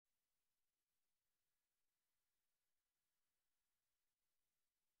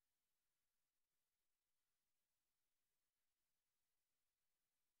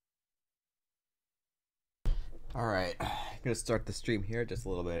Alright, I'm gonna start the stream here just a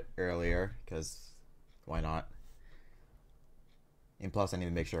little bit earlier, because why not? And plus, I need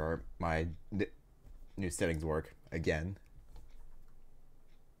to make sure my new settings work again.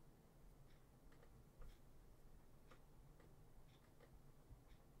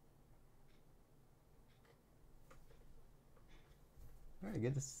 Alright,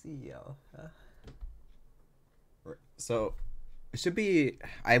 good to see y'all. So, it should be.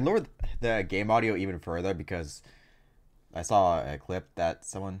 I lowered the game audio even further because I saw a clip that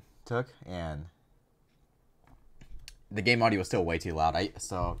someone took, and the game audio was still way too loud.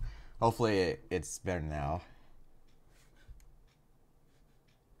 So hopefully it's better now.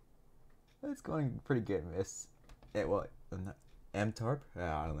 It's going pretty good, Miss. What? M Tarp?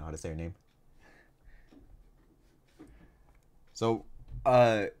 I don't know how to say her name. So,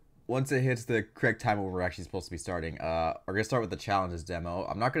 once it hits the correct time when we're actually supposed to be starting, we're gonna start with the challenges demo.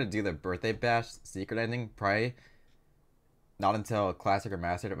 I'm not gonna do the birthday bash secret ending, probably not until classic or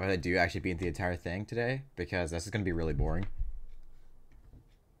mastered, but I do actually beat the entire thing today because this is gonna be really boring.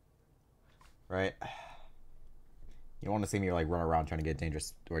 Right? You don't want to see me like run around trying to get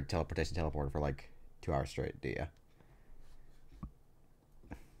dangerous or teleportation teleported for like 2 hours straight, do ya?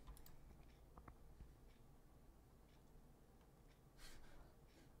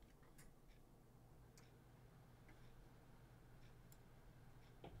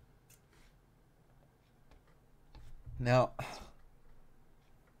 Now,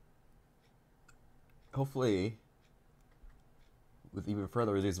 hopefully, with even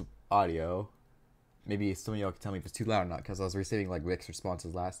further reduced audio, maybe some of y'all can tell me if it's too loud or not, because I was receiving like mixed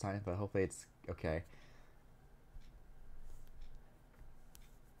responses last time, but hopefully it's okay.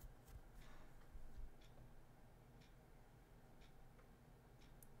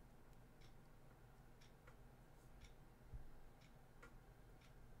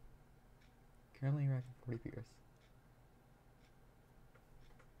 Currently racking 40 viewers.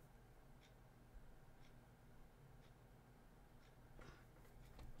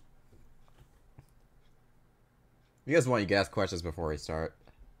 If you guys want, you can ask questions before we start.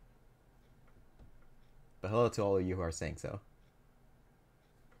 But hello to all of you who are saying so.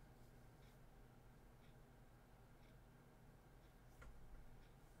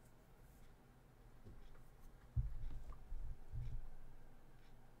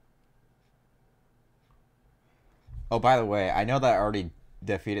 Oh, by the way, I know that I already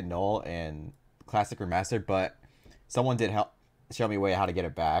defeated Null in Classic Remastered, but someone did help show me a way how to get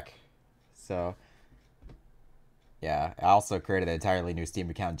it back. So, yeah, I also created an entirely new Steam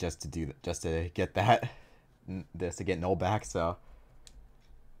account just to get that to get Null back. So,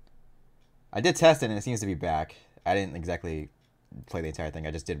 I did test it and it seems to be back. I didn't exactly play the entire thing.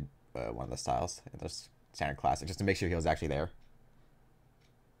 I just did one of the styles, just standard classic, just to make sure he was actually there.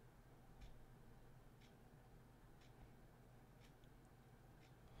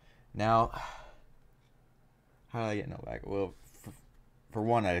 Now, how did I get Null back? Well, for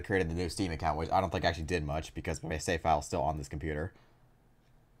one, I created the new Steam account, which I don't think actually did much because my save file is still on this computer.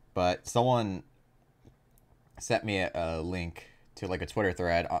 But someone sent me a link to like a Twitter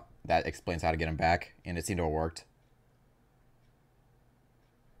thread that explains how to get him back, and it seemed to have worked.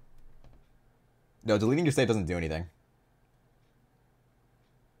 No, deleting your save doesn't do anything.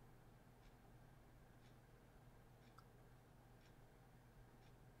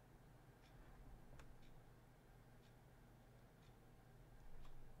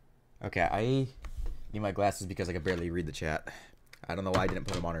 Okay, I need my glasses because I can barely read the chat. I don't know why I didn't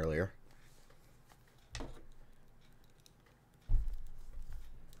put them on earlier.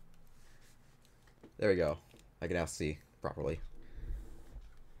 There we go. I can now see properly.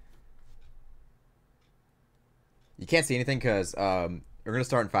 You can't see anything because we're going to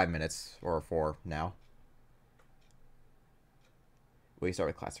start in 5 minutes, or 4 now. We start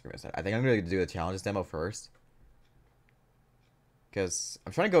with Classic Remastered. I think I'm going to do the challenges demo first. Because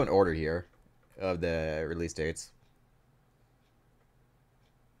I'm trying to go in order here of the release dates.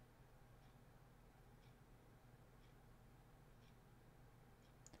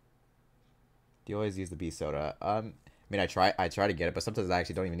 Do you always use the B soda? I mean, I try to get it, but sometimes I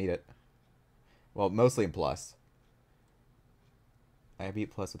actually don't even need it. Well, mostly in Plus. I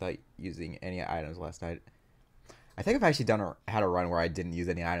beat Plus without using any items last night. I think I've actually had a run where I didn't use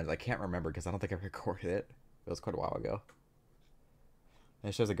any items. I can't remember because I don't think I recorded it. It was quite a while ago. And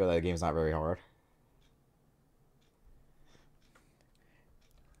it shows that the game's not very hard.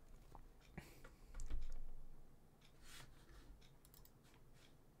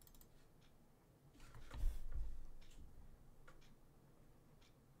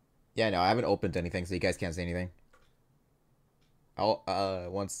 Yeah, no, I haven't opened anything, so you guys can't see anything. I'll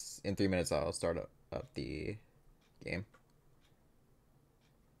once in 3 minutes I'll start up the game.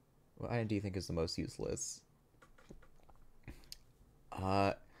 What item do you think is the most useless?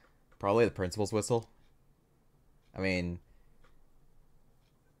 Probably the principal's whistle. I mean,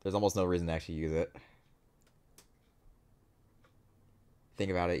 there's almost no reason to actually use it.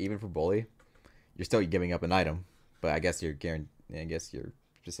 Think about it, even for bully, you're still giving up an item, but I guess you're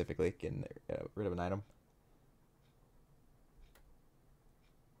specifically getting rid of an item.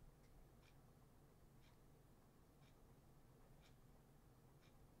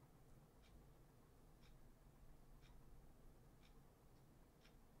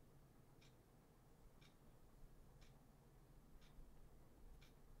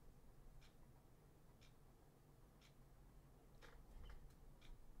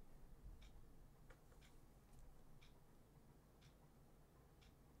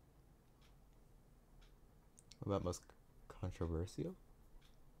 What about most controversial?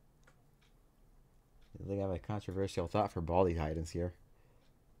 I think I have a controversial thought for Baldi items here.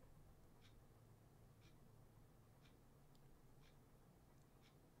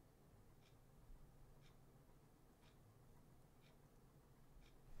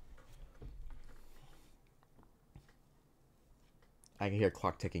 I can hear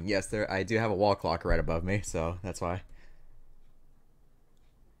clock ticking. Yes, there. I do have a wall clock right above me, so that's why.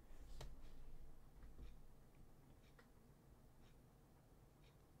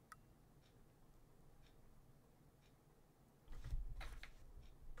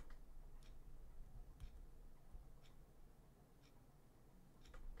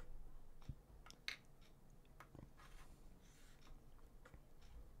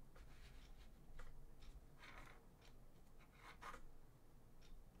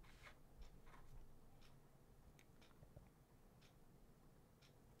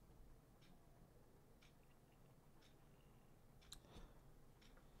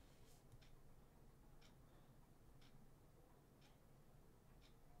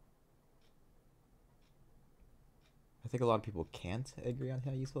 I think a lot of people can't agree on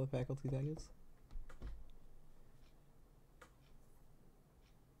how useful the faculty tag is.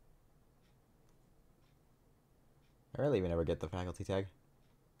 I rarely even ever get the faculty tag.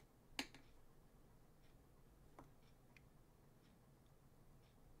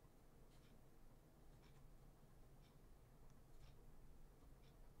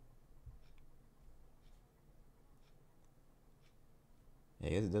 Yeah, I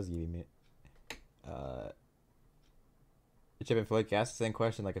guess it does give me. Chip and Flake asked the same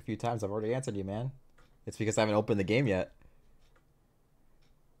question like a few times. I've already answered you, man. It's because I haven't opened the game yet.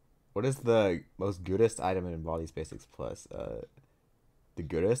 What is the most goodest item in Baldi's Basics Plus? The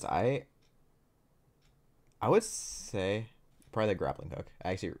goodest? I would say probably the grappling hook.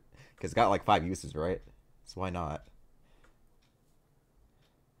 Actually, because it's got like 5 uses, right? So why not?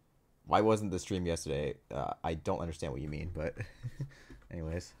 Why wasn't the stream yesterday? I don't understand what you mean, but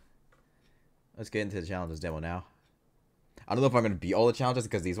anyways. Let's get into the challenges demo now. I don't know if I'm going to beat all the challenges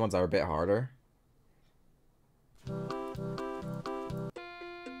because these ones are a bit harder.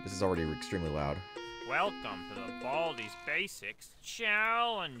 This is already extremely loud. Welcome to the Baldi's Basics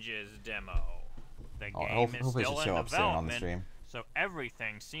Challenges demo. The game is still in development, so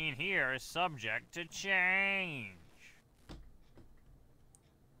everything seen here is subject to change.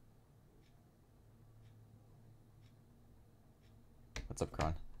 What's up,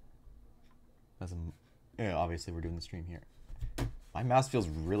 Kron? Yeah, obviously we're doing the stream here. My mouse feels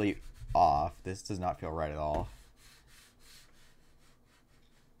really off. This does not feel right at all.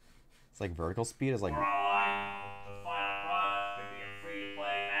 It's like vertical speed is like.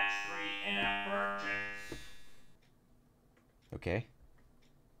 Okay.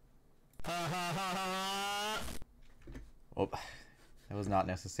 Oh, that was not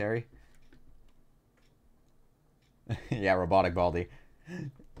necessary. Yeah, robotic Baldi.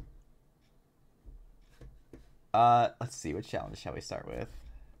 Let's see, what challenge shall we start with?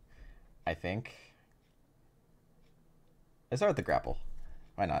 I think let's start with the grapple.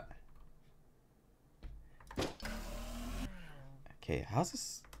 Why not? Okay, how's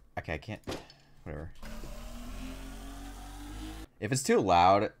this? Okay, I can't. Whatever. If it's too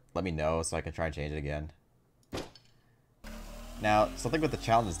loud, let me know so I can try and change it again. Now, something with the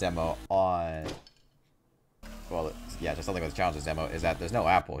challenges demo on. Well, yeah, just something with the challenges demo is that there's no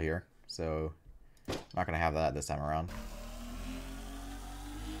apple here, so I'm not gonna have that this time around.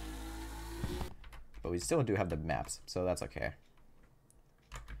 But we still do have the maps, so that's okay.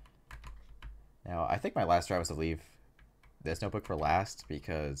 Now, I think my last try was to leave this notebook for last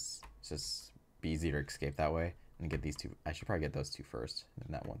because it's just be easier to escape that way and get these two. I should probably get those two first,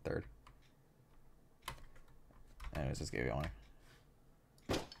 and that 1/3. Anyways, let's get going.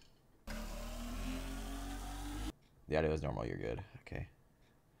 The audio is normal. You're good. Okay.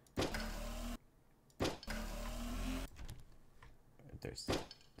 Does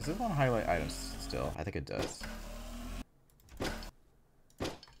this one highlight items still? I think it does.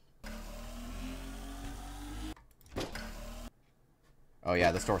 Oh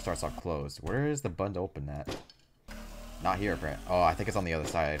yeah, the store starts off closed. Where is the button to open that? Not here, apparently. Oh, I think it's on the other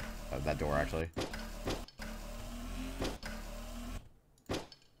side of that door, actually.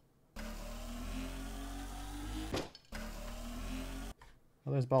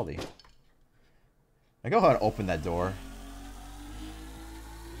 Oh, there's Baldi. Now go ahead and open that door.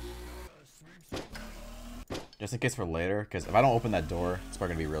 Just in case for later, because if I don't open that door, it's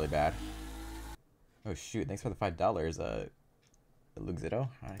probably going to be really bad. Oh shoot, thanks for the $5, Lugzito?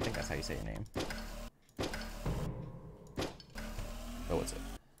 I think that's how you say your name. Oh, what's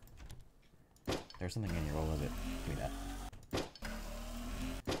it? There's something in here, what was it? Give me that.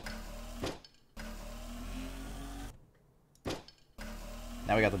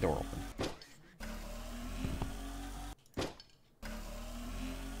 Now we got the door open. I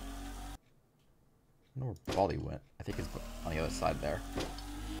don't know where Baldi went. I think he's on the other side there.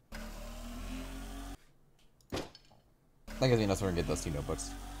 That gives me enough to get those 2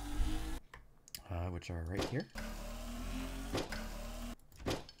 notebooks. Which are right here.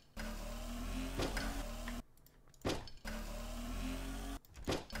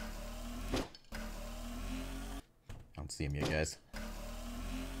 I don't see him yet, guys.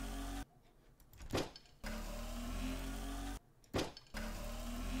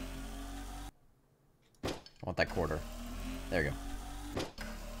 I want that quarter. There you go.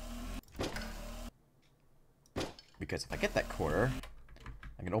 Because if I get that quarter,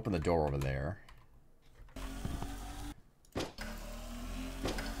 I can open the door over there.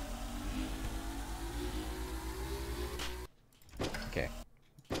 Okay.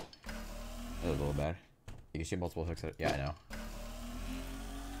 That was a little bad. You can shoot multiple hooks at it. Yeah, I know.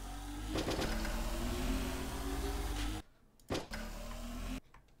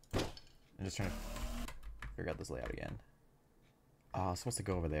 I'm just trying to figure out this layout again. Oh, I was supposed to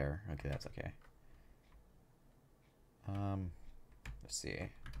go over there. Okay, that's okay. Let's see.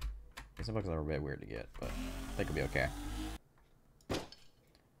 These books are a bit weird to get, but I think it'll be okay.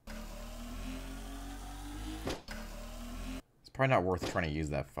 It's probably not worth trying to use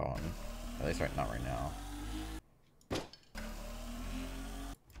that phone. At least not right now.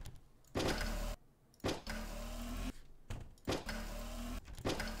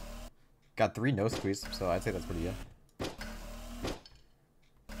 Got 3 no squeeze, so I'd say that's pretty good.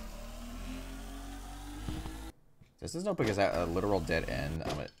 This notebook is at a literal dead end.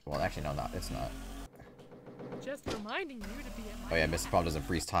 Well, actually, no, it's not. Just reminding you to be at my Oh yeah, Mr. Palm doesn't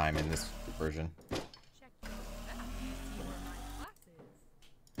freeze time in this version. Check your map to see where my class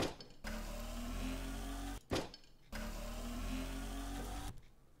is.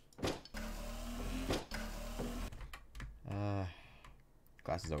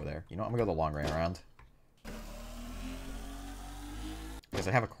 Class is over there. You know what? I'm gonna go the long way around. Because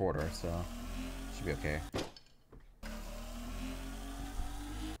I have a quarter, so should be okay.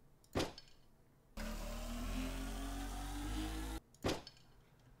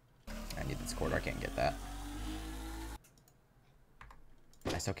 I need this quarter. I can't get that.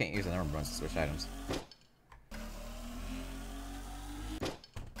 I still can't use the number buttons to switch items.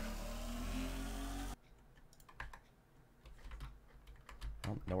 I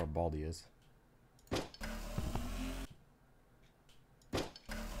don't know where Baldi is.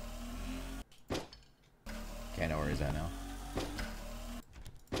 Okay, I know where he's at now.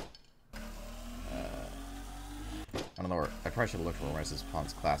 I don't know where. I probably should have looked for where Mrs.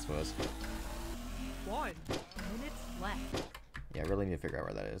 Pond's class was. 1 minute left. Yeah, I really need to figure out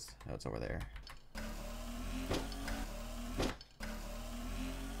where that is. Oh, it's over there.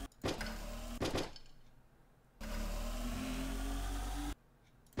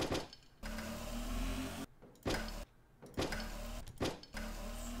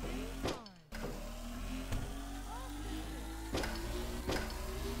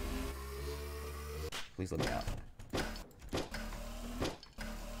 Please let me out.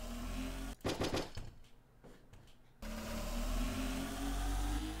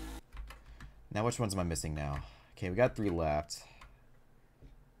 Now, which ones am I missing now? Okay, we got 3 left.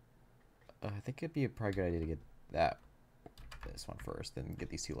 I think it'd be a probably good idea to get this one first, then get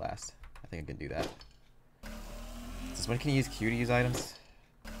these 2 last. I think I can do that. Since when can you use Q to use items?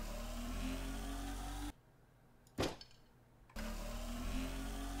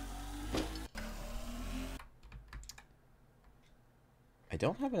 I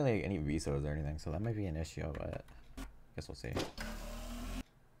don't have any resources or anything, so that might be an issue, but I guess we'll see.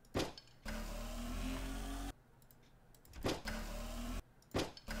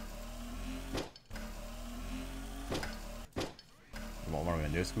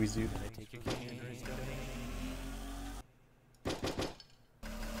 no squeeze, dude.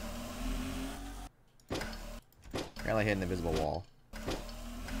 Apparently hit an invisible wall.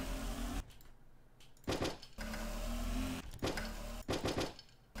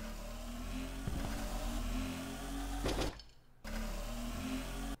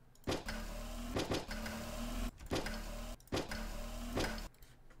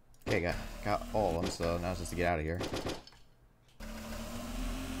 Okay, got all of them, so now it's just to get out of here.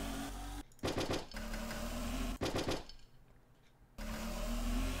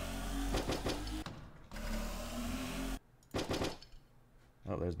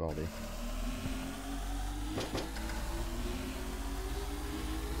 Oh, there's Baldi.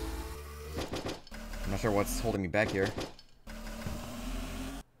 I'm not sure what's holding me back here.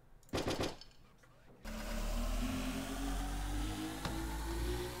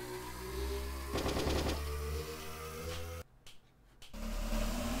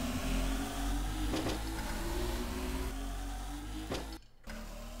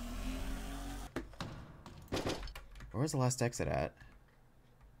 Where's the last exit at?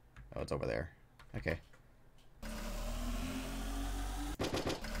 Oh, it's over there. Okay.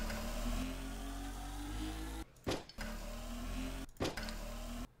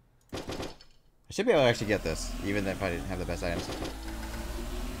 I should be able to actually get this, even if I didn't have the best items.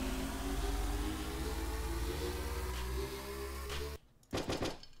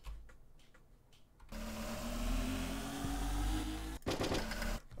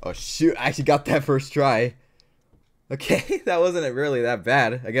 Oh shoot, I actually got that first try. Okay, that wasn't really that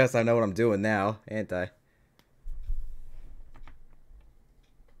bad. I guess I know what I'm doing now, ain't I?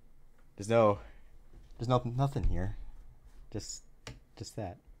 There's nothing here. Just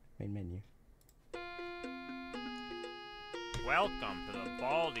that. Main menu. Welcome to the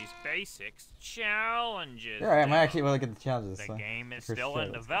Baldi's Basics Challenges. Alright, I might actually want to get the challenges. The game is still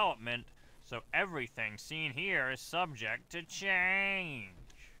in development, so everything seen here is subject to change.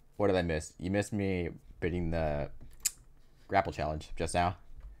 What did I miss? You missed me beating the grapple challenge just now.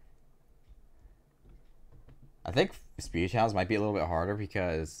 I think speed challenge might be a little bit harder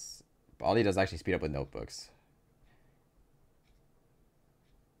because Baldi does actually speed up with notebooks.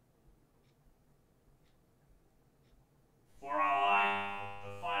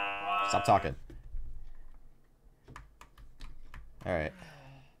 Stop talking. Alright.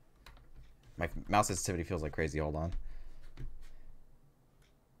 My mouse sensitivity feels like crazy. Hold on.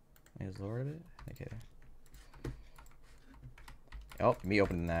 I just lowered it? Okay. Oh, me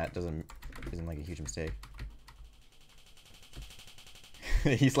opening that isn't like a huge mistake.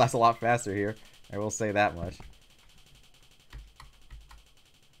 He slaps a lot faster here. I will say that much.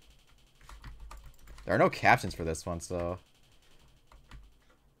 There are no captions for this one, so...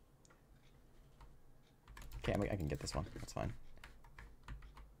 Okay, I can get this one. That's fine.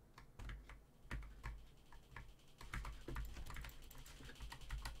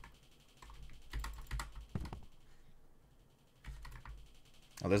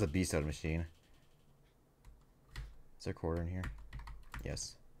 Oh, there's a B-soda machine. Is there a quarter in here?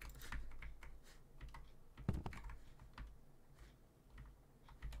 Yes.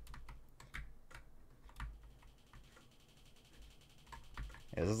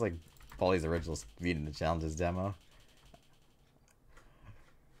 Yeah, this is like Baldi's original Speed in the Challenges demo.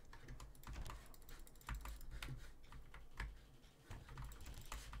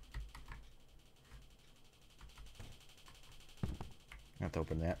 I have to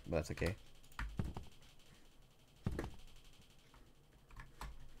open that, but that's okay.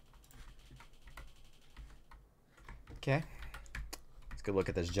 Okay. Let's go look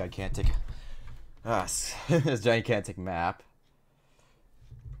at this gigantic this gigantic map.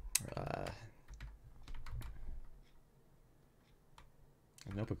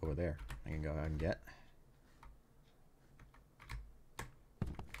 There's a notebook over there. I can go ahead and get.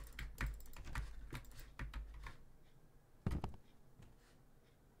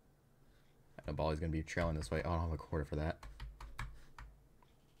 I know Baldi's gonna be trailing this way. Oh, I don't have a quarter for that.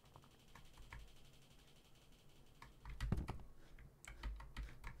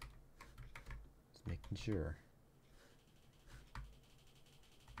 Just making sure.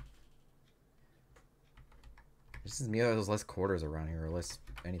 This is me. There's less quarters around here, or less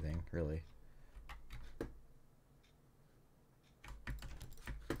anything, really.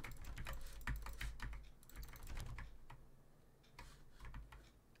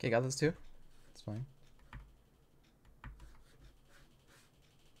 Okay, got this too. That's fine.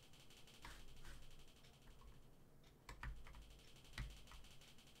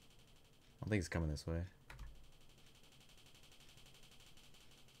 I don't think it's coming this way.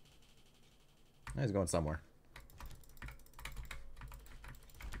 No, he's going somewhere.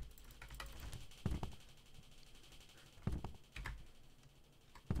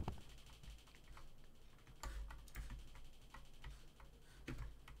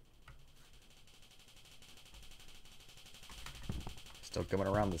 Still coming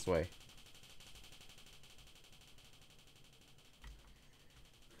around this way.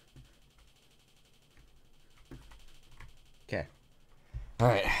 Okay.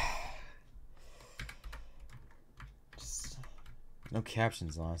 Alright. No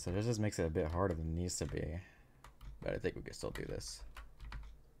captions on, so this just makes it a bit harder than it needs to be. But I think we can still do this.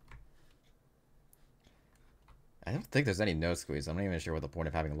 I don't think there's any no squeeze. I'm not even sure what the point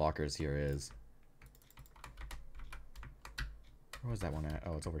of having lockers here is. Where was that one at?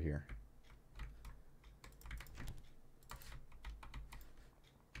 Oh, it's over here.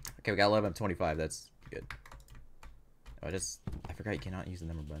 Okay, we got 11 of 25. That's good. Oh, I forgot you cannot use the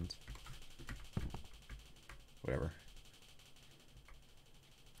number buttons. Whatever.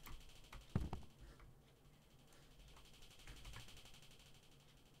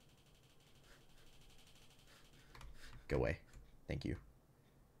 Go away. Thank you.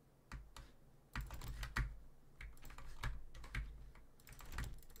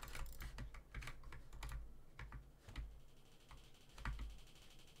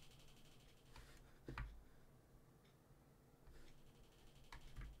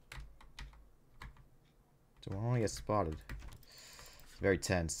 So I want to get spotted. It's very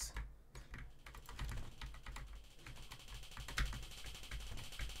tense.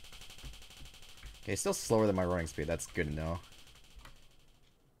 Okay, still slower than my running speed. That's good to know.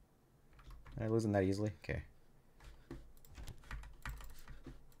 Am I losing that easily? Okay.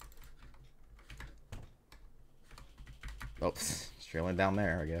 Oh, trailing down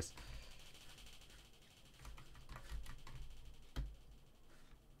there, I guess.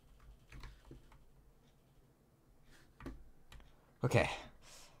 Okay.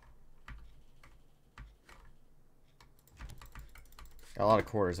 Got a lot of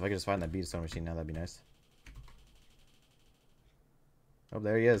quarters. If I could just find that beatstone machine now, that'd be nice. Oh,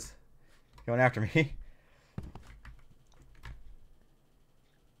 there he is. Going after me.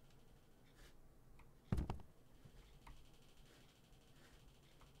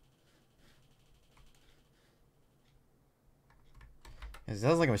 It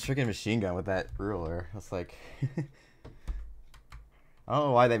sounds like I'm freaking machine gun with that ruler. It's like... I don't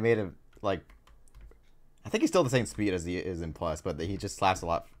know why they made him, like... I think he's still the same speed as he is in Plus, but he just slaps a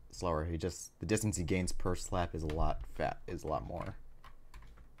lot slower. The distance he gains per slap is a lot more.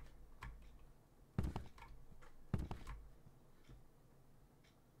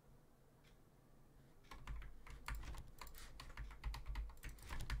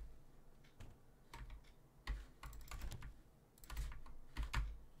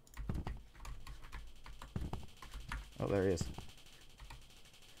 Oh, there he is.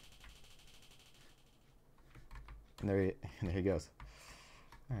 And there he goes.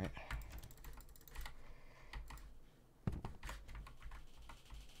 All right.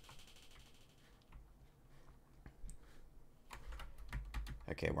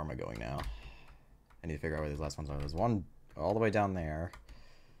 Okay, where am I going now? I need to figure out where these last ones are. There's one all the way down there.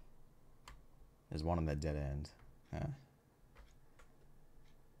 There's one on that dead end. Huh.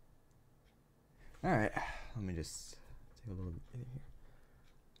 All right. Let me just take a little bit here.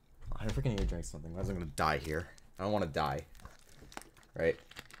 I freaking need to drink something. Otherwise I'm gonna die here. I don't want to die. Right?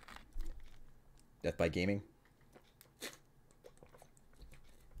 Death by gaming.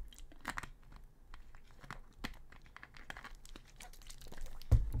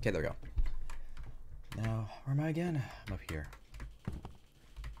 Okay, there we go. Now, where am I again? I'm up here.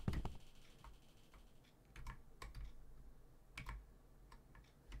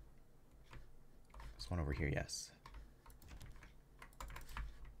 There's one over here, yes.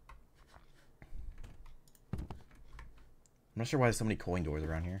 I'm not sure why there's so many coin doors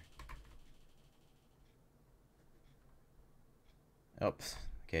around here. Oh,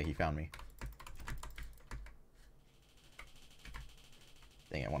 okay, he found me.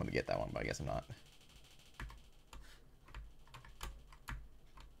 Dang, I wanted to get that one, but I guess I'm not.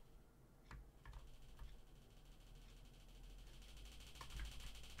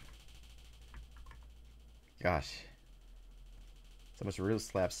 Gosh. So much real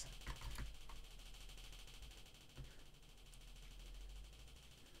slaps.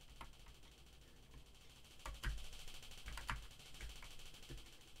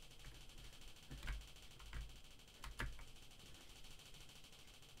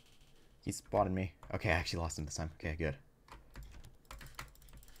 He spotted me. Okay, I actually lost him this time. Okay, good.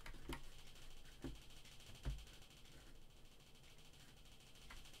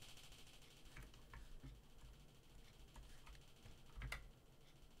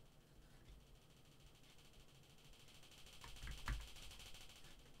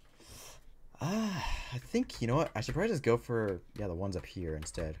 I think, you know what? I should probably just go for, yeah, the ones up here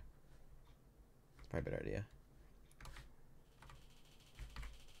instead. It's probably a better idea.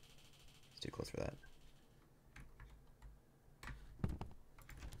 Too close for that.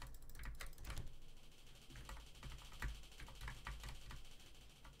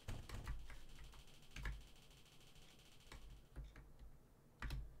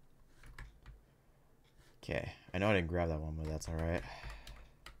 Okay, I know I didn't grab that one, but that's alright.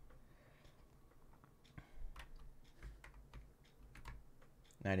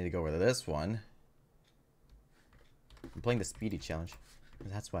 Now I need to go over to this one. I'm playing the speedy challenge.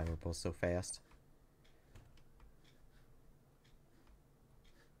 That's why we're both so fast.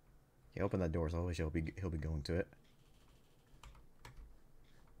 Okay, open that door, so hopefully he'll be going to it.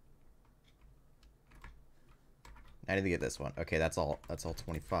 I need to get this one. Okay, that's all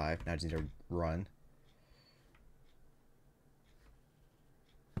 25. Now I just need to run.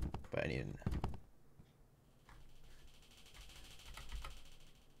 But I need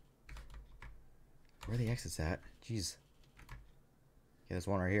where are the exits at? Jeez. Okay, there's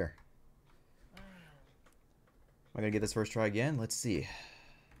one right here. Am I gonna get this first try again? Let's see.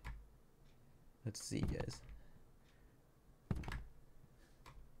 Let's see, guys.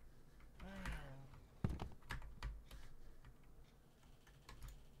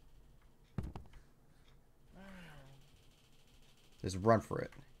 Just run for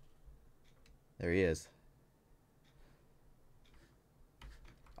it. There he is.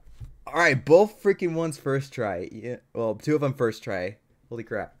 Alright, both freaking ones first try. Yeah, well, 2 of them first try. Holy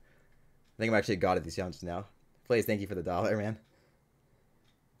crap. I think I'm actually god at these challenges now. Blaze, thank you for the $1, man.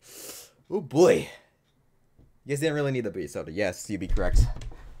 Oh boy. You guys didn't really need the beat soda. Yes, you'd be correct.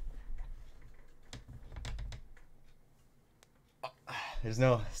 There's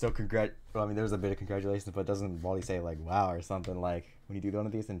no still well, I mean, there's a bit of congratulations, but doesn't Baldi say like wow or something like when you do one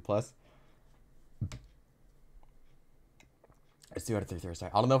of these in plus? It's 2 out of 3 first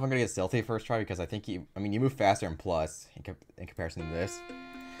try. I don't know if I'm gonna get stealthy first try because I think you move faster in plus in comparison to this.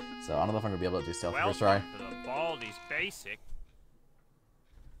 So I don't know if I'm gonna be able to do stealthy first try. To the Baldi's basic.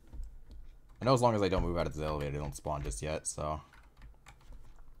 I know as long as I don't move out of the elevator, they don't spawn just yet. So.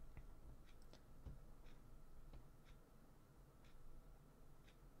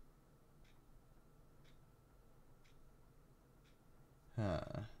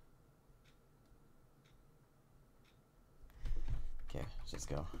 Okay, let's just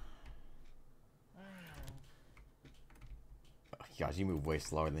go. Oh, gosh, you move way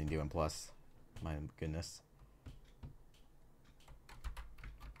slower than you do in plus. My goodness.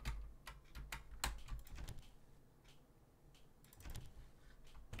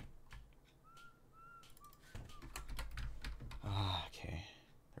 Okay,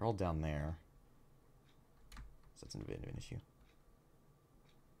 they're all down there. So that's a bit of an issue.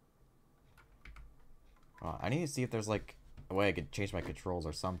 I need to see if there's like a way I could change my controls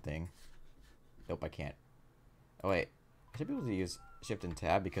or something. Nope, I can't. Oh wait, I should be able to use Shift and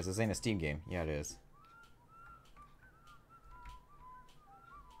Tab because this ain't a Steam game. Yeah, it is.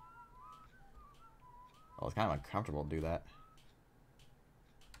 Oh, it's kind of uncomfortable to do that.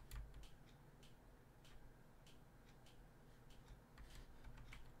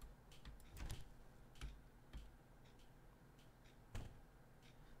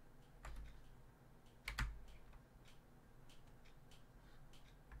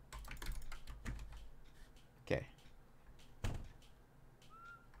 Okay.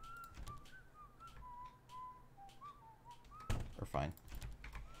 We're fine.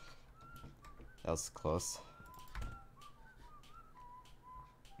 That was close.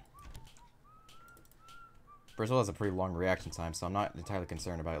 Brazil has a pretty long reaction time, so I'm not entirely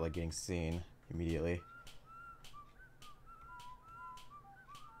concerned about it like getting seen immediately.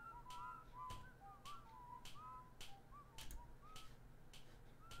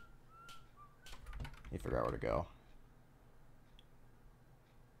 Need to figure out where to go.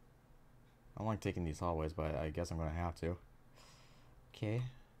 I don't like taking these hallways, but I guess I'm gonna have to. Okay.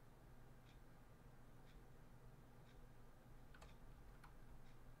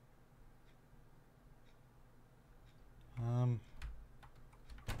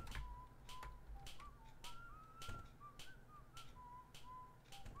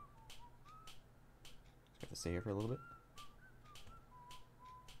 Have to stay here for a little bit.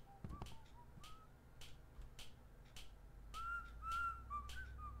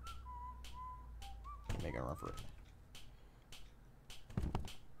 Make a run for it.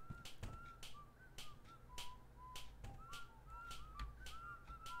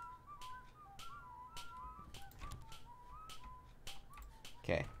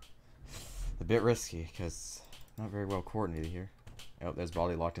 Okay. A bit risky because not very well coordinated here. Oh, there's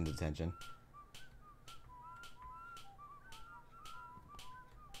Baldi locked in detention.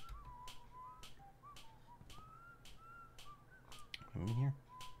 Come in here.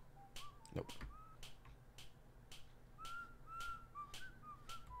 Nope.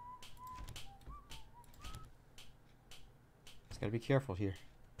 Just gotta be careful here.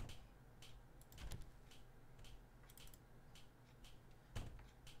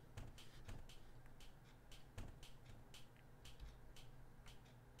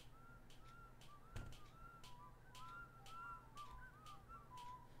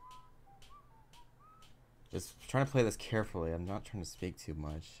 Just trying to play this carefully. I'm not trying to speak too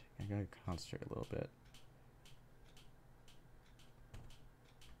much. I'm going to concentrate a little bit.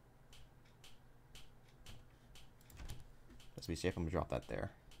 Let's be safe. I'm going to drop that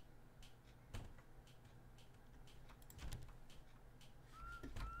there.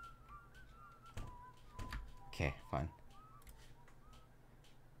 Okay, fine.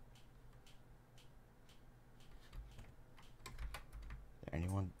 Is there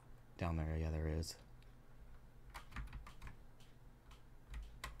anyone down there? Yeah, there is.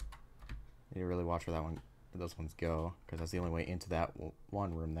 Need to really watch where those ones go, because that's the only way into that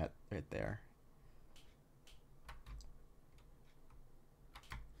one room that right there.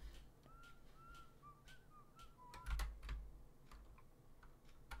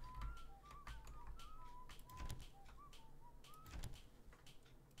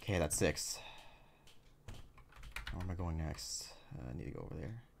 Okay, that's 6. Where am I going next? I need to go over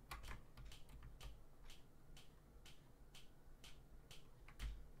there.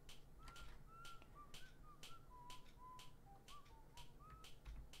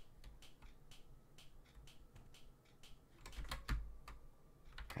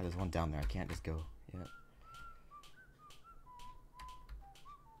 God, there's one down there. I can't just go. Yep.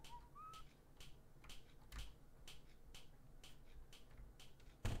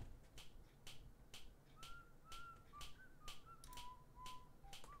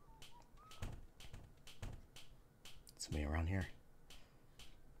 Somebody around here.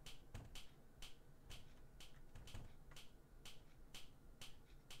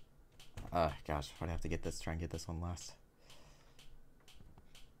 Gosh, why'd I have to get this? Try and get this one last.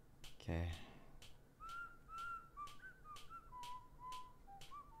 Okay.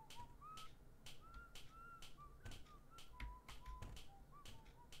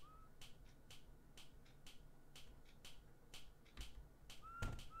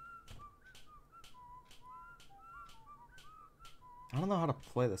 I don't know how to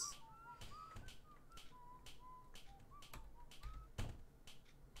play this.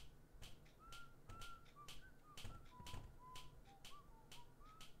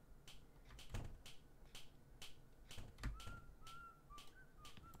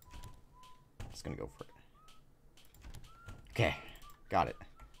 Just gonna go for it. Okay, got it.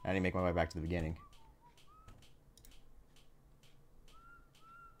 I need to make my way back to the beginning.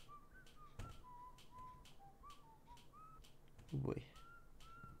 Oh boy.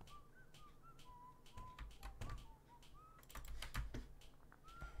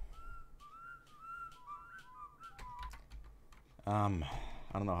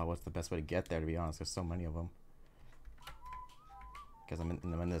 I don't know what's the best way to get there, to be honest. There's so many of them. Because I'm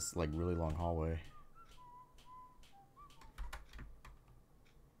in this like really long hallway.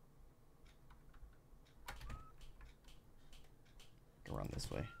 Go run this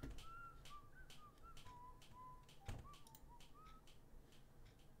way.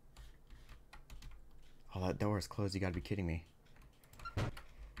 Oh, that door is closed. You gotta be kidding me.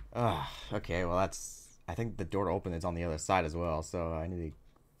 Okay, well that's... I think the door to open is on the other side as well, so I need to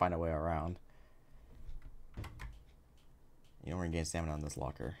find a way around. You know, we're gonna gain stamina on this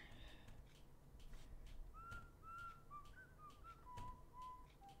locker.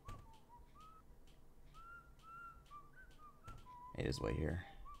 It is way here.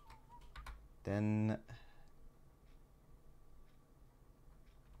 Then...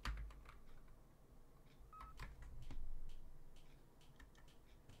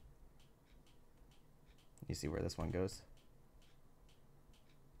 you see where this one goes?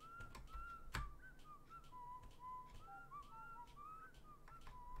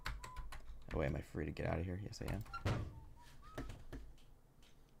 Oh wait, am I free to get out of here? Yes, I am.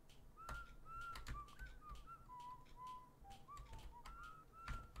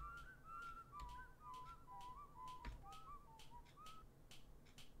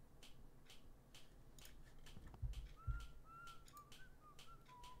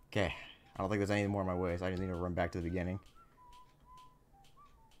 Okay. I don't think there's any more in my way, so I just need to run back to the beginning.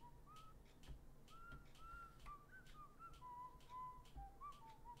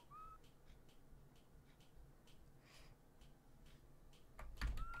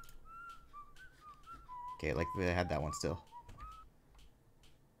 Okay, like they had that one still.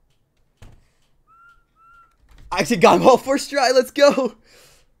 I actually got him all first try. Let's go.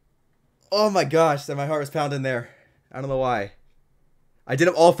 Oh my gosh, that my heart was pounding there. I don't know why. I did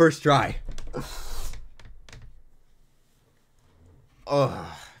them all first try.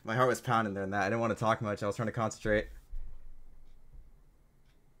 Oh, my heart was pounding there in that. I didn't want to talk much. I was trying to concentrate.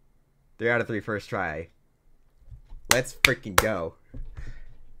 3 out of 3 first try. Let's freaking go.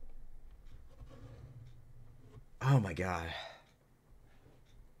 Oh my god.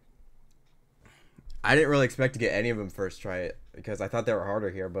 I didn't really expect to get any of them first try because I thought they were harder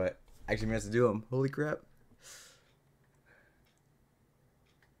here, but I actually managed to do them. Holy crap.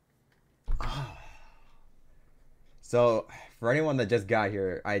 Oh. So, for anyone that just got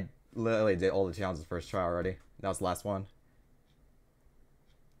here, I literally did all the challenges first try already. That was the last one.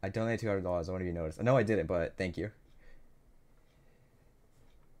 I donated $200. I want to be noticed. I know I didn't, but thank you.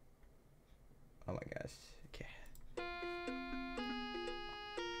 Oh my gosh. Okay.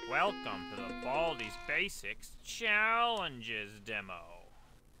 Welcome to the Baldi's Basics Challenges demo.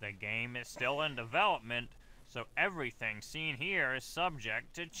 The game is still in development, so everything seen here is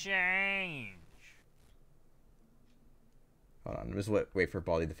subject to change. Hold on, just wait for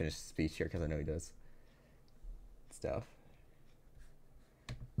Baldi to finish his speech here because I know he does stuff.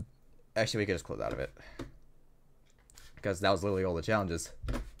 Actually, we could just close out of it because that was literally all the challenges.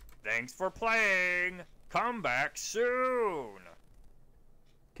 Thanks for playing. Come back soon.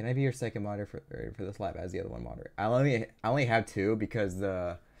 Can I be your second moderator for this lab as the other one moderator? I only have 2 because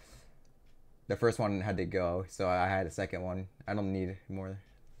the first one had to go, so I had a second one. I don't need more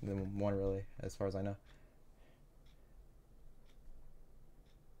than 1 really, as far as I know.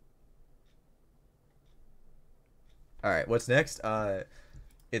 All right, what's next? I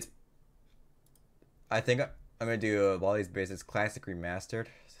think I'm gonna do Baldi's Basics Classic Remastered.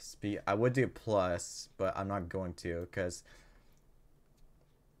 I would do Plus, but I'm not going to because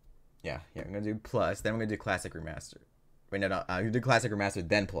yeah, I'm gonna do Plus. Then I'm gonna do Classic Remastered. Wait, no, I'm gonna do Classic Remastered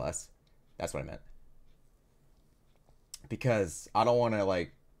then Plus. That's what I meant. Because I don't want to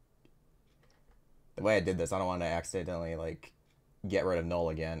like the way I did this. I don't want to accidentally like get rid of Null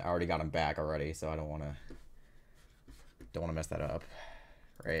again. I already got him back already, so I don't want to mess that up,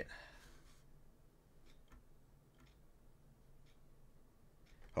 right?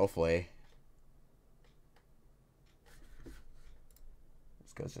 Hopefully.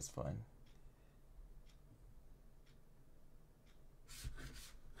 This goes just fine.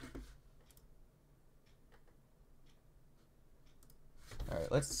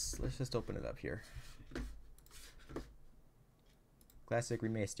 Alright, let's just open it up here. Classic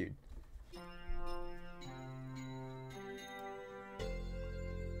Remastered.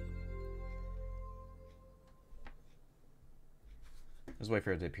 Let's wait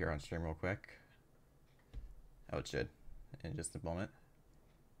for it to appear on stream real quick. Oh, it should in just a moment.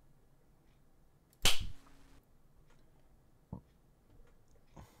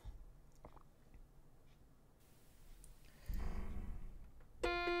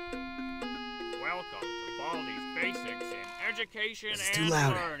 Welcome to Baldi's Basics in Education It's and too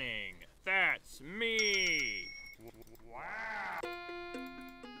loud. Learning. That's me. Wow.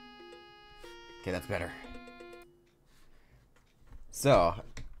 Okay, that's better. So,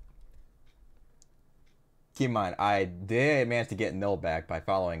 keep in mind, I did manage to get Null back by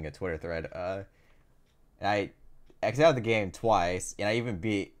following a Twitter thread. I exited out of the game twice, and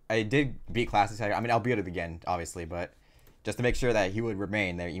I did beat Classic. I mean, I'll beat it again, obviously, but just to make sure that he would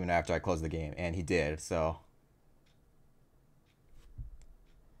remain there even after I closed the game, and he did, so.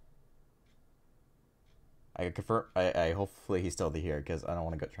 I confirm. I hopefully he's still here because I don't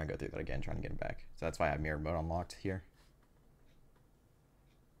want to try and go through that again, trying to get him back. So that's why I have mirror mode unlocked here.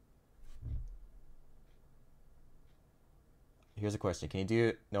 Here's a question: can you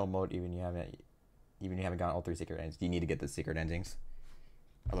do no mode even you haven't gotten all 3 secret endings? Do you need to get the secret endings?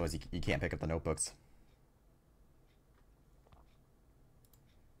 Otherwise, you can't pick up the notebooks.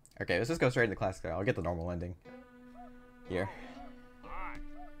 Okay, let's just go straight into classic. I'll get the normal ending here. Hi.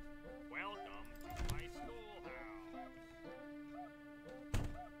 Welcome to my schoolhouse.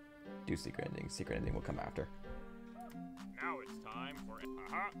 Do secret ending. Secret ending will come after. Now it's time for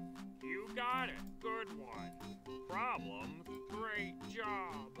you got it. Good one. Problem. Great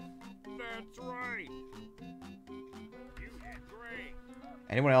job. That's right. You did great.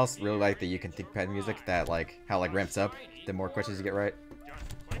 Anyone else really like the You Can Think Pad music? That like how like ramps up the more questions you get right. Just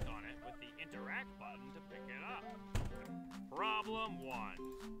click on it with the interact button to pick it up. Problem 1.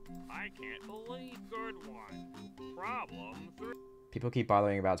 I can't believe good one. Problem 3. People keep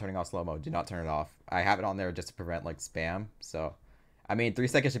bothering about turning off slow-mo. Do not turn it off. I have it on there just to prevent like spam. So, I mean, 3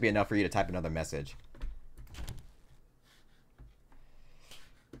 seconds should be enough for you to type another message.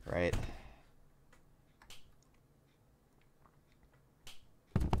 Right.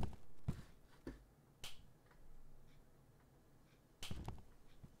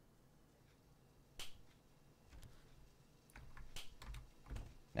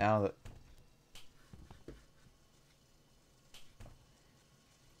 Now that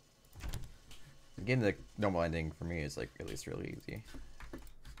getting the normal ending for me is like at least really easy.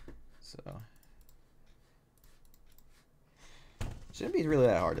 So shouldn't be really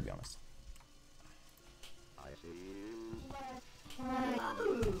that hard, to be honest.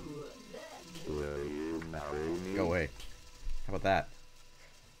 Go away. How about that?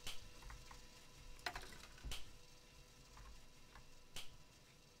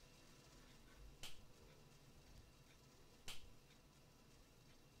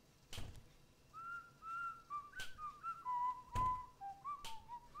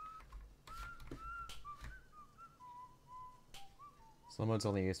 Slow mode's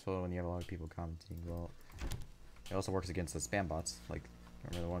only useful when you have a lot of people commenting. Well, it also works against the spam bots. Like,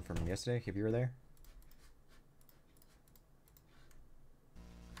 remember the one from yesterday, if you were there?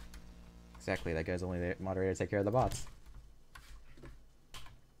 Exactly, that guy's only the moderator to take care of the bots.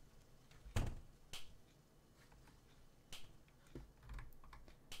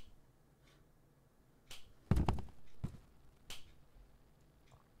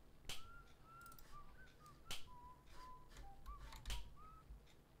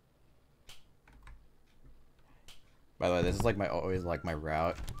 By the way, this is like always like my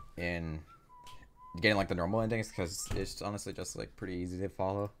route in getting like the normal endings, because it's honestly just like pretty easy to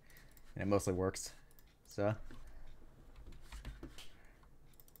follow, and it mostly works. So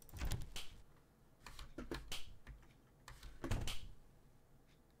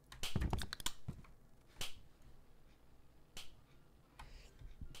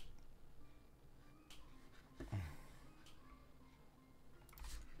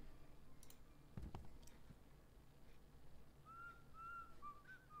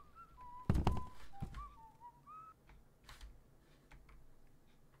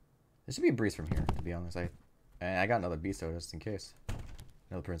there should be a breeze from here, to be honest. I got another beast though, just in case.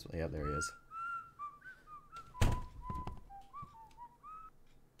 Another principal. Yeah, there he is.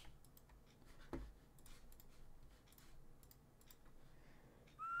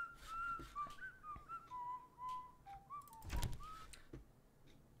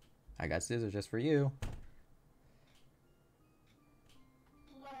 I got scissors just for you.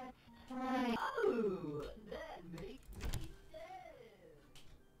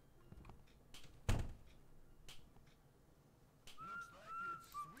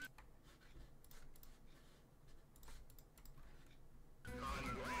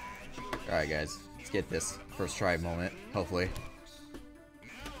 Alright guys, let's get this first try moment, hopefully.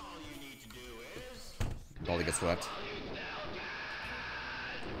 Baldi gets swept.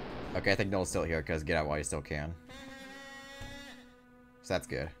 Okay, I think Noel's still here, because get out while you still can. So that's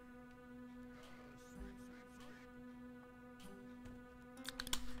good.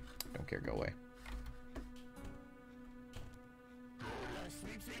 Don't care, go away.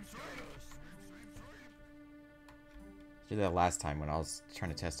 I did that last time when I was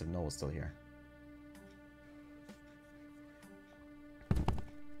trying to test if Noel was still here.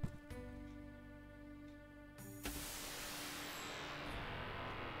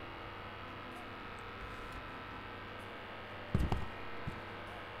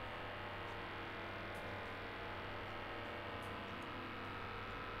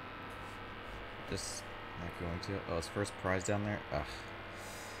 Just not going to. Oh, his first prize down there. Ugh.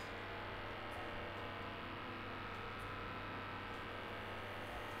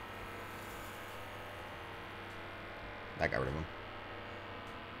 That got rid of him.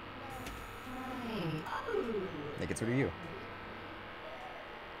 That gets rid of you.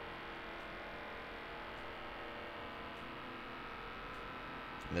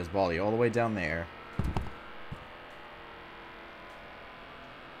 And there's Baldi all the way down there.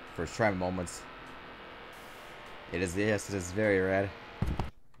 First try moments. It is, yes, it is very red. Wow,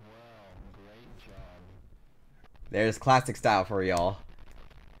 great job. There's classic style for y'all.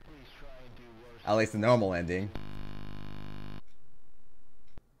 Please try and do worse. At least the normal ending.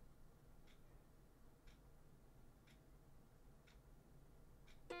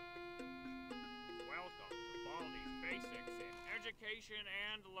 Welcome to Baldi's Basics in Education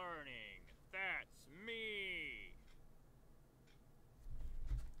and Learning. That's me.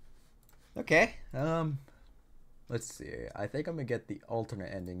 Okay, let's see. I think I'm gonna get the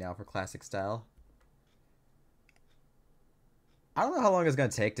alternate ending now for classic style. I don't know how long it's gonna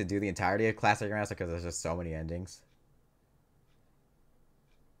take to do the entirety of classic Remastered, because there's just so many endings.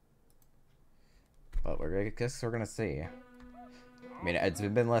 But I guess we're gonna see. I mean, it's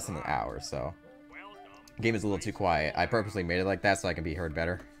been less than an hour, so the game is a little too quiet. I purposely made it like that so I can be heard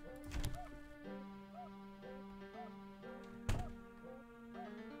better.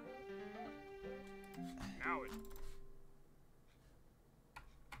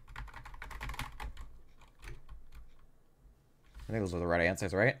 I think those were the right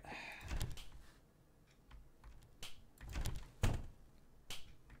answers, right? I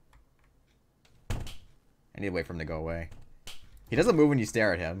need to wait for him to go away. He doesn't move when you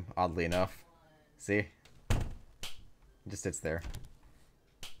stare at him, oddly enough. See? He just sits there.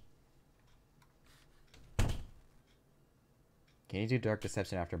 Can you do Dark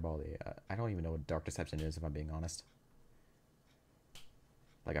Deception after Baldi? I don't even know what Dark Deception is, if I'm being honest.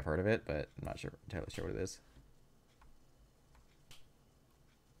 Like, I've heard of it, but I'm not entirely sure what it is.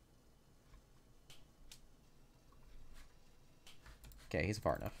 Okay, he's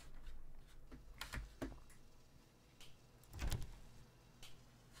far enough.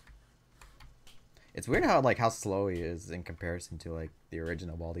 It's weird how slow he is in comparison to like the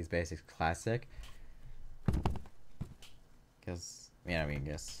original Baldi's Basics Classic. Because, yeah, I mean,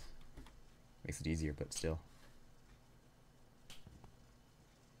 guess makes it easier, but still.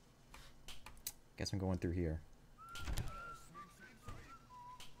 Guess I'm going through here.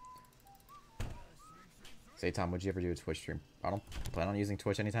 Say, Tom, would you ever do a Twitch stream? I don't plan on using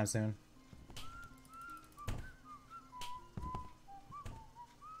Twitch anytime soon.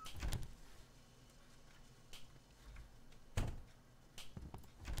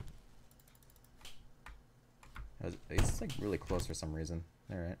 It's like really close for some reason.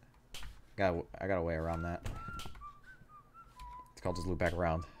 Alright. I got a way around that. It's called just loop back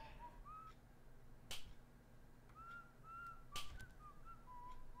around.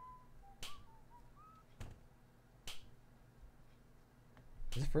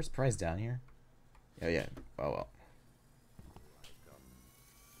 Is the first prize down here? Oh yeah. Oh well.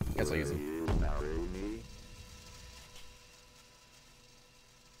 Guess I'll use him.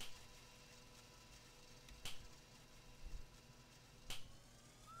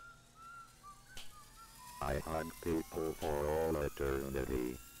 I hug people for all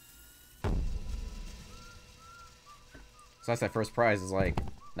eternity. So that's that first prize is like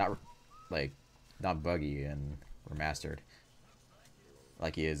not buggy and remastered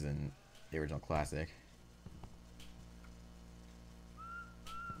like he is in the original classic.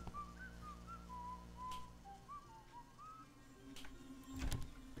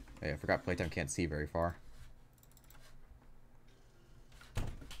 Hey, I forgot playtime can't see very far.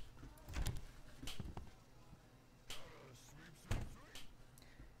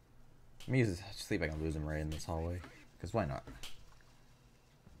 Let me use this, see if I can lose him right in this hallway. Because why not?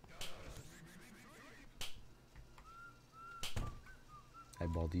 Hi,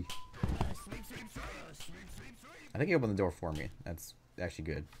 Baldi. I think he opened the door for me. That's actually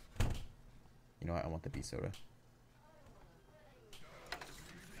good. You know what? I want the bee soda.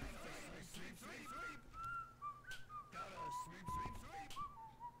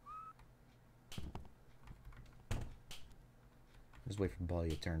 Just wait for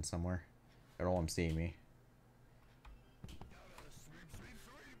Baldi to turn somewhere. I don't want him seeing me.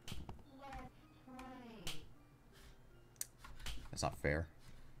 That's not fair.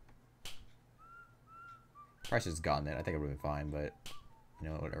 Probably should have gotten it. I think it would have been fine, but you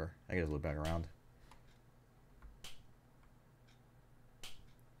know, whatever. I can just look back around.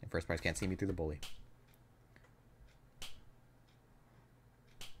 And first prize can't see me through the bully.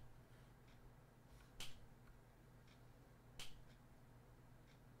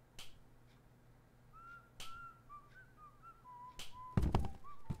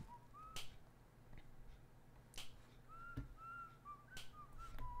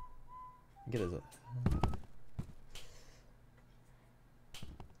 Get his.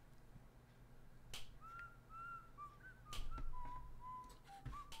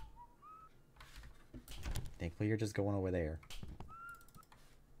 Thankfully, you're just going over there.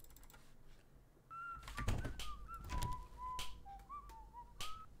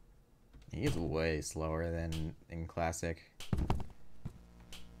 He is way slower than in Classic.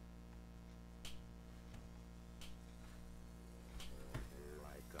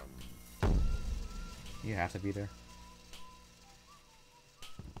 You have to be there.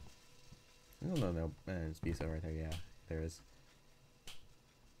 No. It's Bisa right there. Yeah, there is.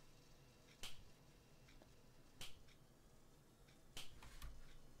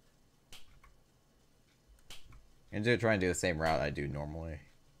 And to try and do the same route I do normally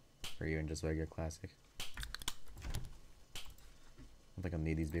for you in just regular Classic. I don't think I'll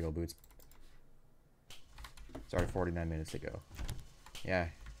need these big old boots. Sorry, 49 minutes to go. Yeah.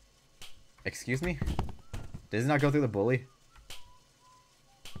 Excuse me? Does it not go through the bully?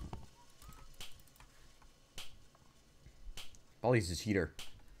 Baldi's a cheater.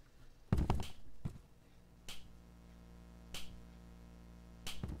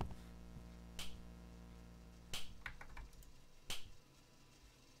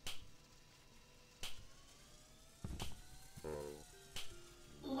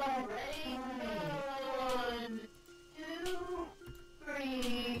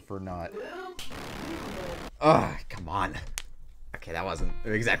 for not. Ugh, come on. Okay, that wasn't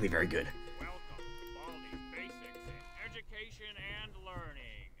exactly very good. Welcome to Baldi's Basics in Education and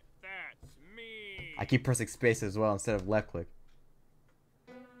Learning. That's me. I keep pressing space as well instead of left click.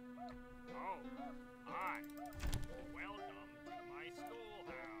 Oh, hi. Welcome to my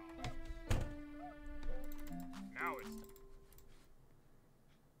schoolhouse. Now it's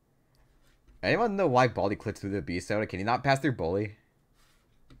Anyone know why Baldi clicked through the beast soda? Can he not pass through Bully?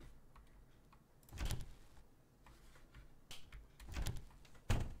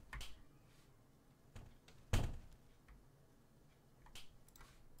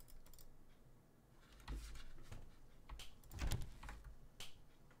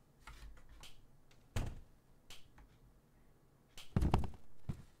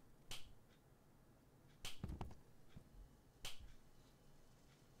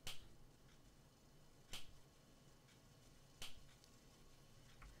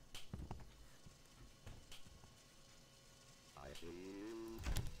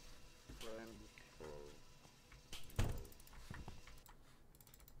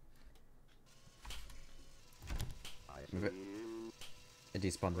 It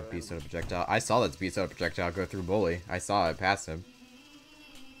despawned the beast soda projectile. I saw that beast soda projectile go through Bully. I saw it pass him.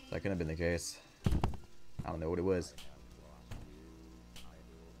 That couldn't have been the case. I don't know what it was.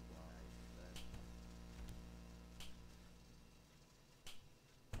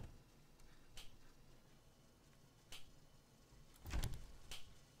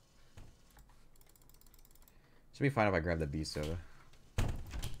 Should be fine if I grab the beast soda.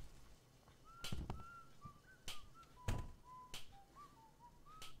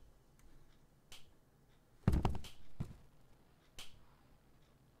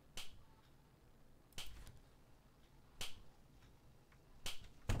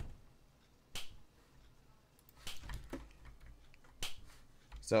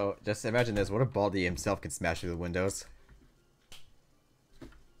 So, just imagine this. What if Baldi himself can smash through the windows? You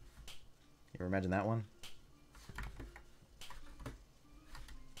ever imagine that one?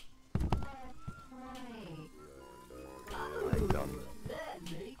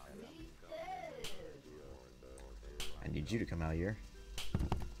 I need you to come out here.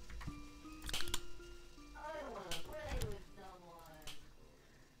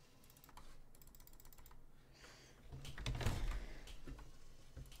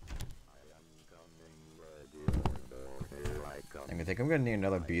 I think I'm gonna need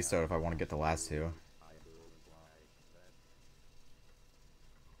another beast soda if I want to get the last two.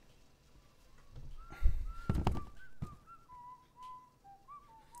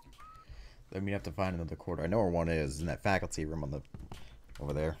 Then we have to find another quarter. I know where one is in that faculty room on the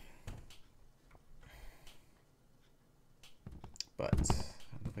over there. But I don't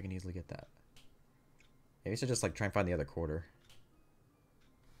know if I can easily get that. Maybe I should just like try and find the other quarter.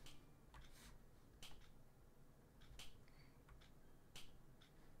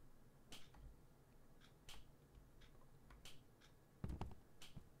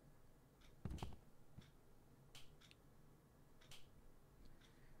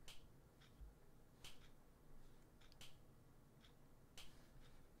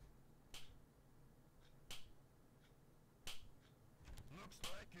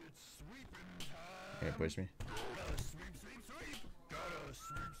 Can push me?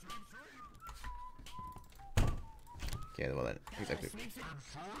 Okay, well then, exactly.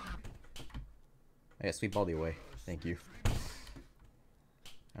 I got sweep Baldi away. Thank you.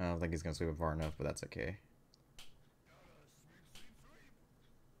 I don't think he's gonna sweep it far enough, but that's okay.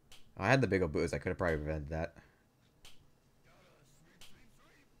 Oh, I had the big old boost. I could have probably prevented that.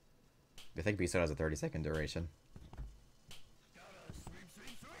 I think Beast has a 30-second duration.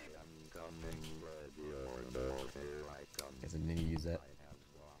 Guess I need to use that.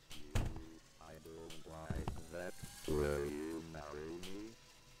 Will you marry me?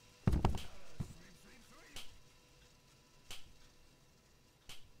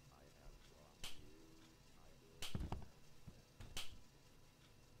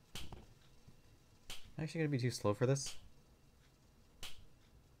 I'm actually gonna be too slow for this to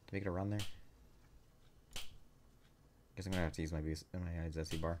make it around there. Guess I'm gonna have to use my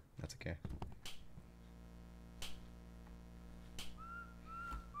ZC bar. That's okay.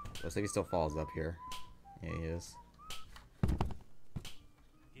 Let's see if he still falls up here. Yeah, he is.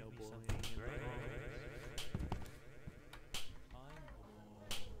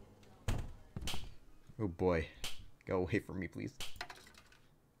 Oh boy. Go away from me, please.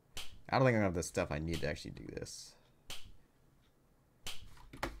 I don't think I have the stuff I need to actually do this.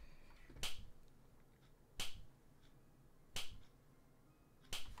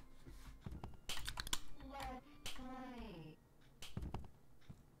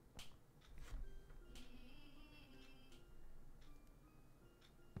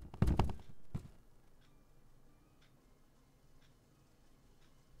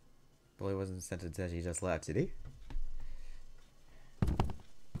 Well, he wasn't sent to detention. He just left. Did he?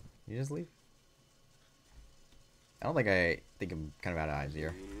 You just leave? I think I'm kind of out of eyes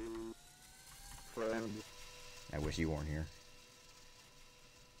here. Friend. I wish you weren't here.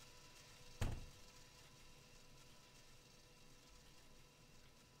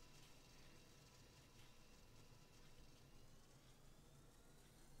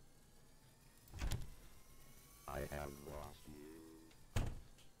 I have lost you.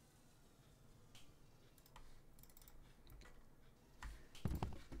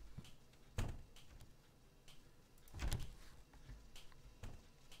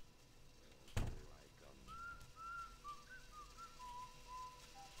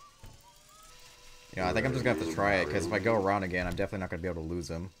 Yeah, I think I'm just gonna have to try it, because if I go around again, I'm definitely not gonna be able to lose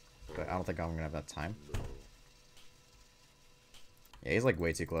him. But I don't think I'm gonna have that time. Yeah, he's like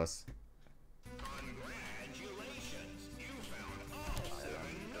way too close.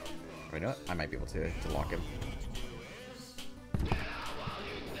 Oh, you know what? I might be able to lock him.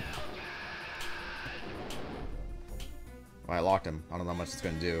 Well, I locked him. I don't know how much it's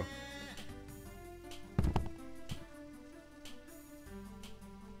gonna do.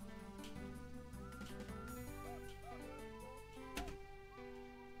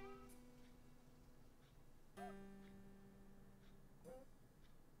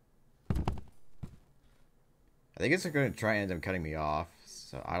 I think it's going to try and end up cutting me off,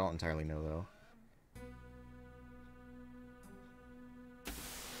 so I don't entirely know though.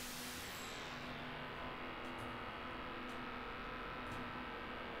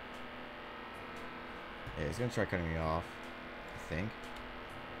 Yeah, he's going to try cutting me off, I think.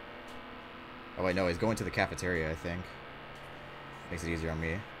 Oh wait, no, he's going to the cafeteria, I think. Makes it easier on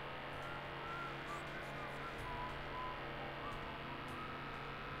me.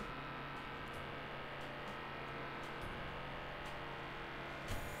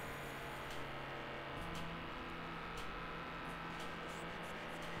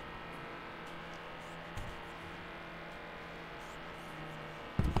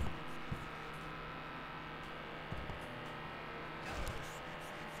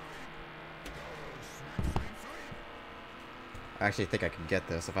 I actually think I can get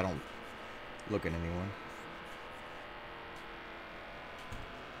this if I don't look at anyone.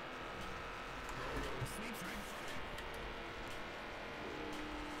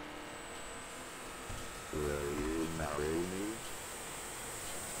 Will you marry me?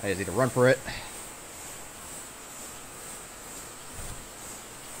 I just need to run for it.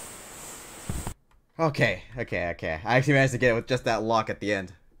 Okay. I actually managed to get it with just that lock at the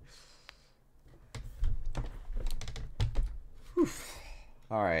end.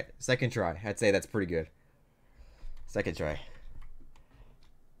 Alright, second try. I'd say that's pretty good. Second try.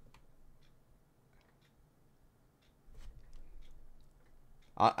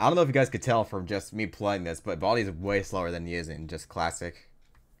 I don't know if you guys could tell from just me playing this, but Baldi's way slower than he is in just classic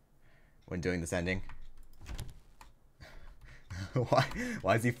when doing this ending.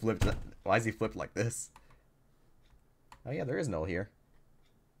 Why is he flipped like this? Oh yeah, there is null here.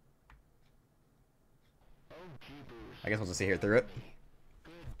 I guess we'll just sit here through it.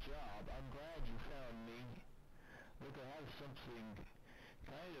 Good job. I'm glad you found me. Look, I have something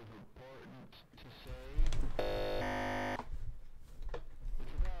kind of important to say.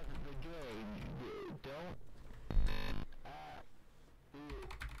 It's about the game.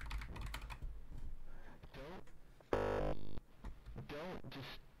 Don't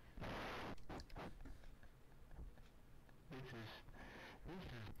just...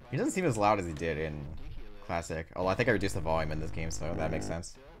 He doesn't seem as loud as he did in classic. Oh, I think I reduced the volume in this game, so that makes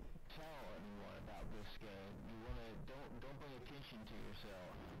sense. Don't tell anyone about this game. You wanna don't pay attention to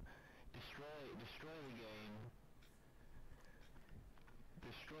yourself. Destroy the game.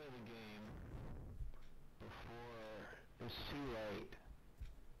 Destroy the game before it's too late.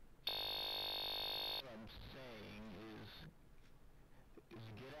 What I'm saying is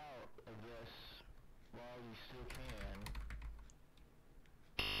get out of this while you still can.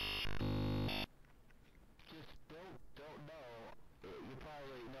 Just don't know. You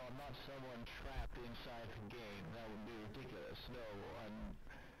probably know I'm not someone trapped inside the game. That would be ridiculous. No,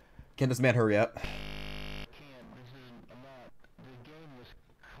 Can this man hurry up? I'm not, the game was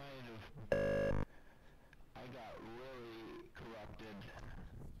kind of, I got really corrupted.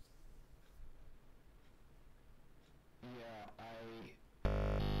 Yeah, I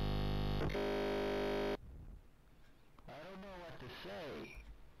don't know what to say.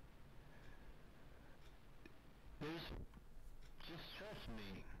 Just trust me.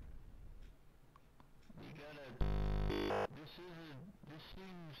 You gotta, this seems, it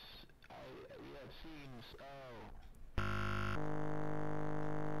seems,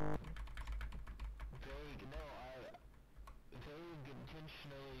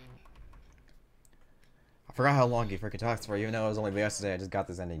 intentionally. I forgot how long he freaking talks for, even though it was only yesterday. I just got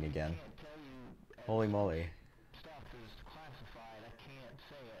this ending again. Can't tell you Holy moly. stuff is classified. I can't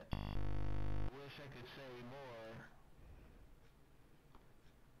say it. Wish I could say more.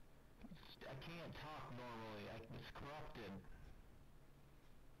 I can't talk normally. It's corrupted.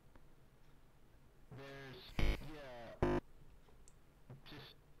 There's, yeah,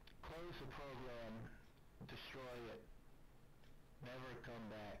 just close the program, destroy it, never come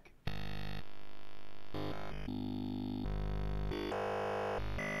back.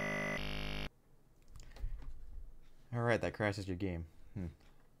 Alright, that crashes your game.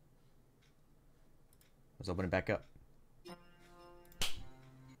 Let's open it back up.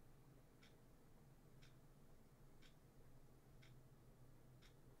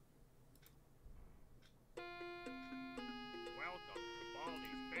 Welcome to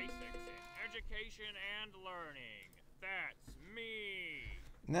Baldi's Basics in Education and Learning. That's me.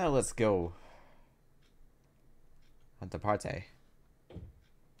 Now let's go on the party.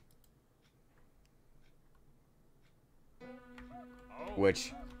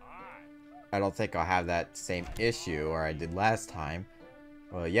 Which I don't think I'll have that same issue or I did last time.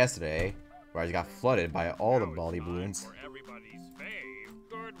 Well, yesterday, where I just got flooded by all the Baldi balloons. For everybody's fave.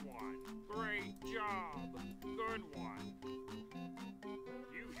 Good one. Great job. Good one.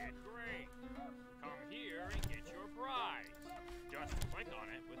 You did great. Come here and get your prize. Just click on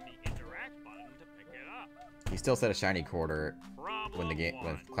it with the interact button to pick it up. He still said a shiny quarter when the game,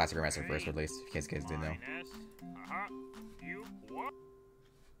 when Problem Classic one. Remastered first released. In case you guys didn't know. Minus, you what?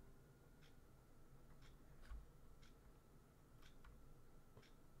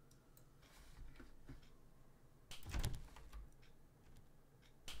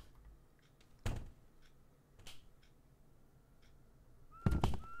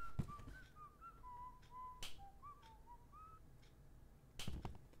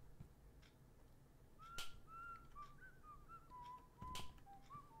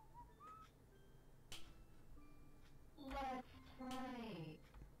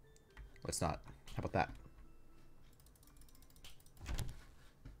 Let's not. How about that?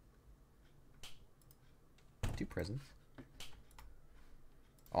 Two presents.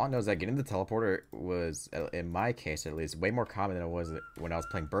 All I know is that getting the teleporter was, in my case at least, way more common than it was when I was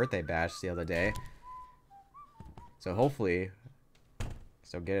playing Birthday Bash the other day. So hopefully,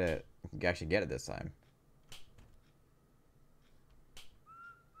 still get it. You can actually get it this time.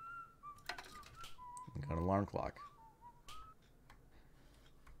 Got an alarm clock.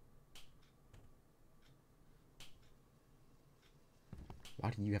 Why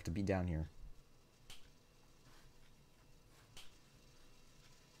do you have to be down here?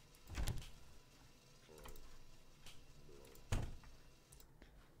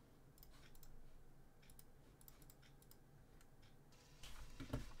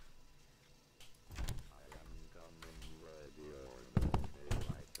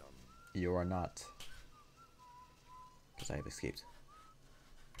 You are not. Because I have escaped.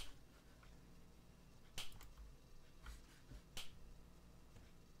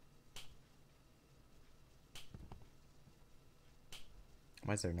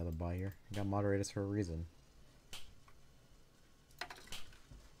 Why is there another buy here? I got moderators for a reason.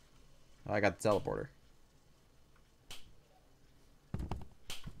 Oh, I got the teleporter.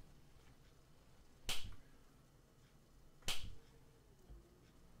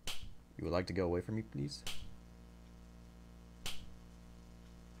 You would like to go away from me, please?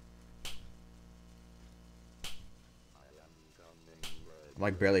 I'm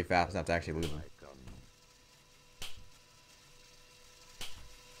like barely fast enough to actually lose him.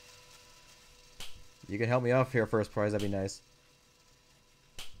 You can help me out for your first prize, that'd be nice.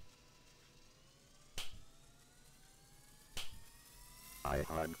 I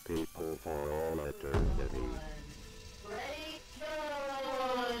hug people for all eternity. Ready?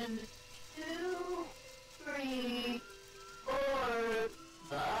 1, 2, 3, 4,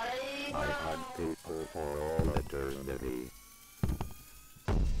 5. I hug people for all eternity.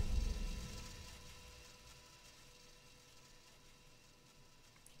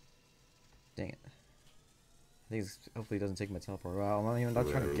 Dang it. I think hopefully it doesn't take my teleport. Well, I'm not even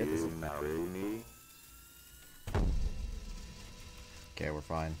trying to get this. Will you marry me? Okay, we're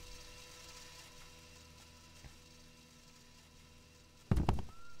fine.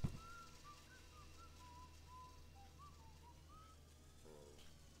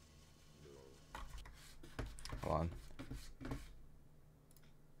 Hold on.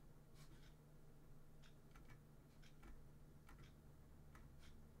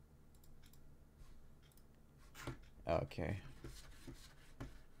 Okay.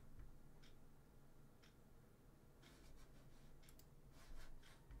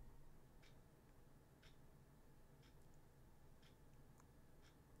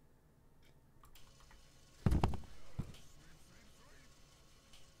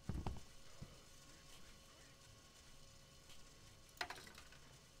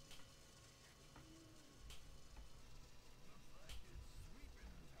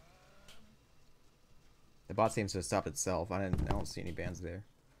 The bot seems to have stopped itself. I don't see any bands there.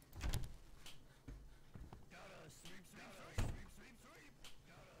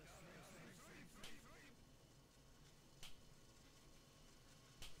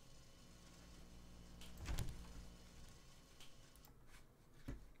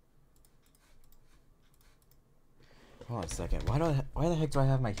 Hold on a second. Why the heck do I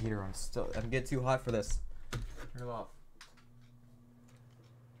have my heater on still? I'm getting too hot for this. Turn it off.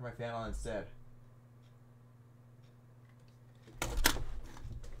 Turn my fan on instead.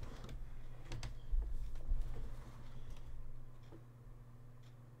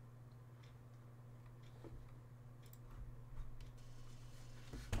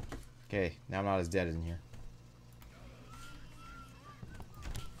 Okay, now I'm not as dead in here.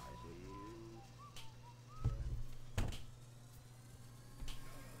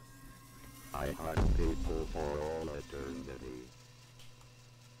 I hunt people for all eternity.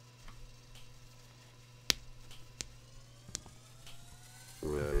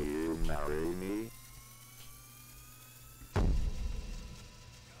 Will you marry me?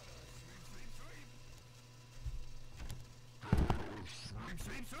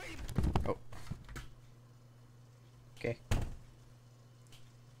 Oh. Okay.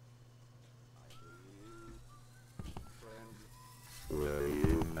 Will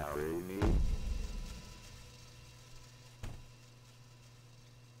you marry me?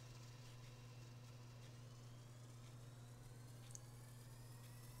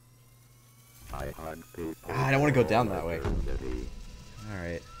 I hunt people. I don't want to go down that way. Eternity.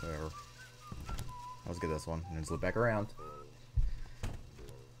 Alright, whatever. Let's get this one and then loop back around.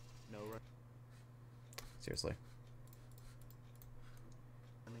 No Seriously.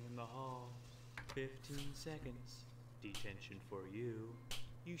 running in the hall. 15 seconds. Detention for you.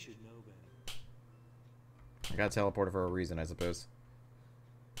 You should know better. I got teleported for a reason, I suppose.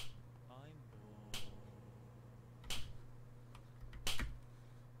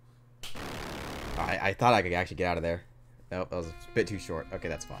 I thought I could actually get out of there. Nope, that was a bit too short. Okay,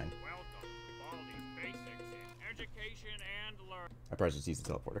 that's fine. Welcome to Baldi's Basics in Education and Learning. I probably just used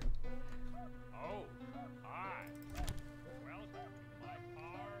the teleporter. Oh, hi. Welcome to my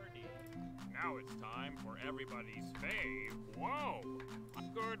party. Now it's time for everybody's fave. Whoa, a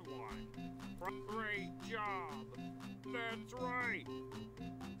good one. Great job. That's right.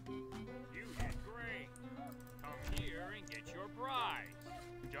 You did great. Come here and get your prize.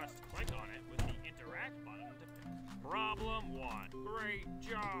 Just click on it with the interact button to pick. Problem 1. Great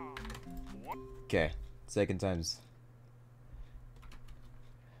job. What? Okay, second time's.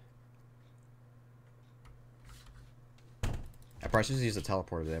 I probably should use the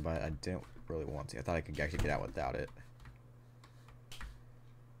teleporter there, but I didn't really want to. I thought I could actually get out without it.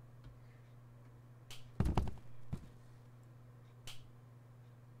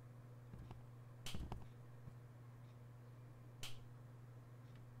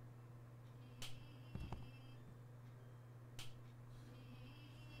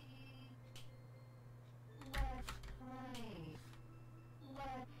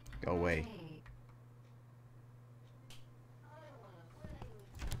 Go away.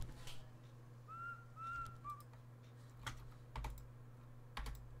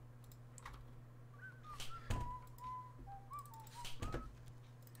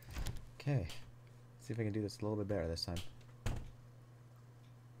 Okay. See if I can do this a little bit better this time.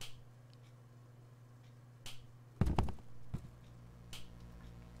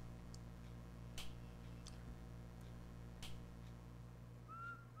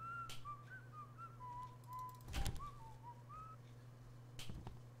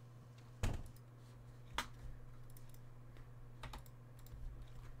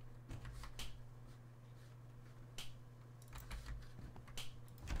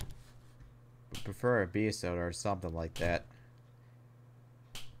 Prefer a B soda or something like that.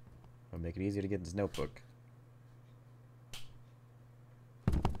 It'll make it easier to get this notebook.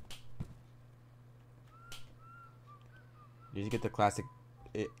 Did you get the classic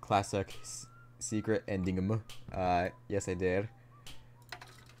secret ending? Yes, I did.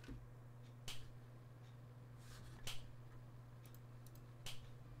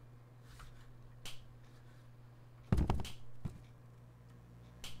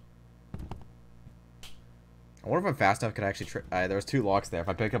 I wonder if I'm fast enough. Could I actually? There was 2 locks there. If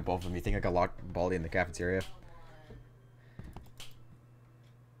I pick up both of them, you think I could lock Baldi in the cafeteria?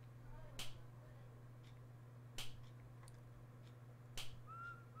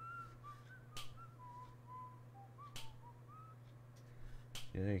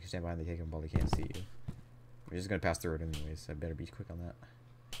 You know you can stand behind the cake and Baldi can't see you. We're just gonna pass through it anyways, so I better be quick on that.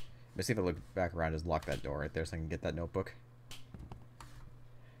 Let's see if I look back around, just lock that door right there so I can get that notebook.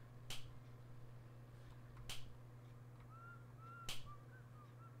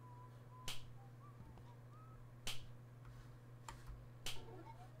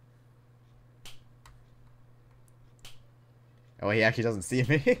 Oh, he actually doesn't see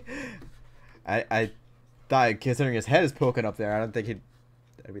me. I thought, considering his head is poking up there, I don't think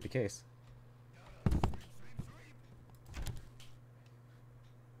that'd be the case.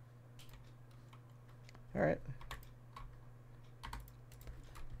 All right.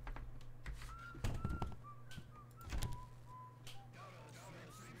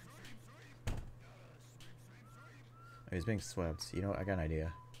 Oh, he's being swept. You know what? I got an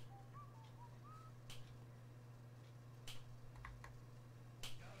idea.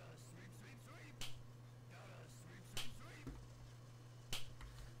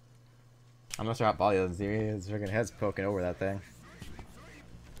 I'm not sure how Baldi doesn't see me. His freaking head's poking over that thing.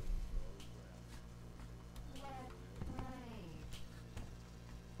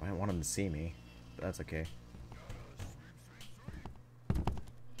 I don't want him to see me, but that's okay.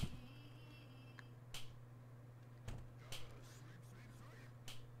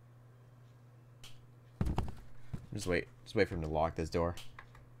 Just wait for him to lock this door.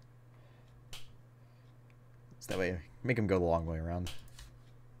 So that way, make him go the long way around.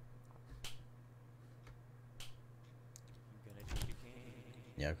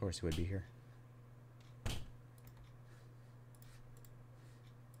 Yeah, of course he would be here.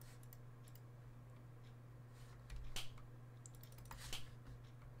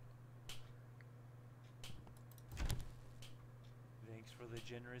 Thanks for the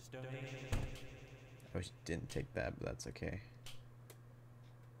generous donation. I wish he didn't take that, but that's okay.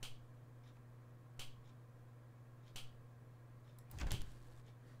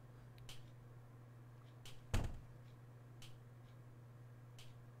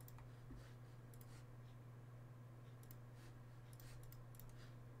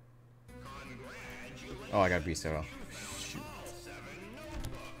 Oh, I got Bisto. Shoot.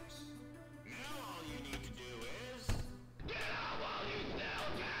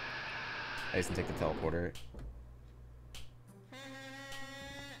 I just take the teleporter.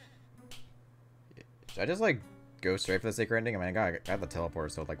 Should I just like go straight for the sacred ending? I mean, I got the teleporter,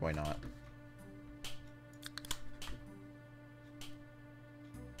 so like, why not?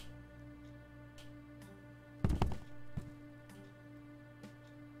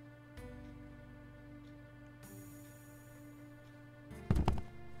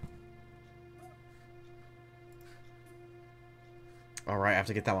 Alright, I have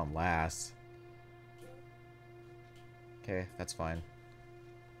to get that one last. Okay, that's fine.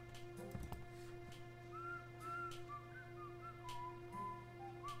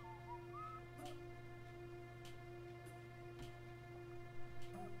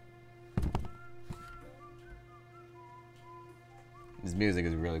 This music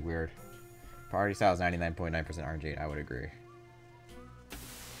is really weird. Party style is 99.9% RNG, I would agree.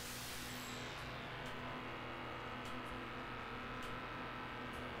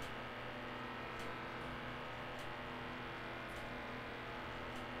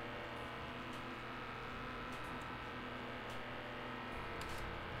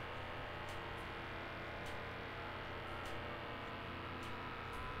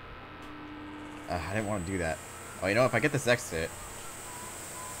 I didn't want to do that. Oh, you know, if I get this exit,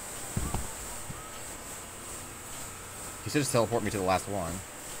 he should just teleport me to the last one.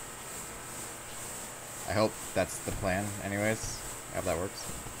 I hope that's the plan, anyways. I hope that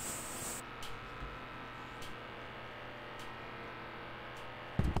works.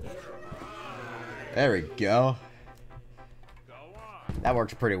 There we go. That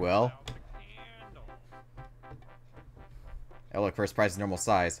worked pretty well. Oh, look, first prize is normal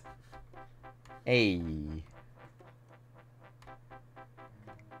size. Hey.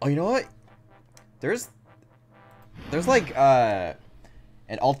 Oh, you know what? There's like an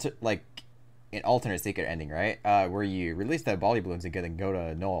alternate secret ending, right? Where you release the Baldi balloons and then go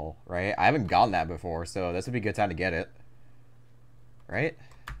to null, right? I haven't gotten that before, so this would be a good time to get it. Right?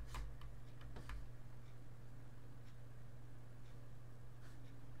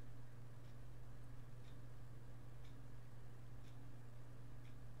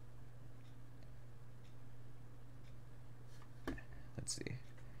 Let's see.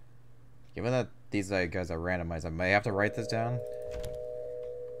 Given that these guys are randomized, I may have to write this down.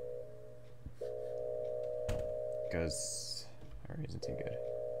 Because memory isn't too good.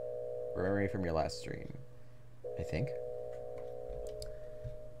 Memory from your last stream, I think.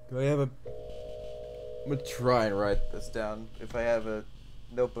 Do I have a... I'm gonna try and write this down if I have a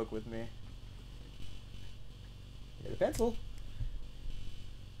notebook with me. Get a pencil.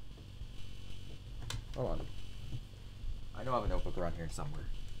 Hold on. I know I have a notebook around here somewhere.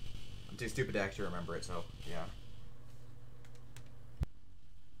 I'm too stupid to actually remember it, so yeah.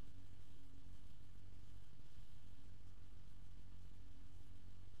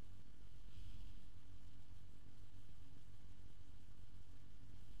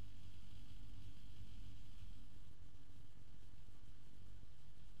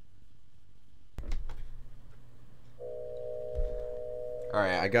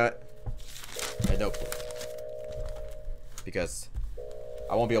 Alright, I got a notebook. Because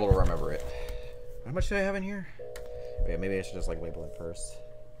I won't be able to remember it. How much do I have in here? Wait, maybe I should just like label it first.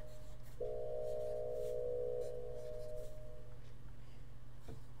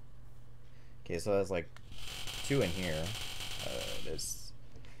 Okay, so there's like 2 in here. There's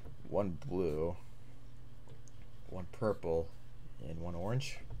 1 blue, 1 purple, and 1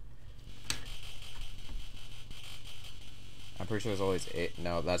 orange. I'm pretty sure there's always 8.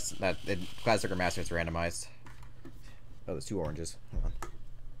 No, that's that. In Classic or Master, it's randomized. Oh, there's 2 oranges. Hold on.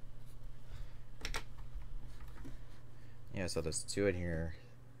 Yeah, so there's 2 in here,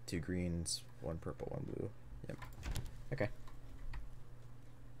 2 greens, 1 purple, 1 blue. Yep. Okay.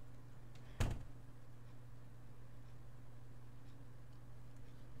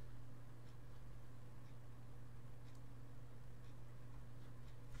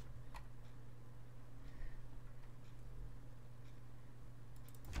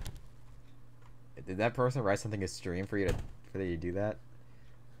 Did that person write something in stream for you to do that?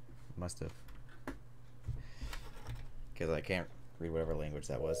 Must have. Because I can't read whatever language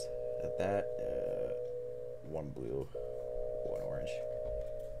that was. 1 blue, 1 orange.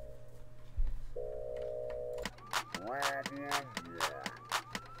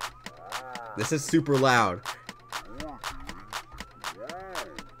 This is super loud.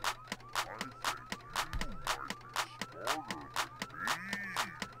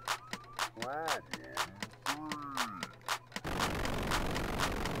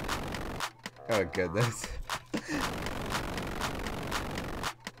 Oh goodness.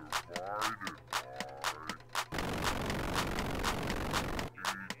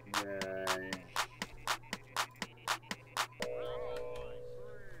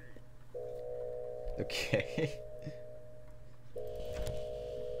 Okay.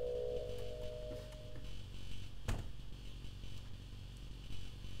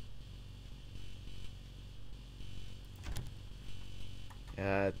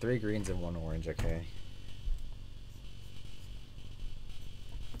 Three greens and 1 orange, okay.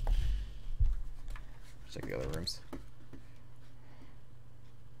 Check the other rooms.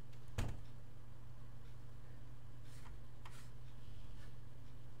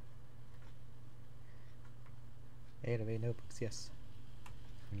 Eight of 8 notebooks, yes.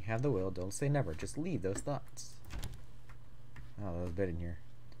 When you have the will, don't say never. Just leave those thoughts. Oh, there's a bit in here.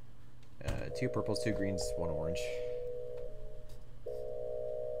 2 purples, 2 greens, 1 orange.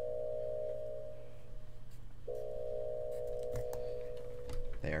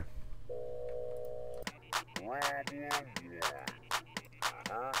 There.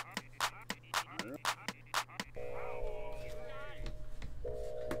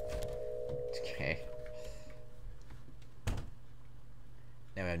 Okay.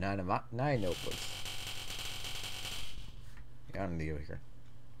 Now we have 9 notebooks. Yeah, I don't need to go here.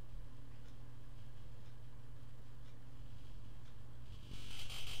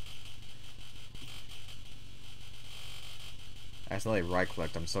 I accidentally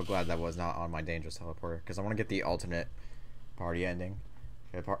right-clicked. I'm so glad that was not on my dangerous teleporter because I want to get the alternate party ending.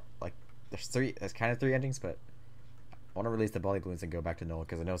 Like, there's kind of 3 endings, but I want to release the Baldi balloons and go back to Nola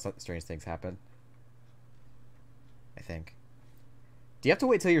because I know some strange things happen. I think. Do you have to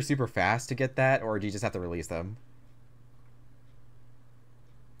wait till you're super fast to get that, or do you just have to release them?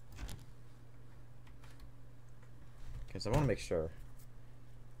 Because I want to make sure.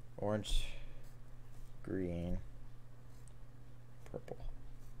 Orange, green, purple.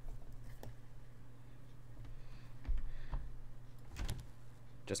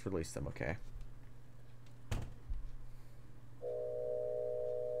 Just release them, okay.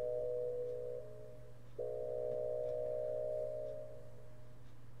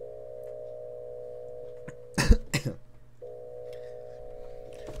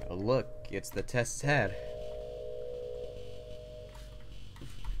 Oh, look, it's the test's head.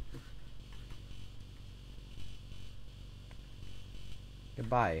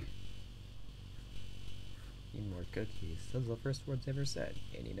 Goodbye. Need more cookies. Those are the first words I ever said.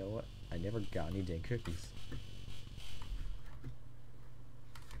 And you know what? I never got any dang cookies.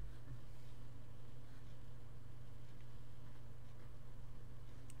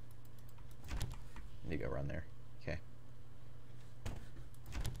 Need to go around there. Okay.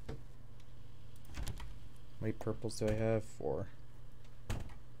 How many purples do I have? 4. How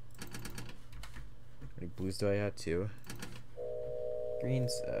many blues do I have? 2.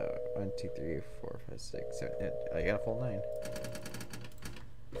 Greens, 1, 2, 3, 4, 5, 6, 7, 8. I got a full 9.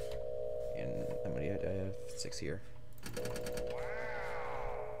 And how many do I have? 6 here.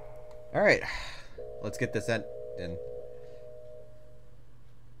 Alright. Let's get this in.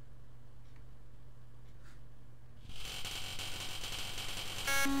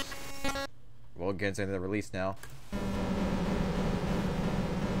 getting into the release now.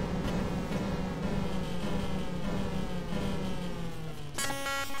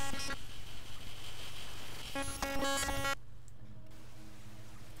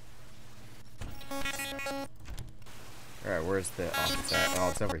 Alright, where's the office at? Oh,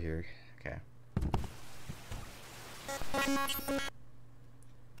 it's over here. Okay.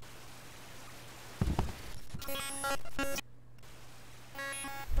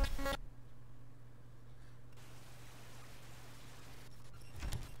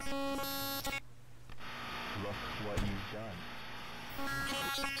 Look what you've done.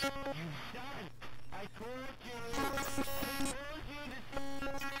 You've done! I told you!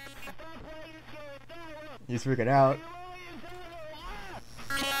 He's freaking out.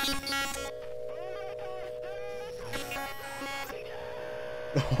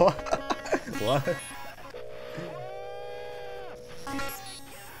 What?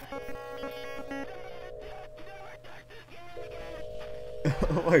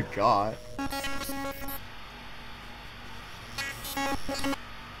 Oh my god.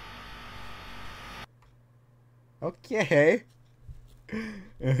 Okay.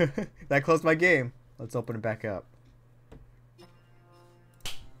 That closed my game. Let's open it back up.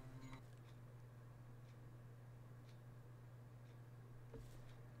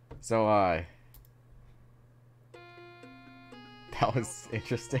 So, that was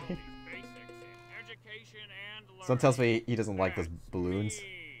interesting. Someone tells me he doesn't like those balloons.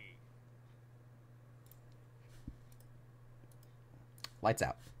 Lights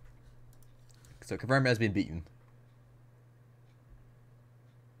out. So, confirm has been beaten.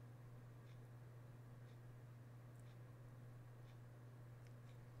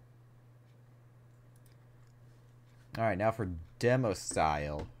 Alright, now for demo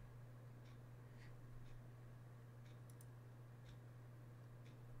style.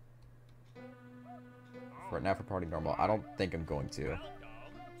 Now for party normal. I don't think I'm going to.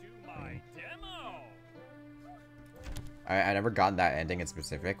 I never gotten that ending in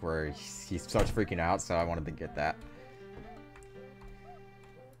specific where he starts freaking out, so I wanted to get that.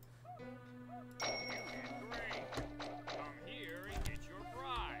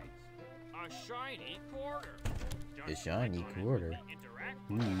 A shiny quarter.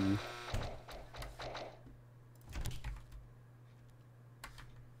 Ooh.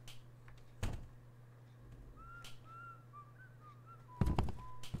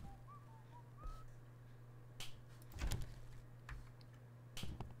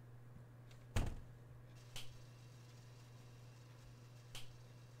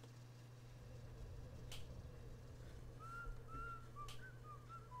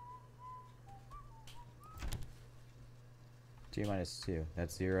 G minus 2.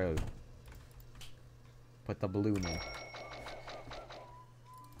 That's 0. Put the balloon in.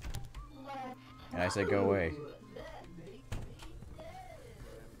 And I said go away.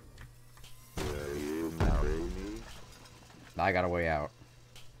 Will you marry me? I got a way out.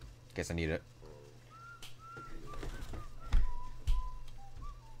 Guess I need it.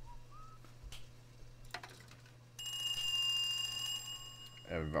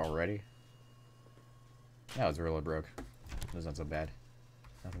 Already? That was really broke. That's not so bad.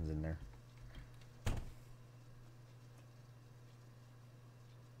 Nothing's in there.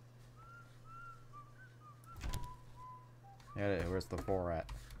 Yeah, where's the 4 at?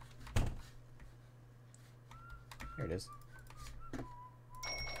 Here it is.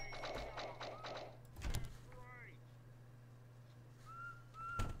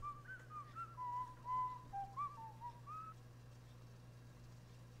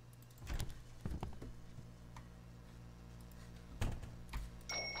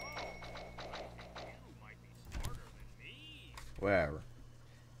 Wherever.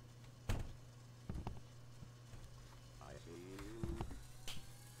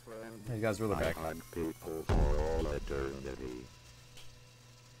 You guys really back. I hug people for all eternity.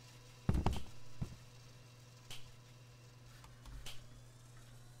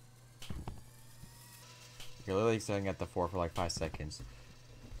 You're literally sitting at the 4 for like 5 seconds.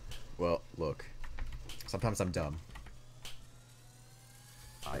 Well, look. Sometimes I'm dumb.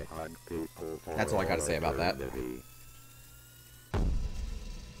 I hug people for That's all I gotta say about that. eternity.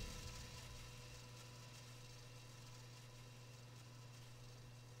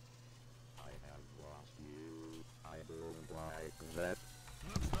 That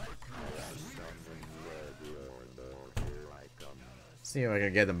See if I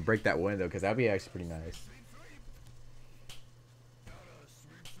can get them break that window, because that'd be actually pretty nice.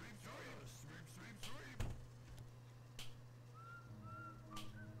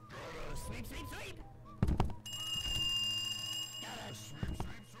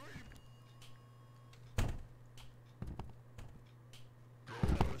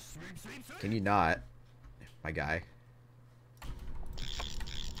 Can you not? My guy.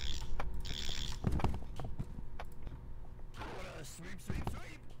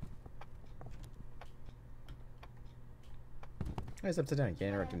 Why is upside down? You can't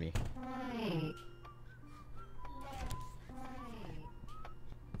interrupt me.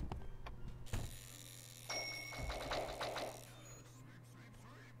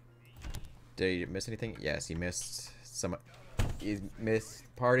 Did he miss anything? Yes, he missed some. He missed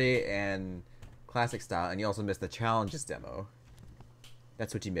party and classic style, and he also missed the challenges demo.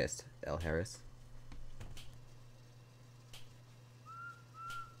 That's what you missed, L. Harris.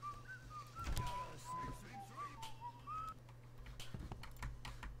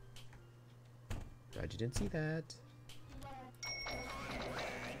 Glad you didn't see that.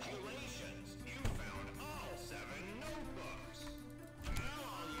 Congratulations, you found all 7 notebooks. Now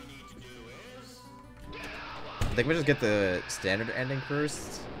all you need to do is I think we just get the standard ending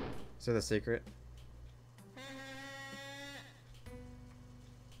first. Is that the secret?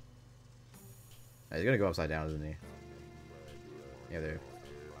 Oh, he's gonna go upside down, isn't he? Yeah, there.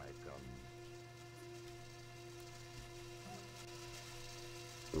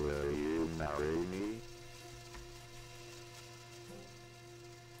 Will you marry me?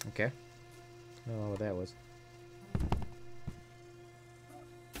 Okay. I don't know what that was.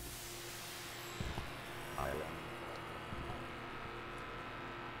 Island.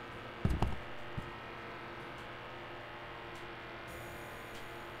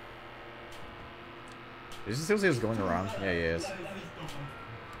 Is he seriously just going around? Yeah, he is.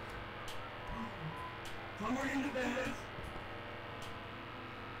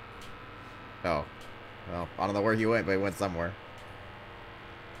 Oh. Well, I don't know where he went, but he went somewhere.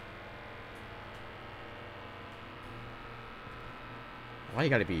 Why you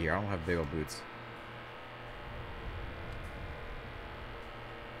gotta be here? I don't have big old boots.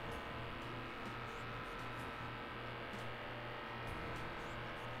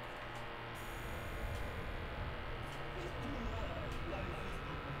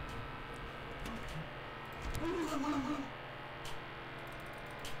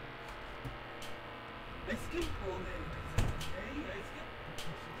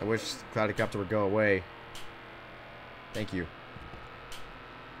 I wish Cloudicopter would go away. Thank you.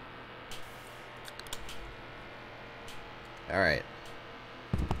 Alright.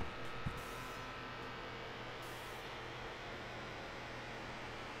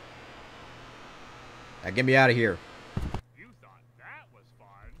 Now get me out of here. You thought that was fun?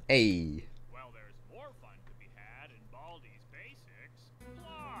 Hey. Well, there's more fun to be had in Baldi's Basics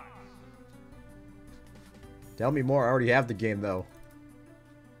Plus. Tell me more. I already have the game, though.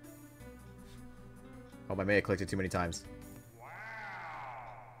 Oh, I may have clicked it too many times. Wow.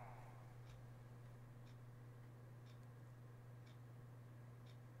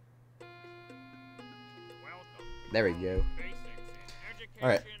 Welcome. There we go. Basics in education.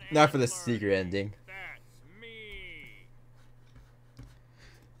 Alright, now for the and secret learning. ending. That's me.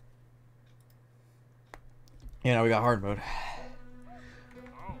 You know, we got hard mode.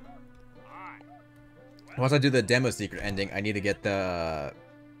 Oh, hi. Once I do the demo secret ending, I need to get the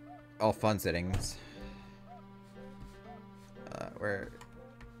all fun settings. Where?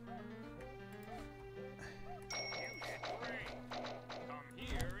 You did great. Come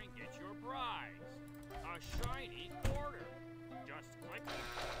here and get your prize. A shiny quarter. Just click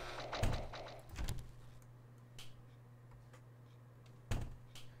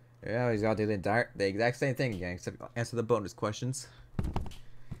it. Yeah, he's got to do the exact same thing again, except answer the bonus questions.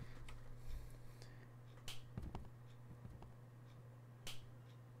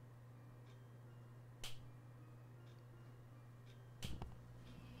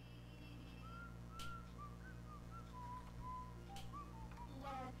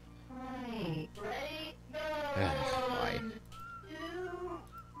 Ready, go. Why? 2,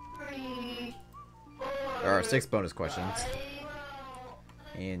 3, 4. There are 6 bonus questions,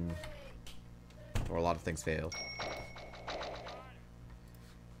 and or a lot of things fail.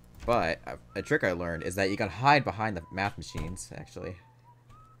 But a trick I learned is that you can hide behind the math machines, actually.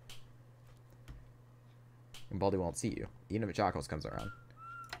 And Baldi won't see you, even if Chocos comes around.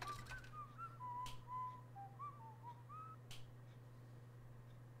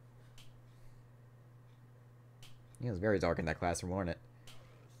 Yeah, it was very dark in that classroom, wasn't it?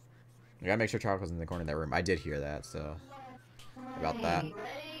 You gotta make sure Chocos in the corner of that room. I did hear that, so about that. Ready,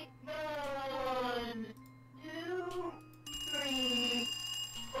 go. 1, 2, 3,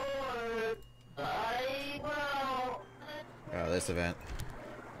 4, 5. Well, Oh, this event.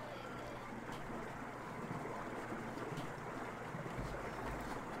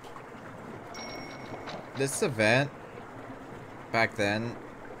 This event, back then,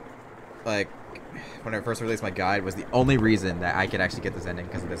 like, when I first released my guide, was the only reason that I could actually get this ending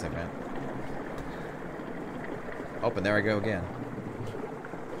because of this event. Oh, and there I go again.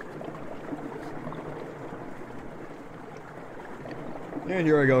 And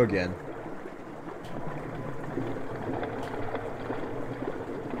here I go again.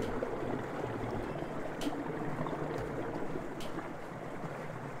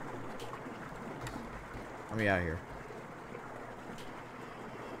 Let me out of here.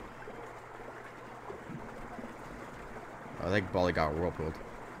 I think Baldi got whirlpooled.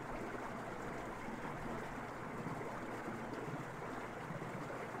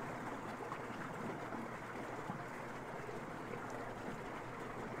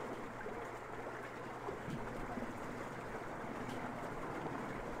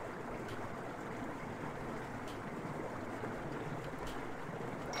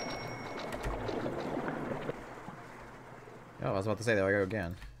 Oh, I was about to say there I go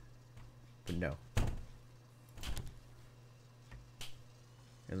again. But no.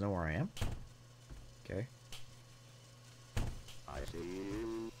 You know where I am? Okay. I see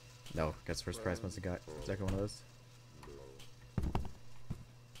you. No, guess first prize must have got second one of those.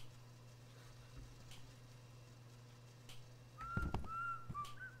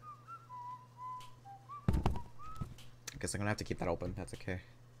 Guess I'm gonna have to keep that open. That's okay.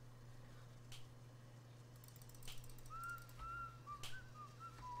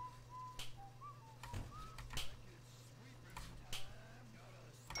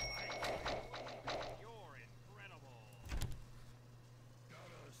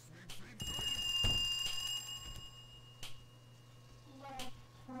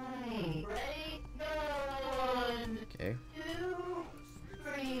 Ready? One, Okay. 2,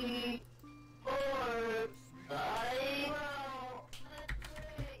 3, 4, 5.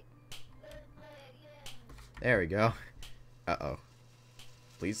 There we go. Uh-oh.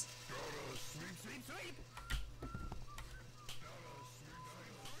 Please.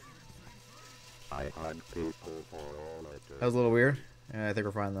 I hug people for all it That was a little weird. Yeah, I think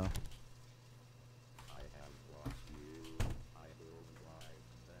we're fine though. I have lost you. I will drive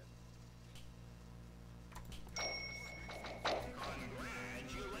them.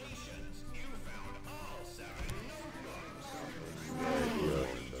 Congratulations! You found all 7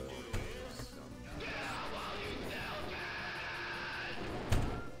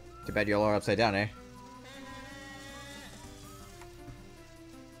 Too bad you all are upside down, eh?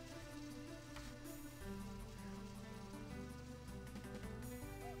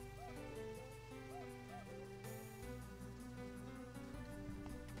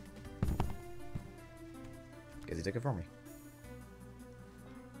 Guess he took it for me.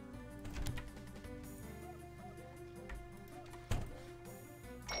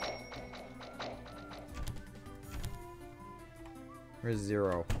 Where's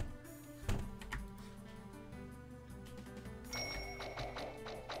 0?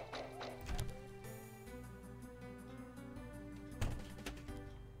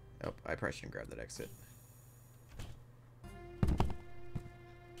 Oh, I probably shouldn't grab that exit.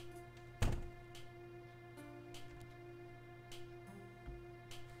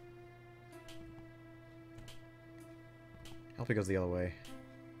 Hopefully it goes the other way.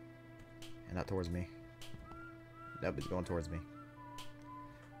 And not towards me. Nope, it's going towards me.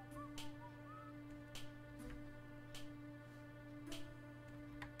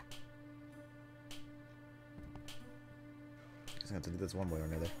 Guess I have to do this one way or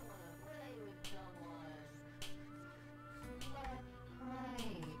another.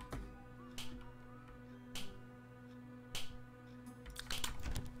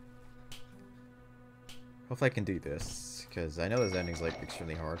 Hopefully I can do this, because I know this ending's like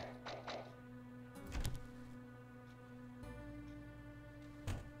extremely hard.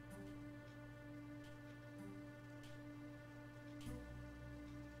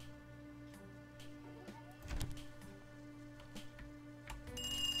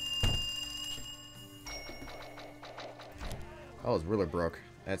 Oh, his ruler broke.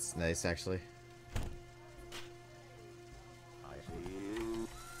 That's nice, actually. I see you,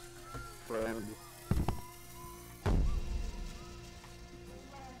 friend.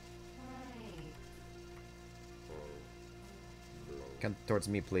 Come towards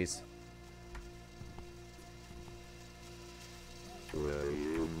me, please. Will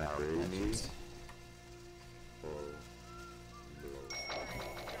you marry me?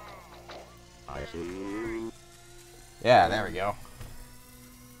 I see you. Yeah, there we go.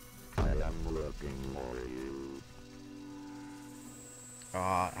 I am looking for you.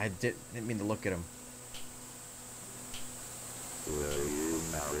 I didn't mean to look at him. Will you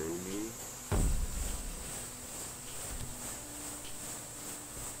marry me?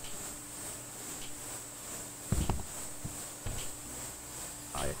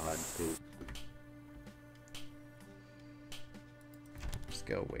 Just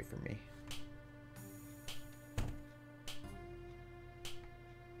go away from me.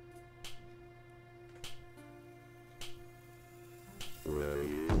 Will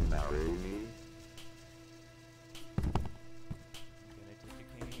you marry me? Thanks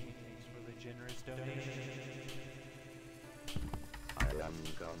for the generous donation. I am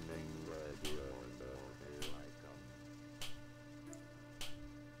coming, ready or no, here I come.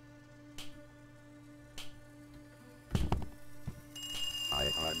 I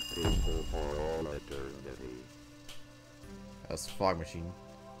hunt people for all eternity. That's fog machine.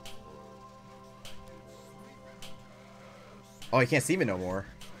 Oh, you can't see me no more.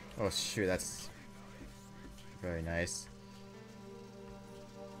 Oh shoot, that's very nice.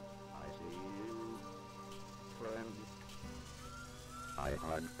 I see you, friend. I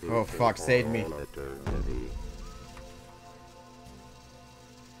hunt Oh people fuck, for saved me. all eternity.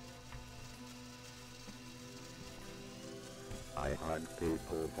 I hunt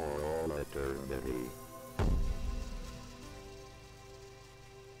people for all eternity.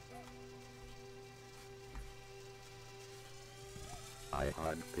 I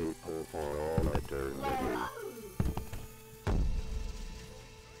hunt people for all eternity.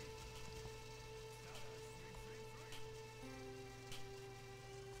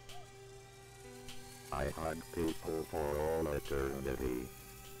 I hunt people for all eternity.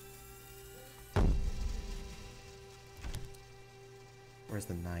 Where's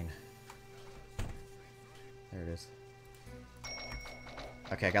the 9? There it is.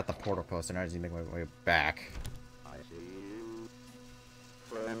 Okay, I got the portal poster. Now I just need to make my way back. I see you,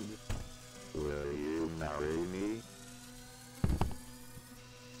 friend. Will you marry me?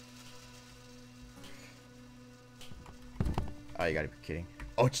 Oh, you gotta be kidding.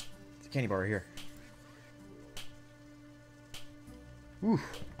 Oh, it's a candy bar right here. Whew.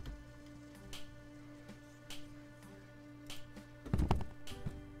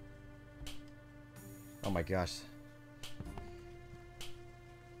 Oh my gosh.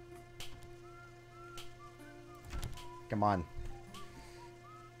 Come on.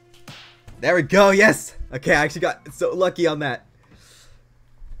 There we go, yes! Okay, I actually got so lucky on that.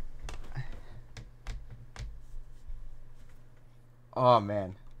 Oh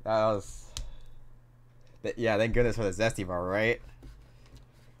man, that was... Yeah, thank goodness for the Zesty bar, right?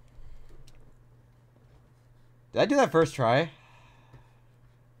 Did I do that first try?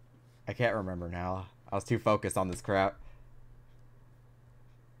 I can't remember now. I was too focused on this crap.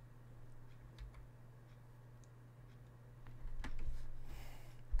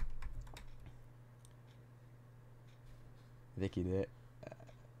 Vicky did it.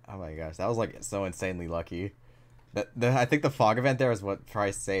 Oh my gosh, that was like so insanely lucky. I think the fog event there is what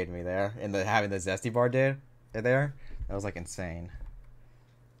probably saved me there. And having the Zesty bar there. That was like insane.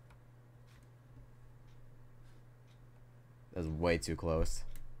 That was way too close.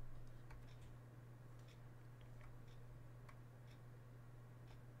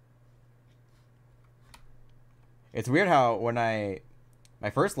 It's weird how when my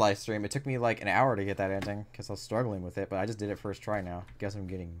first live stream, it took me like an hour to get that ending because I was struggling with it, but I just did it first try now. Guess I'm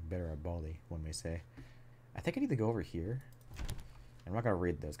getting better at Baldi, one may say. I think I need to go over here. I'm not going to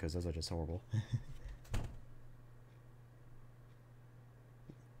read those because those are just horrible.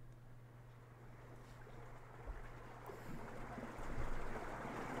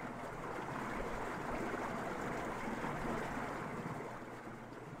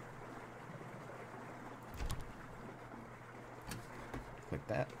 Like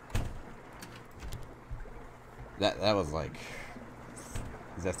that. That was like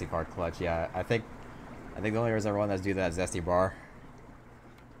Zesty bar clutch. Yeah, I think the only reason everyone that's do that Zesty bar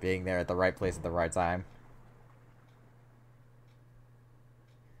being there at the right place at the right time.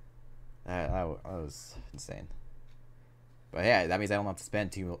 That was insane. But yeah, that means I don't have to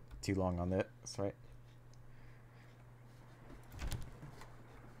spend too long on this, right?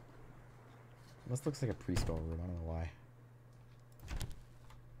 This looks like a preschool room. I don't know why.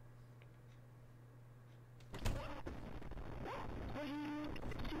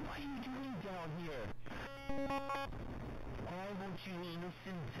 What are you doing down here? Why won't you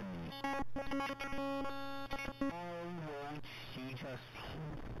listen to me? Why won't she just...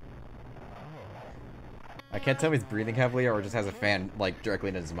 I can't tell if he's breathing heavily or just has a fan like directly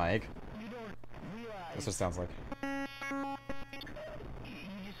in his mic. You don't realize... That's what it sounds like. You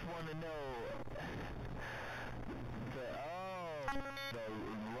just want to know... the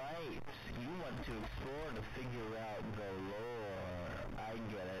rights. You want to explore to figure out the lore. I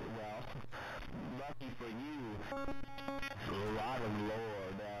get it. Well, lucky for you. A lot of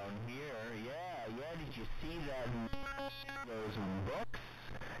lore down here. Yeah, did you see that? Those books?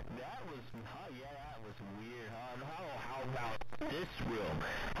 that was, yeah, that was weird, huh? How about this room?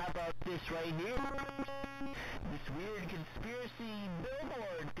 How about this right here? This weird conspiracy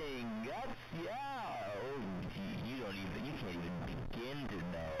billboard thing. That's, yeah. Oh, you can't even begin to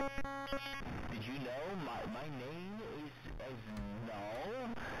know. Did you know my name is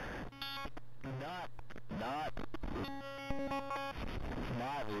Null?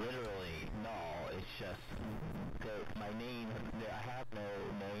 Not literally null. It's just my name. I have no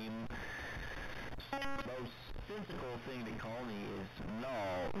name. Most sensible thing to call me is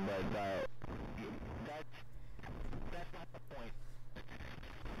null, but that's not the point.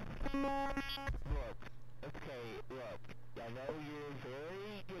 Look, I know you're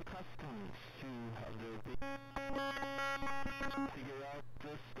very accustomed to other people figure out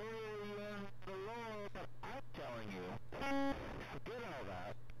the story and the lore, but I'm telling you, forget all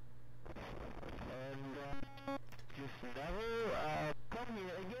that, and just never come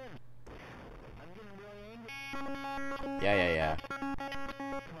here again. I'm getting really angry. Yeah.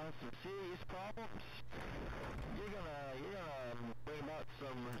 Cause some serious problems. You're gonna bring about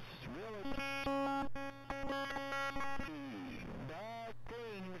some really bad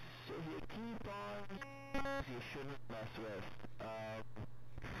things if you keep on you shouldn't mess with.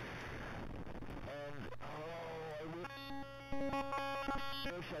 And I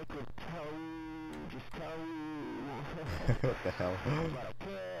wish I could tell you, just tell you. What the hell? But I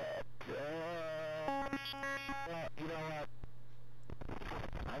can't. You know what?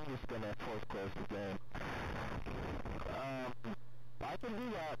 I'm just gonna foreclose the game. I can do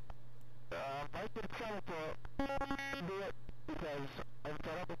that. I can try to do it because I'm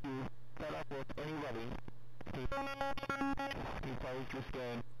fed up with you, fed up with anybody who plays this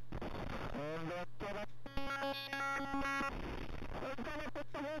game. And fed up. I'm fed up with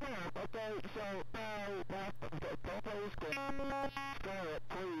the whole game. Okay, so don't play this game. Destroy it,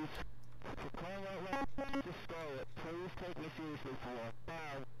 please. For crying out loud, destroy it. Please take me seriously for it.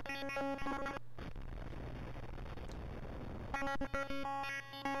 Bye.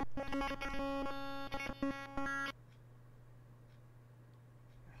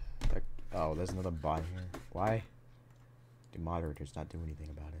 Oh, there's another bot here. Why do moderators not do anything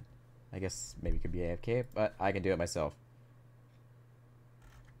about it? I guess maybe it could be AFK, but I can do it myself.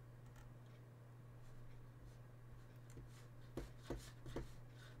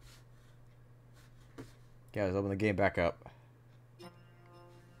 Okay, let's open the game back up.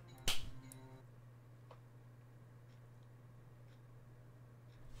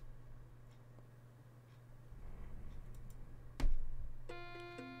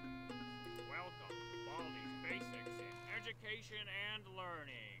 Welcome to Baldi's Basics in Education and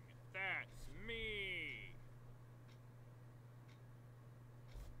Learning. That's me.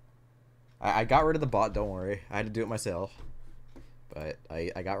 I got rid of the bot, don't worry. I had to do it myself. But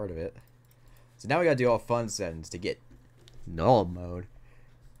I got rid of it. So now we gotta do all fun settings to get null mode.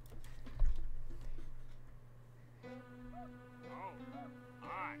 Oh,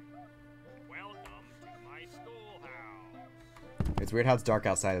 hi. Welcome to my schoolhouse. It's weird how it's dark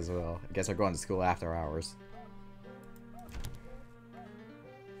outside as well. I guess we're going to school after hours.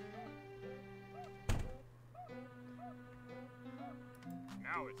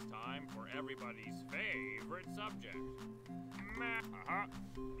 Now it's time for everybody's favorite subject. Math.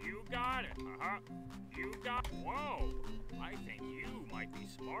 You got it. You got. Whoa! I think you might be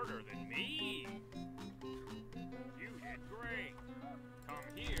smarter than me. You did great. Come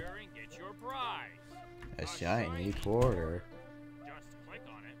here and get your prize. A shiny quarter. Just click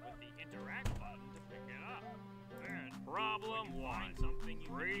on it with the interact button to pick it up. Then problem one. Something you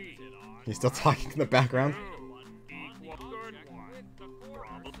can use it on. He's still talking in the background. Equal good one.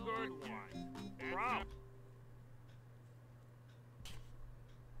 Problem good one. Problem.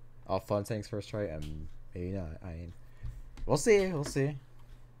 All fun settings first try, maybe not. I mean, we'll see. We'll see.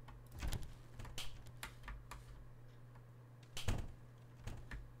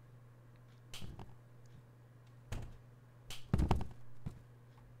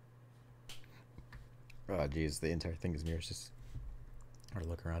 Oh, jeez, the entire thing is mirrors. Just hard to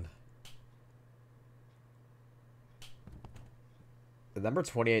look around. The number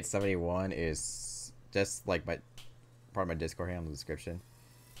 2871 is just like my part of my Discord handle in the description.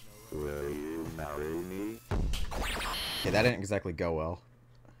 Will you marry me? Okay, that didn't exactly go well.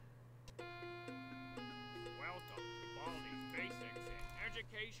 Welcome to Baldi's Basics in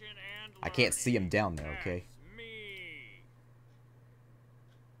Education and I can't see him down there, okay? That's me.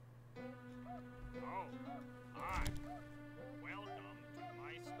 Oh, hi. Welcome to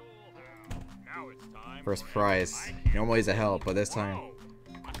my schoolhouse. Now it's time First for prize. everybody- Normally he's a help, but this time,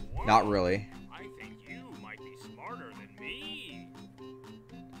 Whoa. not really. I think you might be smarter than me.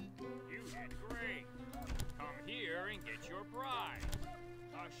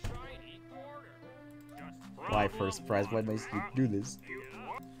 Why first prize? What makes you do this?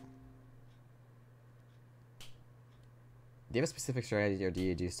 Do you have a specific strategy, or do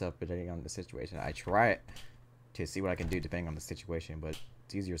you do stuff depending on the situation? I try it to see what I can do depending on the situation, but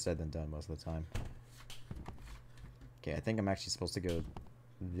it's easier said than done most of the time. Okay, I think I'm actually supposed to go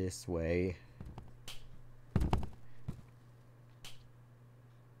this way.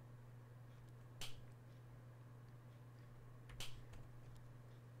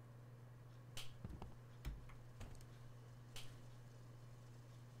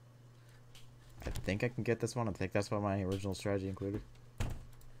 I think I can get this one. I think that's what my original strategy included.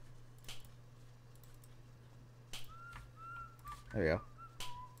 There we go.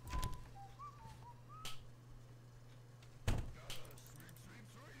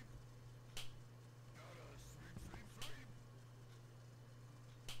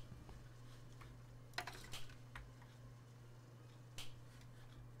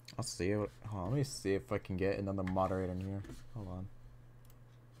 I'll see it. Hold on, let me see if I can get another moderator in here. Hold on.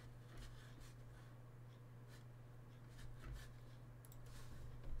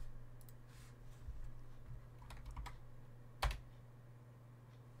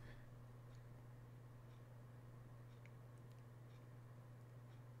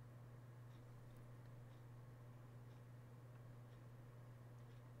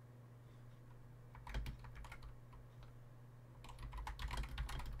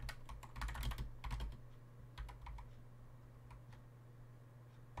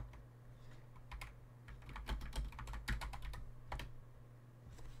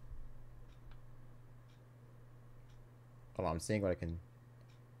 Hold on, I'm seeing what I can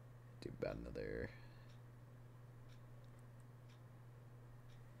do about another.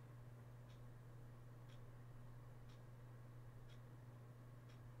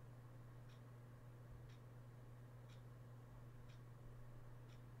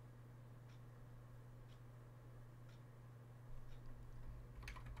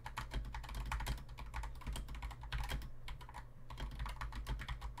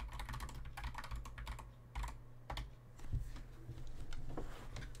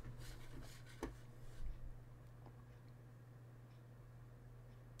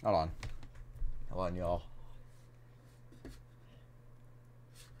 Hold on. Hold on, y'all.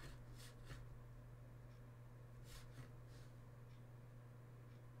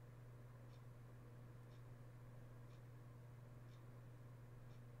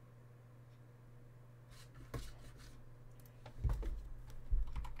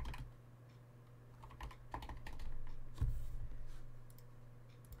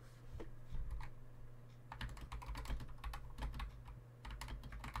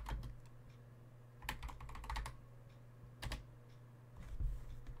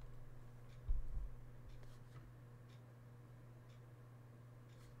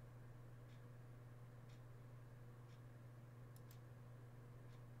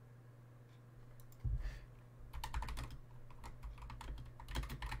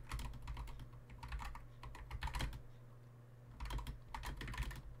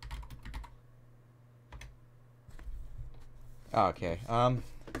 Okay,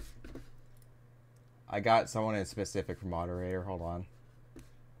 I got someone in specific for moderator. Hold on.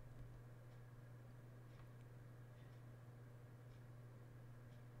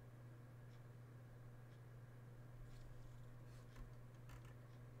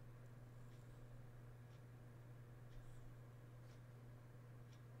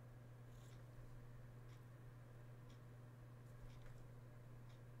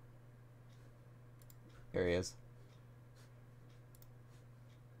 There he is.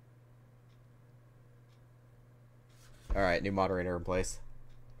 Alright, new moderator in place.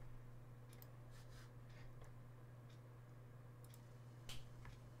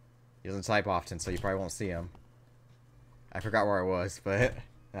 He doesn't type often, so you probably won't see him. I forgot where I was, but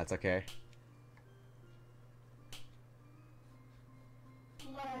that's okay.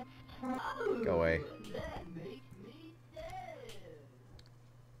 Go away.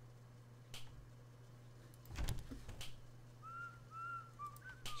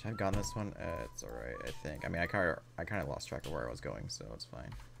 Should I have gotten this one? It's alright, I think. I mean, I kind of lost track of where I was going, so it's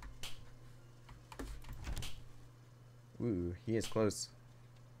fine. Ooh, he is close.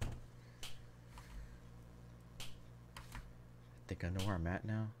 I think I know where I'm at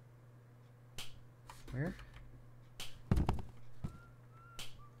now. Where?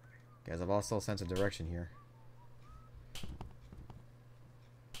 Guys, I've lost all sense of direction here.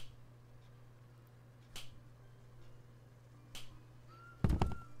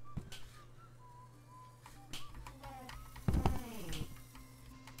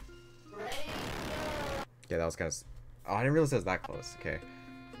 Yeah, that was kind of... Oh, I didn't realize it was that close. Okay.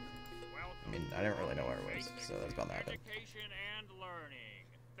 I mean, I didn't really know where it was, so that's about that. Education and learning.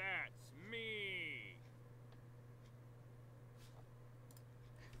 That's me.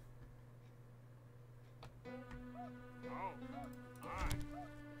 Oh, hi.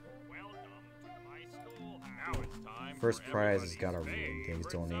 Welcome to my school. Now it's time. First for prize has got a everybody's things,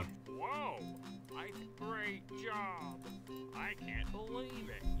 don't he? Whoa! Great job. I can't believe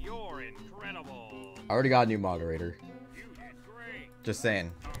it. You're incredible. I already got a new moderator. You did great. Just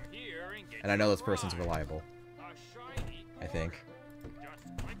saying. Come here and get And I know your this person's prize. reliable. A shiny I think. Just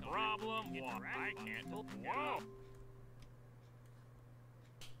click problem one. I can't. Whoa.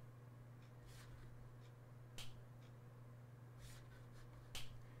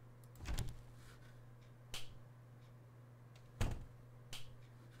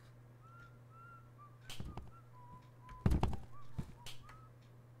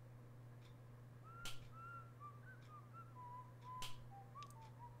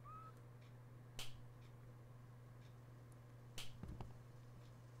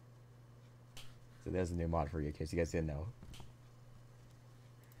 So there's a new mod for you in case you guys didn't know.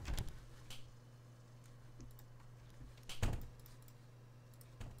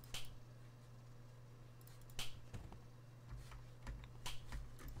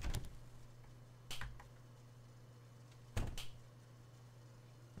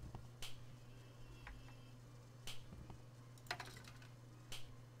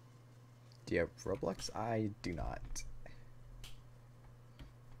 Do you have Roblox? I do not.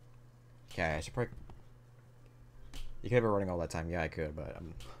 Okay, I should probably... You could have been running all that time. Yeah, I could, but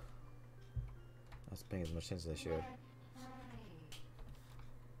I'm not paying as much attention as I should.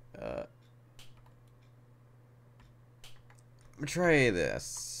 I'm gonna try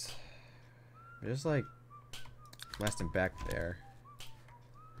this. Just like blasting back there.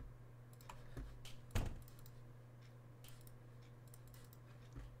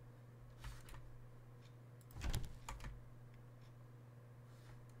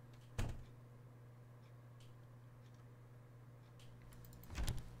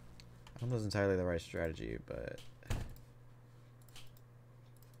 I don't know if it's entirely the right strategy, but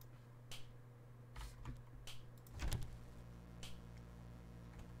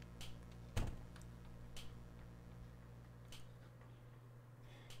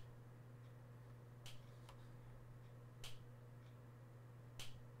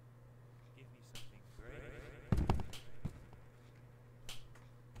Give me something great.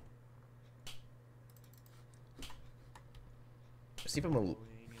 see if I'm gonna. Waiting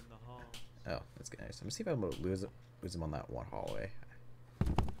in the hall. Oh, that's good. Nice. I'm gonna see if I'm gonna lose him on that one hallway.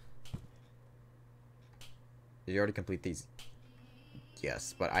 Did you already complete these?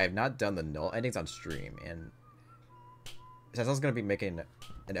 Yes, but I have not done the null endings on stream, and since I was gonna be making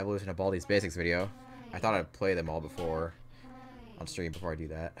an evolution of Baldi's basics video, I thought I'd play them all before on stream before I do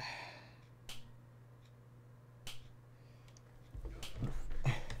that.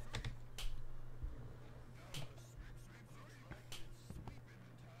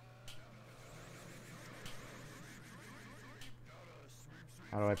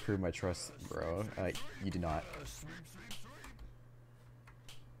 How do I prove my trust, bro? You do not.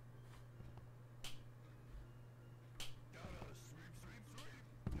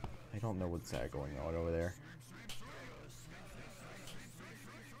 I don't know what's that going on over there.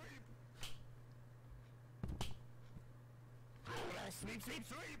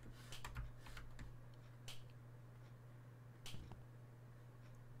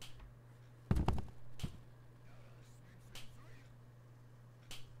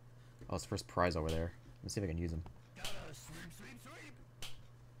 Oh, it's first prize over there. Let me see if I can use him.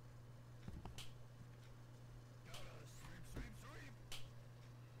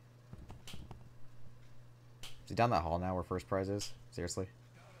 Is he down that hall now where first prize is? Seriously?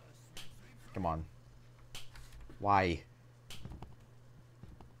 Come on. Why?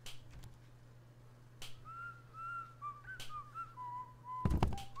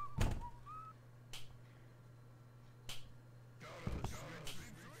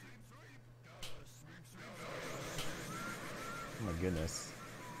 Oh my goodness.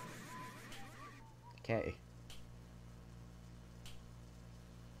 Okay.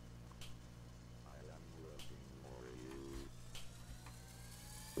 I am looking for you.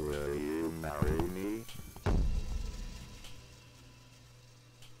 Will you marry me?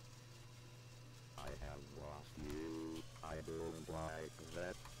 I have lost you. I don't like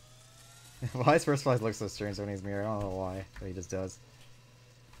that. Why his first prize looks so strange when he's mirrored? I don't know why, but he just does.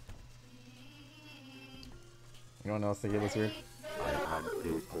 Anyone else think it looks weird? I have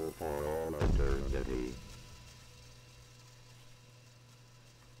people for all eternity.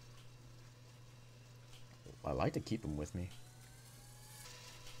 I like to keep them with me.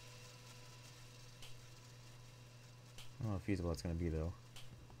 know how feasible that's gonna be though.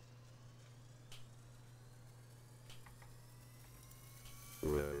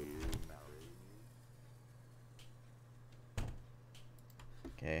 Will you marry me?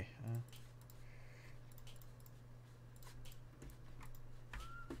 Okay.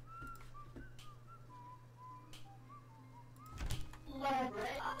 Oh,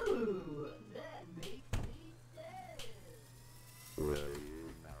 that makes me dead. Will you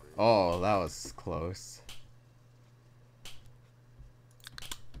marry me? Oh, that was close.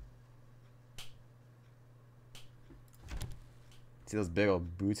 See those big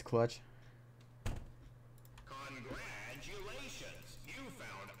old boots, Clutch? Congratulations! You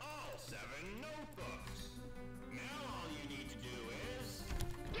found all 7 notebooks. Now all you need to do is...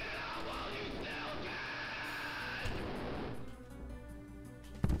 Get out while you still can!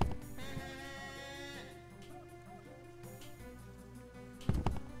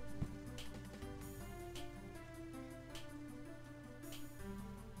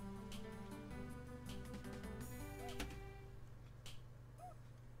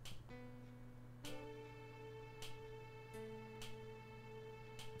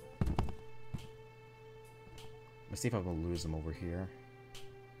 Let's see if I'm gonna lose them over here.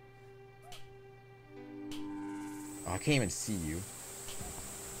 Oh, I can't even see you.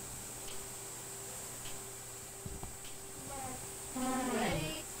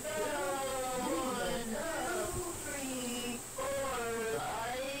 Ready, go! 1, 2, 3, 4,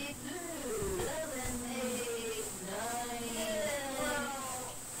 5, 6, 7, 8, 9,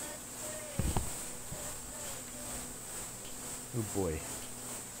 10. Oh boy.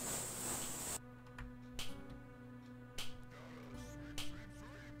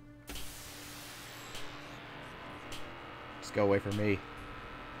 Just go away from me.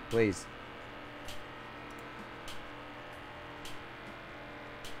 Please.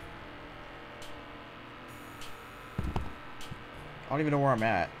 I don't even know where I'm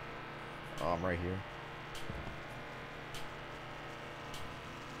at. Oh, I'm right here.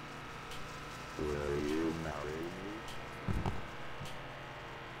 Will you marry me?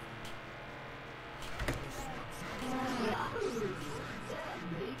 That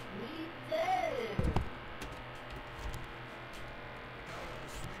makes me dead.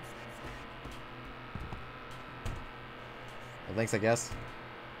 Well, thanks, I guess.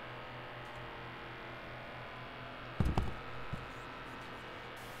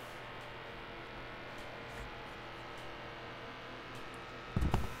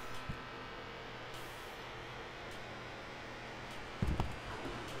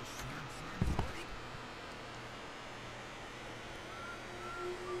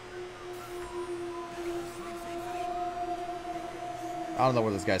 I don't know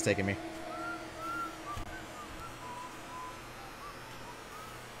where this guy's taking me.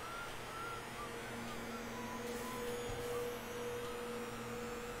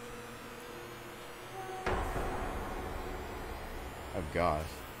 Oh gosh.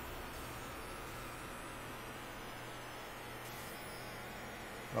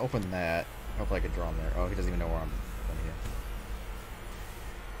 I'll open that. Hopefully I can draw him there. Oh, he doesn't even know where I'm opening here.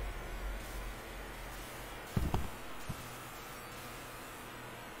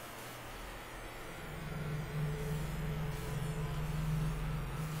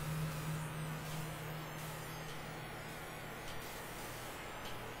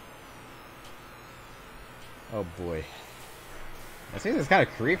 Oh boy. This thing is kind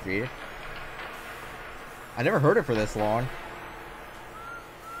of creepy. I never heard it for this long.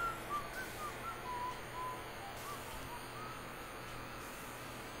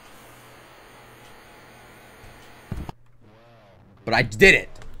 But I did it!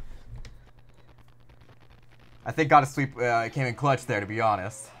 I think Gotta Sleep came in clutch there, to be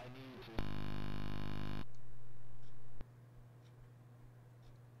honest.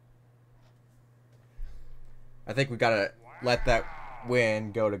 I think we gotta let that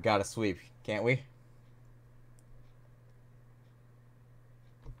win go to Gotta Sweep, can't we?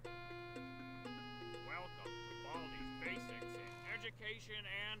 Welcome to Baldi's Basics in Education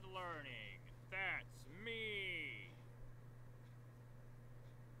and Learning. That's me.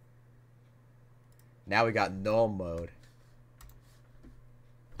 Now we got null mode.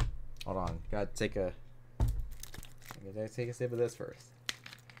 Hold on, gotta take a sip of this first.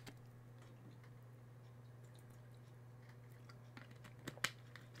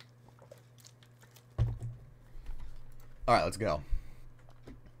 Alright, let's go.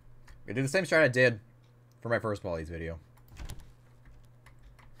 We do the same strat I did for my first Baldi's video.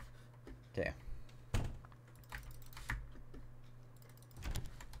 Okay.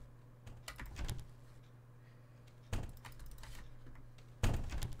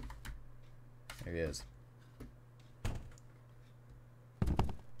 There he is.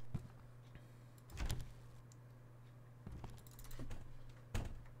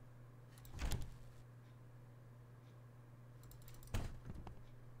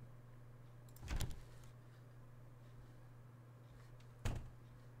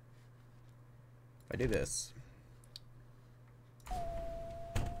 If I do this.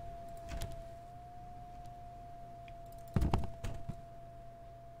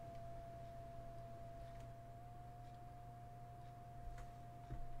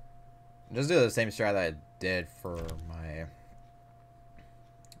 Just do the same strat that I did for my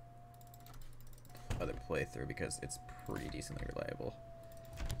other playthrough because it's pretty decently reliable.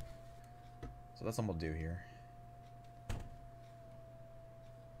 So that's what we'll do here.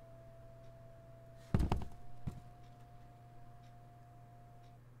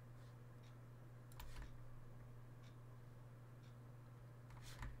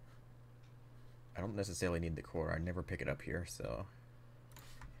 I don't necessarily need the core. I never pick it up here, so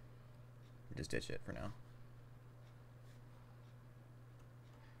just ditch it for now.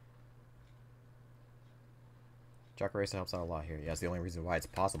 Chalk Eraser helps out a lot here. Yeah, that's the only reason why it's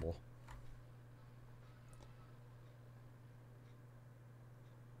possible.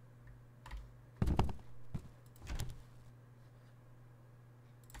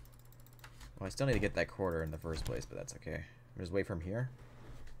 Well, I still need to get that quarter in the first place, but that's okay. Just wait from here.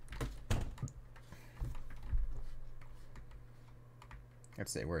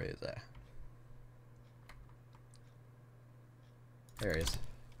 Let's see, where is that? There he is.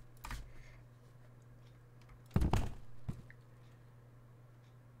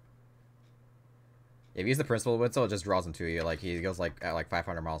 If you use the principal whistle, it just draws him to you. Like he goes like at like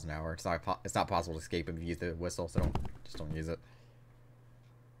 500 miles an hour. It's not possible to escape him if you use the whistle, so just don't use it.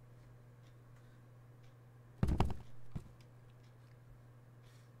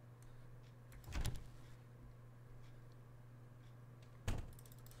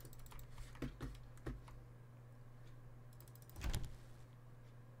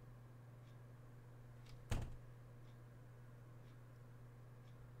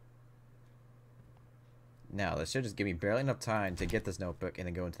 Now, this should just give me barely enough time to get this notebook and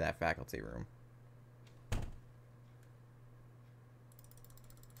then go into that faculty room.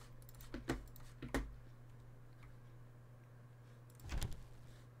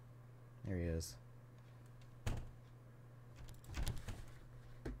 There he is.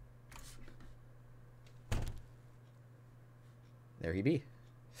 There he be.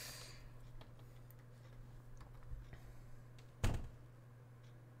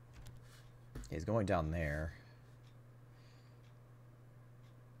 He's going down there.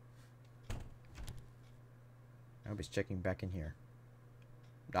 I hope he's checking back in here.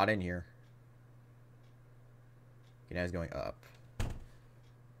 Not in here. Okay, now he's going up. I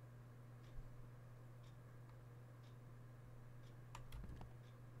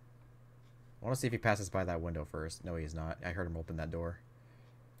want to see if he passes by that window first. No, he's not. I heard him open that door.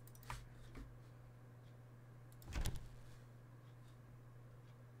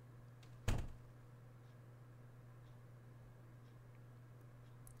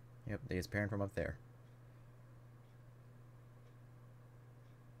 Yep, he's appearing from up there.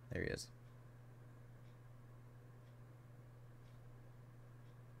 There he is.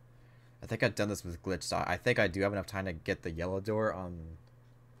 I think I've done this with glitch, so I think I do have enough time to get the yellow door on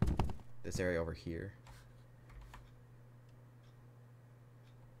this area over here.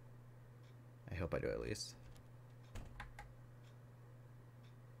 I hope I do at least.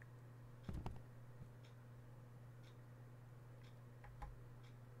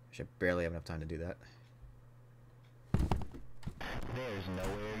 I should barely have enough time to do that. There's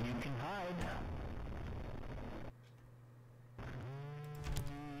nowhere you can hide.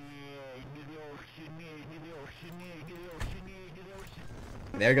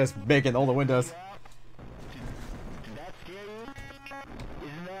 There goes Bacon, all the windows. Did that scare you?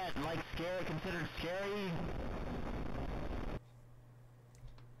 Isn't that, like, scary, considered scary?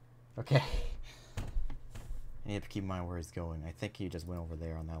 Okay. I need to keep in mind where he's going. I think he just went over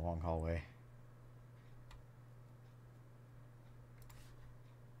there on that long hallway.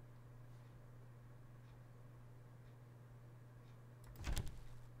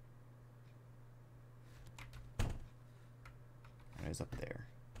 And he's up there.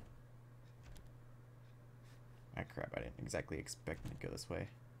 Ah, crap, I didn't exactly expect him to go this way.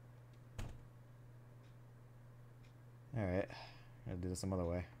 Alright, gotta do this some other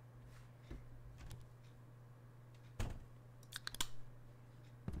way.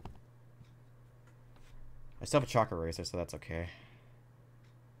 I still have a chalk eraser, so that's okay.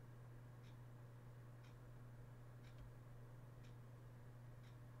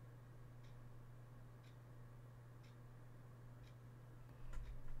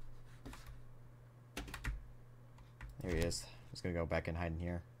 There he is. Just gonna go back and hide in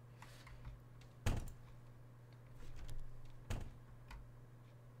here.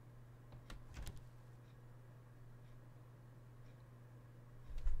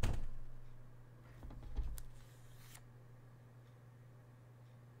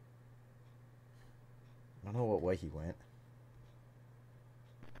 don't know what way he went.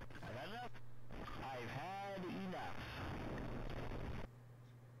 I've had enough.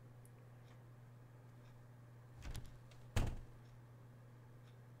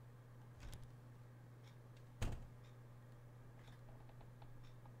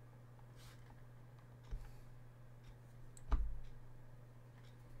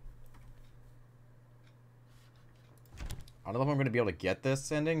 I don't know if I'm going to be able to get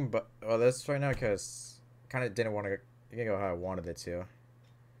this ending, but this right now because kind of didn't want to. I can go how I wanted it to.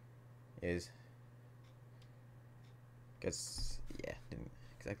 Guess yeah, didn't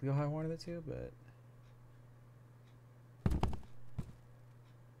exactly go how I wanted it to, but.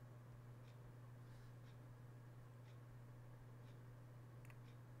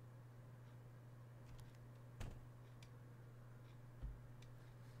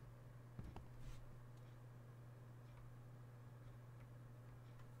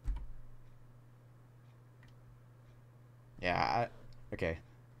 Yeah, okay.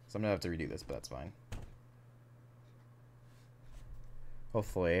 So I'm gonna have to redo this, but that's fine.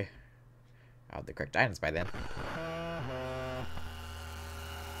 Hopefully, I'll have the correct items by then.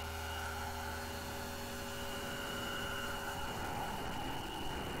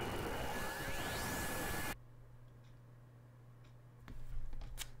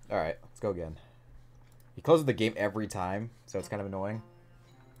 Alright, let's go again. He closes the game every time, so it's kind of annoying.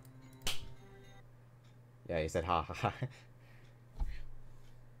 Yeah, he said ha ha ha.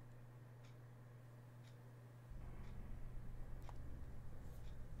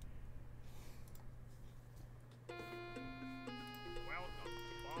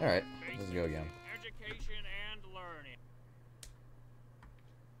 Alright, let's go again. Education and learning.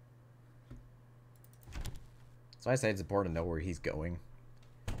 So I say it's important to know where he's going.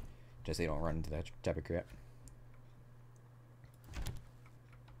 Just so you don't run into that type of crap.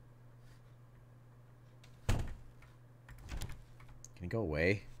 Can you go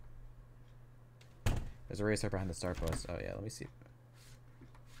away? There's a racer behind the star post. Oh yeah, let me see.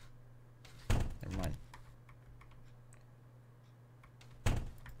 Never mind.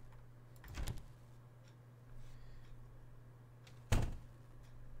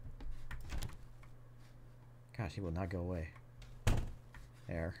 Gosh, he will not go away.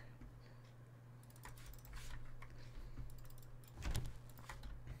 There.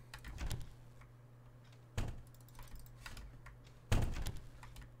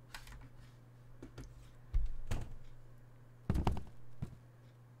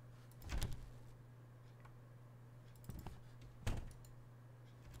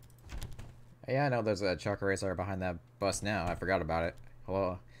 Yeah, I know there's a truck racer behind that bus now. I forgot about it.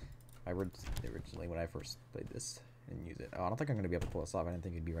 Hello. Originally when I first played this, I didn't use it. Oh, I don't think I'm going to be able to pull this off. I didn't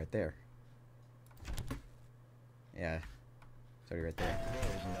think it'd be right there. Yeah. It's already right there.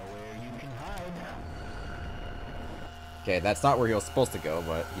 There's nowhere you can hide. Okay, that's not where he was supposed to go,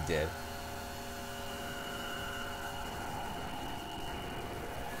 but he did.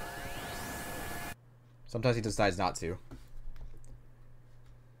 Sometimes he decides not to.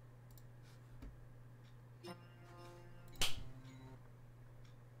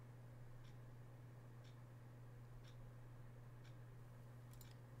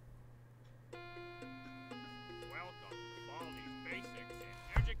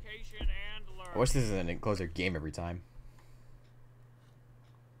 I wish this is an enclosure game every time.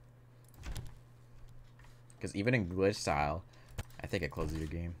 Because even in glitch style, I think it closes your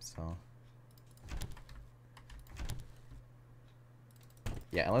game, so.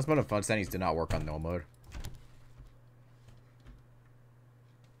 Yeah, unless mode of fun settings do not work on no mode.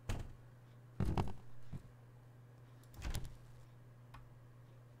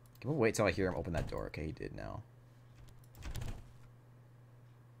 Can we wait till I hear him open that door? Okay, he did now.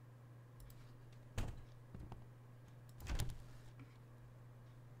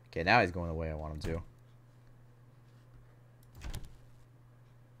 Okay, now he's going the way I want him to.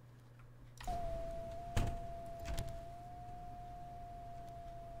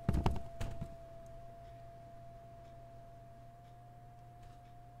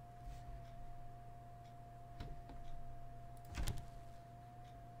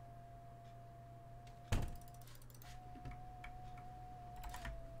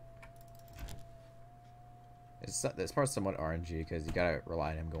 This part's somewhat RNG because you gotta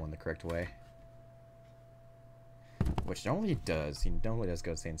rely on him going the correct way. Which normally he does. He normally does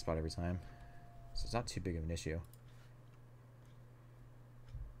go to the same spot every time. So it's not too big of an issue.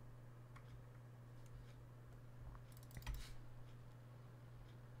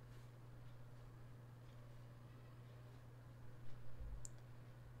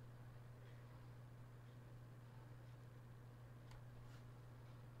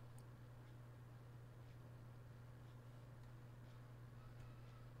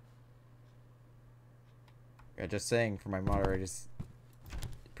 Just saying for my moderators,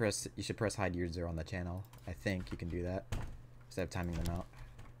 you should press hide user on the channel. I think you can do that instead of timing them out.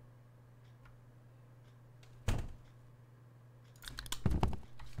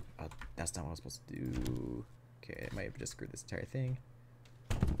 That's not what I was supposed to do. Okay, I might have just screwed this entire thing.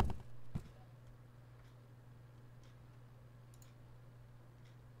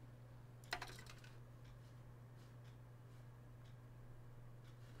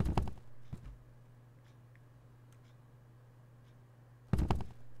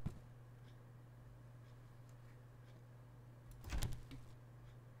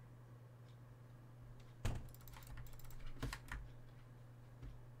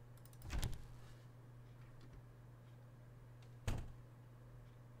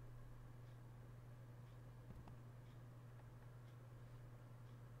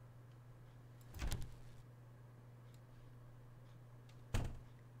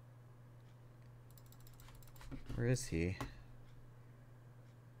 Where is he?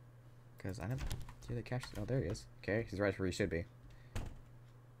 Because I don't see the cache. Oh, there he is. Okay, he's right where he should be.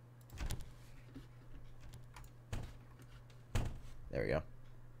 There we go.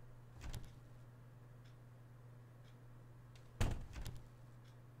 Okay,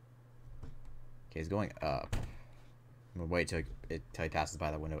 he's going up. I'm gonna wait till he passes by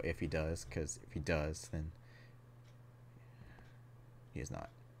the window if he does, because if he does, then he is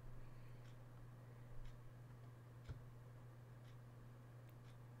not.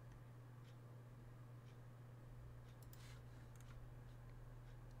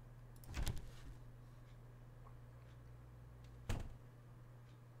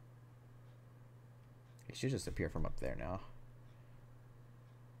 He should just appear from up there now.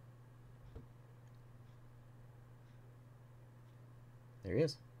 There he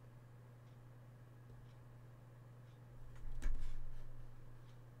is.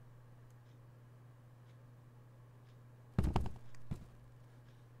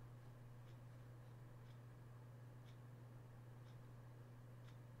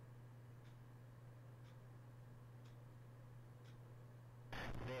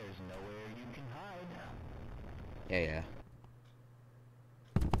 There's nowhere you can hide. Yeah.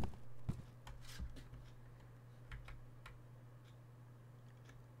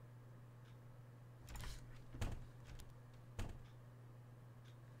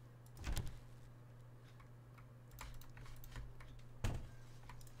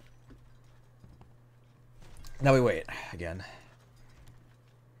 Now we wait again.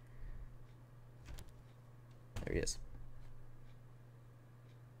 There he is.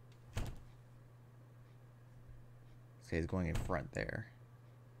 So he's going in front there.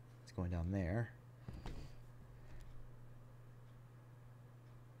 He's going down there.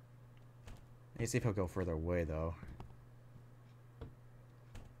 Let me see if he'll go further away though.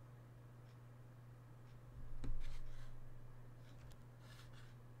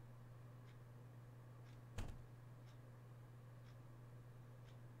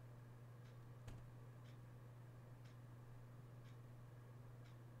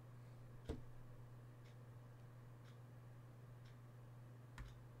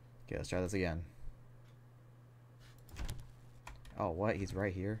 Okay, let's try this again. Oh, what? He's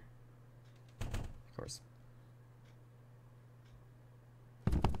right here? Of course.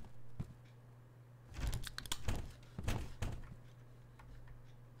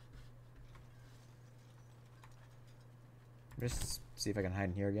 Just see if I can hide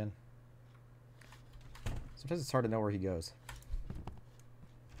in here again. Sometimes it's hard to know where he goes.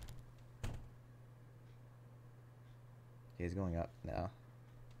 Okay, he's going up now.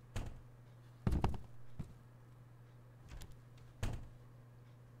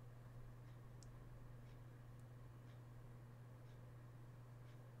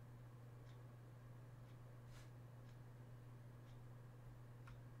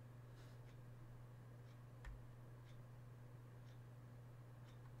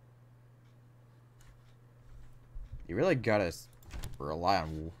 You really gotta rely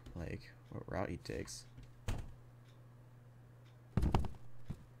on like what route he takes. I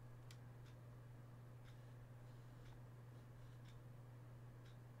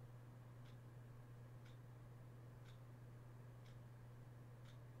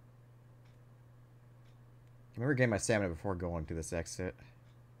remember getting my stamina before going to this exit.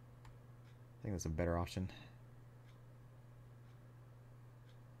 I think that's a better option.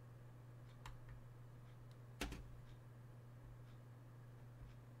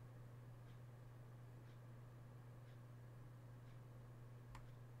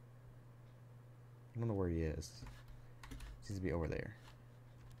 I don't know where he is. Seems to be over there.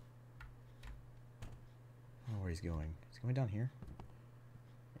 I don't know where he's going. Is he going down here?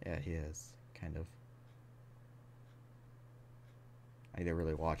 Yeah, he is. Kind of. need to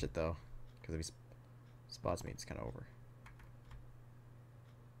really watch it though, because if he spots me, it's kind of over.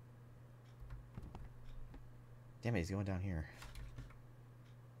 Damn it, he's going down here.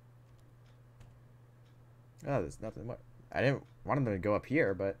 Oh, there's nothing much. I didn't want him to go up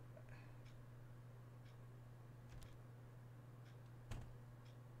here, but...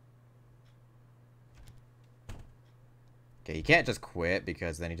 Okay, you can't just quit,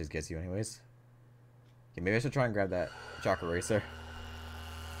 because then he just gets you anyways. Okay, maybe I should try and grab that chalk eraser.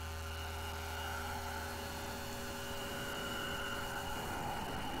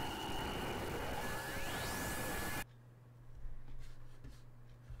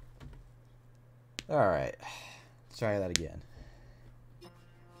 Alright, let's try that again.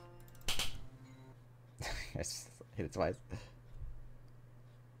 I just hit it twice.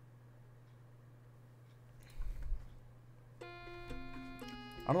 I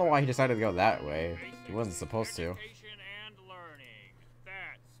don't know why he decided to go that way. He wasn't supposed to.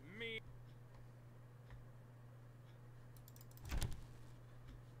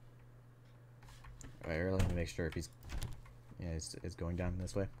 Alright, really need to make sure if he's... Yeah, it's going down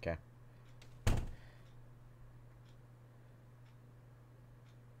this way. Okay.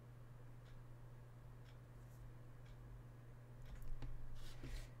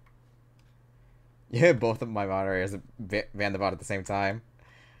 Yeah, both of my moderators van the bot at the same time.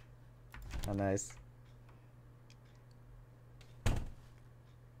 Oh, nice.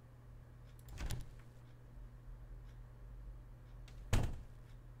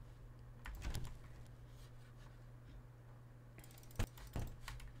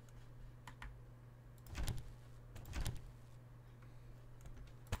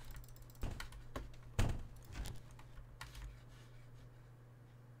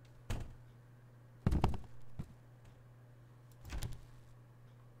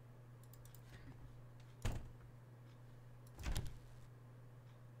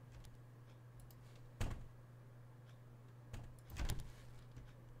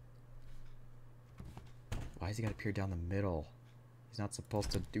 Why is he gotta appear down the middle? He's not supposed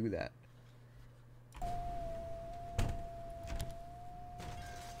to do that.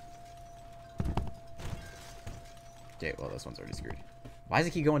 Okay, well this one's already screwed. Why does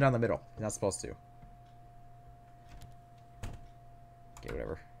he keep going down the middle? He's not supposed to. Okay,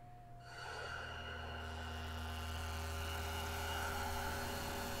 whatever.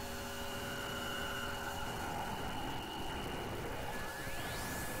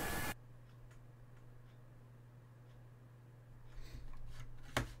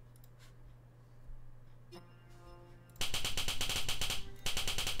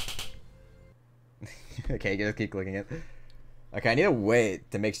 Okay, just keep clicking it. Okay, I need to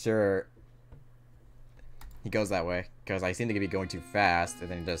wait to make sure he goes that way, because I seem to be going too fast, and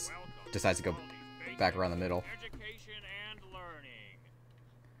then he just decides to go back around the middle.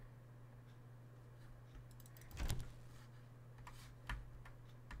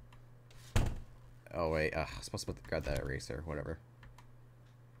 Oh wait, I was supposed to grab that eraser, whatever.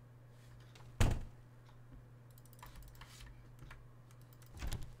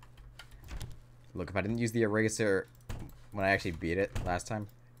 Look, if I didn't use the eraser when I actually beat it last time,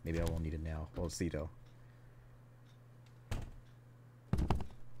 maybe I won't need it now. We'll see though.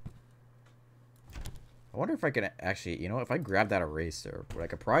 I wonder if I can actually, you know, if I grab that eraser, what I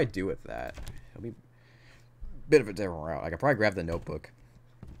could probably do with that, it'll be a bit of a different route. I could probably grab the notebook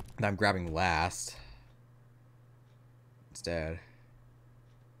that I'm grabbing last instead.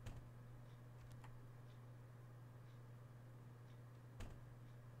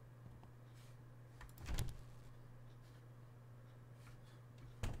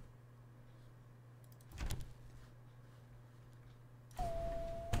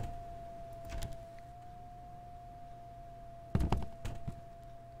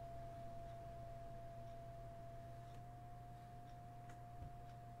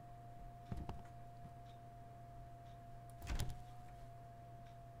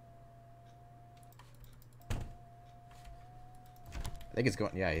 I think it's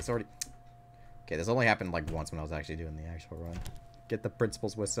going... Yeah, he's already... Okay, this only happened like once when I was actually doing the actual run. Get the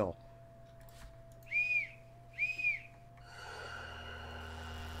principal's whistle.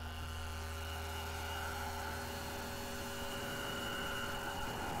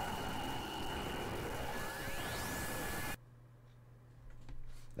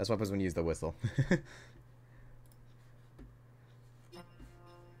 That's what happens when you use the whistle.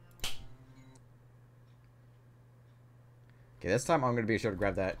 Okay, this time I'm going to be sure to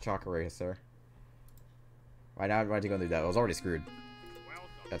grab that chalk eraser. Right now, why'd you go do that? I was already screwed.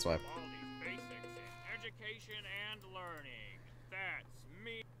 That's why.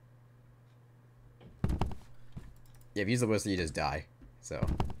 Yeah, if you use the whistle, you just die. So,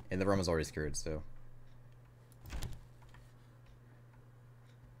 and the room is already screwed, so.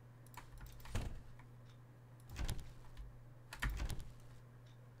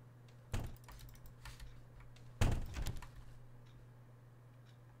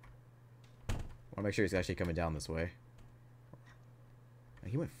 Want to make sure he's actually coming down this way.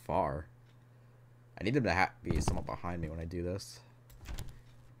 He went far. I need him to be somewhat behind me when I do this.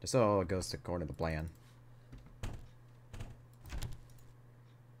 Just so it goes according to the plan.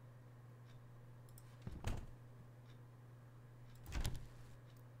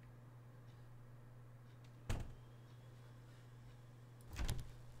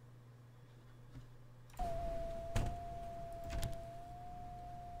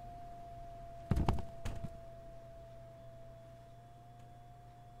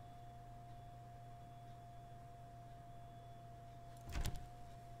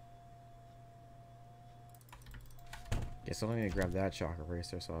 Guess I'm gonna grab that shock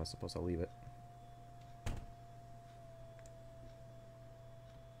eraser, so I was supposed to leave it.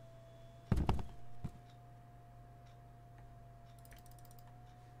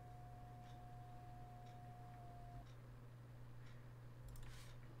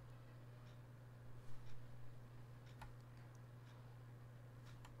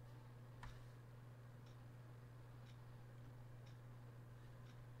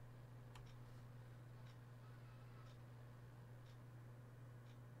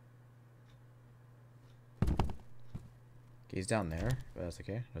 He's down there, but that's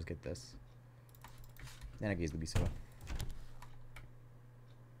okay. Let's get this. And I can use the B-soda.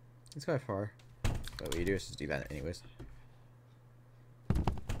 It's quite far. But what you do is just do that anyways.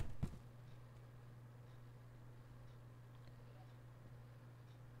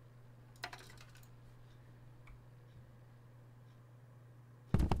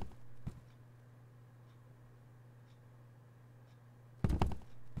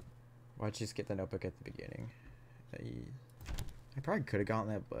 Why'd you just get the notebook at the beginning? I probably could have gotten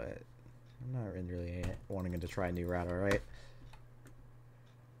that, but I'm not really wanting to try a new route, alright?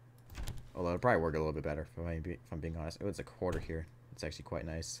 Although it'd probably work a little bit better if I'm being honest. Oh, it's a quarter here. It's actually quite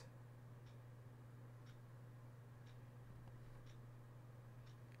nice.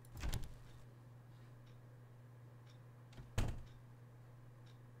 I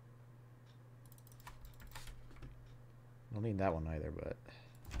don't need that one either, but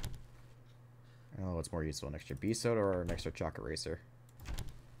I don't know what's more useful, an extra B-soda or an extra chalk eraser.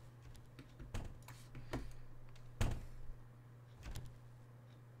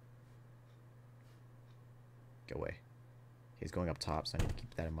 Go away. He's going up top, so I need to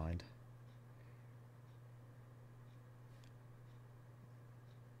keep that in mind.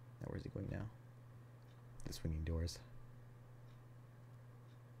 Now where's he going now? The swinging doors.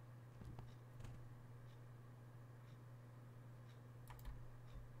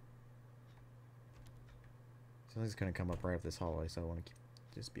 Something's gonna come up right up this hallway, so I want to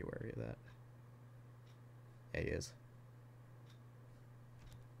just be wary of that. Yeah, he is.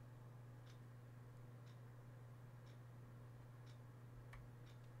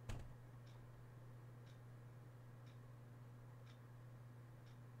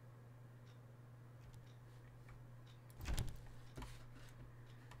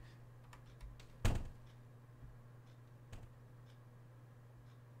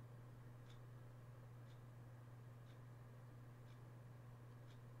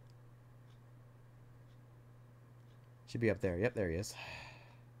 Should be up there. Yep, there he is.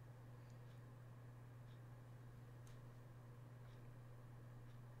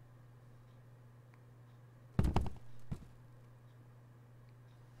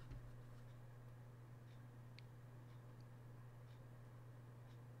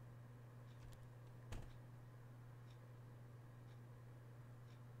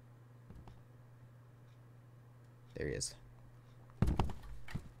 There he is.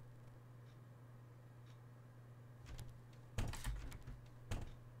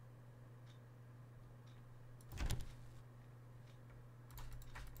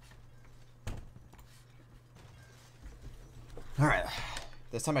 Alright,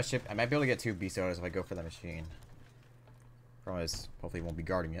 this time I might be able to get 2 B-sodas if I go for the machine. Problem is, hopefully he won't be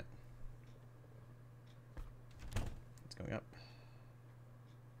guarding it. It's going up.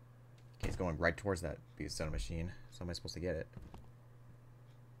 Okay, he's going right towards that B-soda machine. So am I supposed to get it?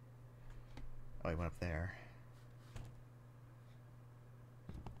 Oh, he went up there.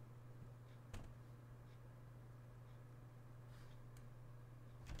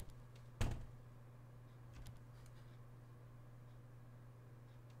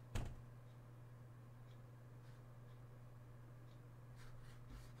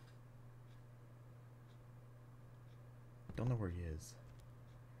 Don't know where he is.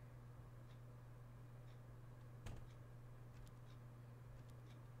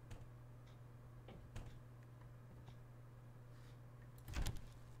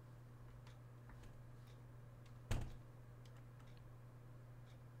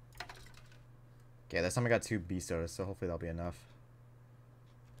 Okay, this time I got 2 B sodas, so hopefully that'll be enough.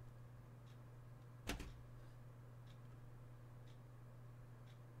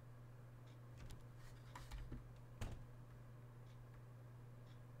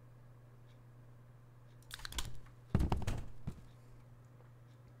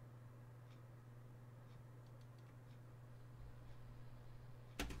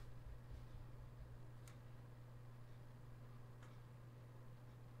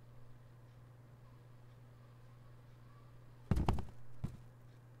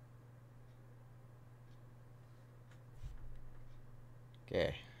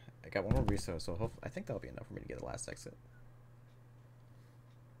 Okay, I got 1 more resource, so I think that'll be enough for me to get the last exit.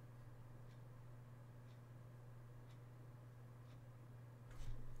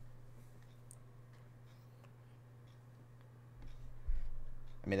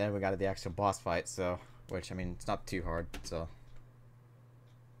 I mean, then we got the actual boss fight, so, which, I mean, it's not too hard, so.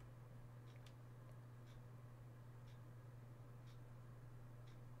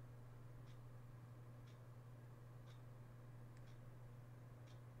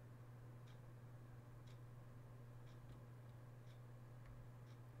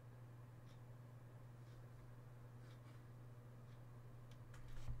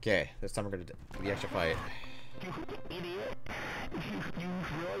 Okay, this time we're gonna do the extra fight. You idiot! You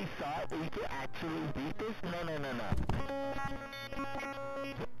really thought we could actually beat this? No.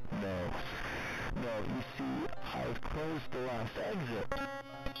 No, you see, I've closed the last exit.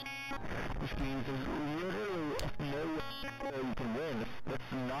 Which means there's literally no way you can win.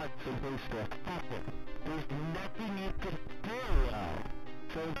 That's not supposed to happen. There's nothing you can do now.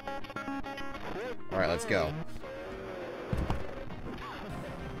 So, alright, let's go.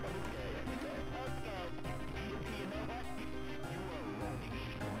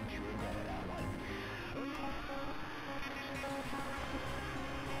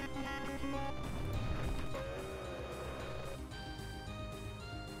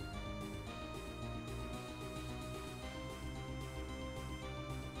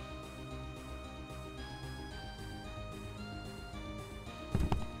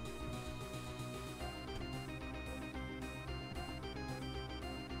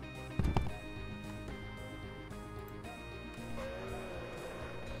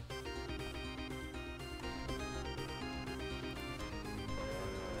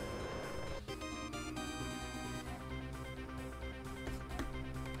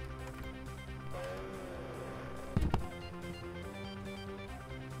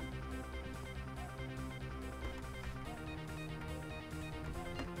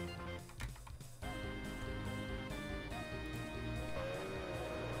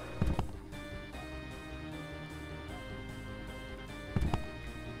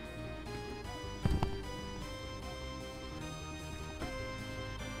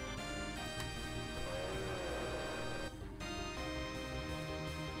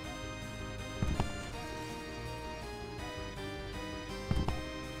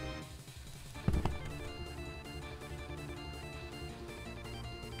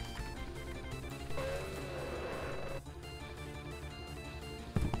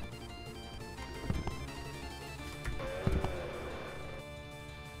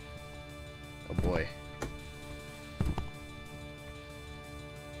 Oh boy.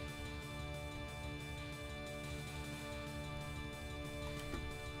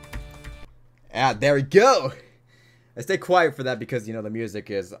 Ah, there we go! I stay quiet for that because, you know, the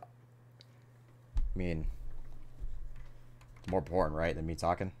music is, I mean, more important, right, than me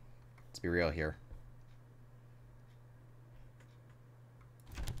talking? Let's be real here.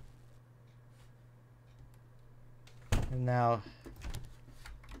 And now,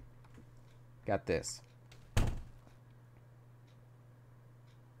 got this.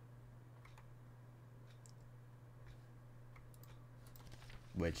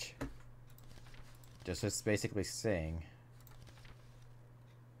 Which just is basically saying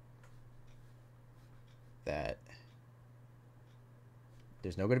that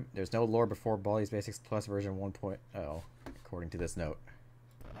there's no lore before Baldi's Basics Plus version 1.0, according to this note.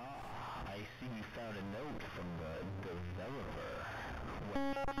 I see you found a note from the developer.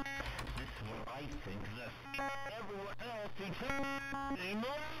 Well, this is what I think that everyone else including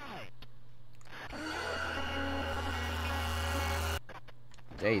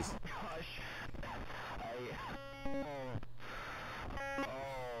Jeez.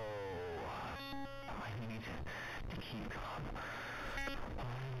 I need to keep calm. 1,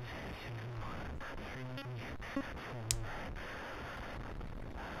 2, 3, 4.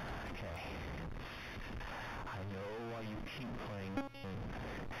 Okay. I know why you keep playing.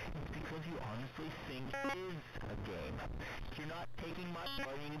 It's because you honestly think it is a game. You're not taking my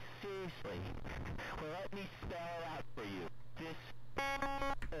warnings seriously. Well, let me spell it out for you. This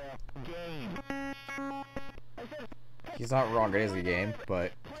game. He's not wrong. It is a game,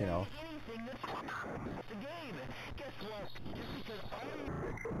 but you know. Anything that's a game. Guess what? Just because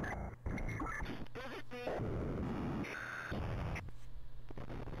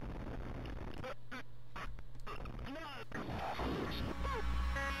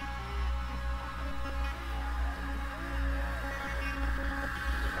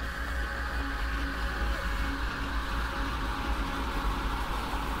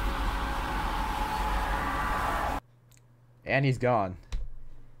And he's gone.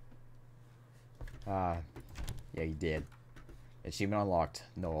 Yeah, he did. Achievement unlocked.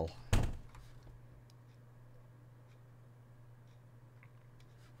 Null. I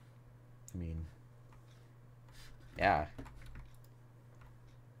mean, yeah.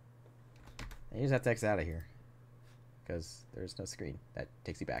 You just have to X out of here. Because there's no screen that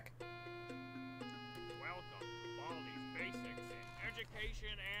takes you back. Welcome to Baldi's Basics in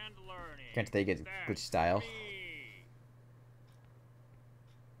Education and Learning. Can't they get glitch style?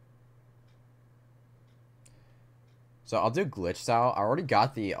 So I'll do glitch style. I already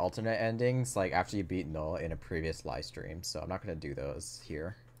got the alternate endings like after you beat Null in a previous live stream, so I'm not gonna do those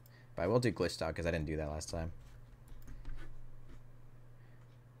here. But I will do glitch style because I didn't do that last time.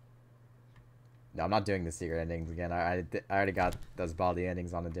 No, I'm not doing the secret endings again. I already got those Baldi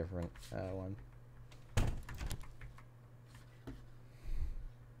endings on a different one.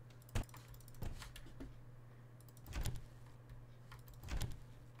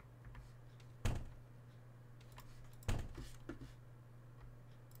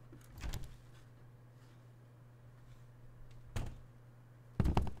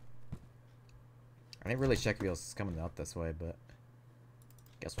 I didn't really check if he was coming out this way, but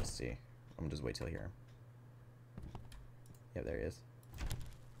guess we'll see. I'm gonna just wait till here. Yep, there he is.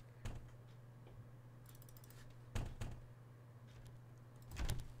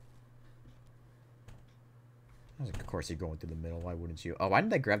 Of course you're going through the middle, why wouldn't you? Oh, why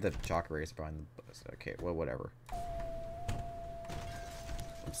didn't I grab the chalk erase behind the bus? Okay, well, whatever.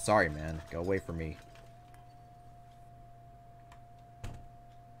 I'm sorry, man. Go away from me.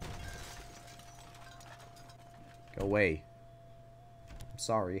 Go away. I'm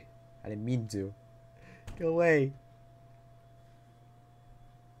sorry. I didn't mean to. Go away.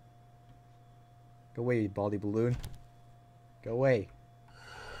 Go away, Baldi balloon. Go away.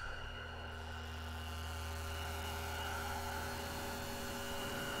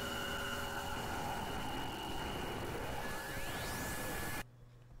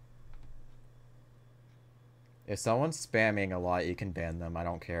 If someone's spamming a lot, you can ban them. I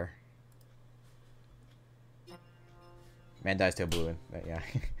don't care. Man dies to a balloon, but yeah.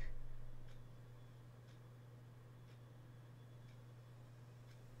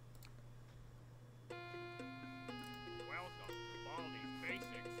 Welcome to Baldi's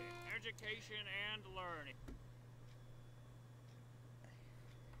Basics in Education and Learning.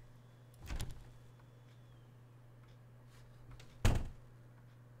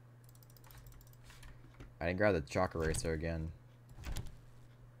 I didn't grab the chalk eraser again.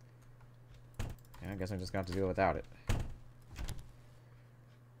 Yeah, I guess I'm just gonna have to do it without it.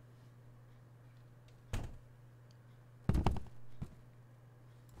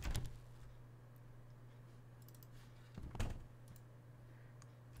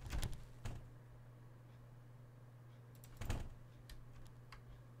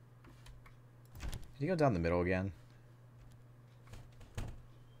 Did you go down the middle again?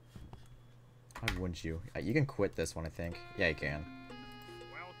 Why wouldn't you? You can quit this one, I think. Yeah, you can.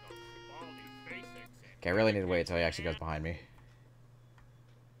 Okay, I really need to wait until he actually goes behind me.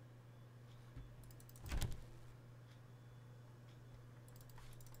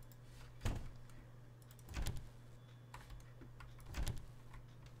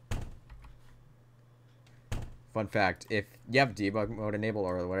 Fun fact, if you have debug mode enabled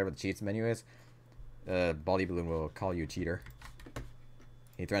or whatever the cheats menu is, Baldi Balloon will call you a cheater.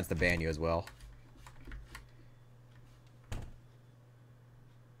 He threatens to ban you as well.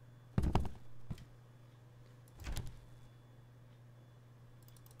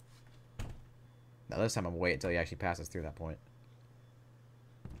 Now this time I'm gonna wait until he actually passes through that point.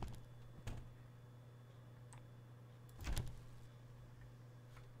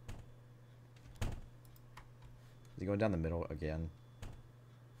 Is he going down the middle again?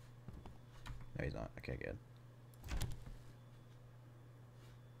 No, he's not. Okay, good.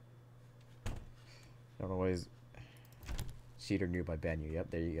 Don't always cheater new by ban you.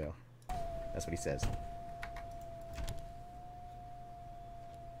 Yep, there you go. That's what he says.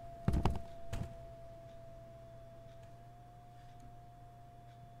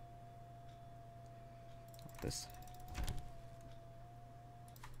 this.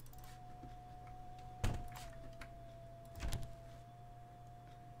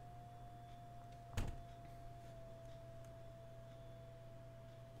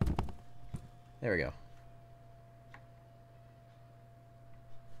 There we go.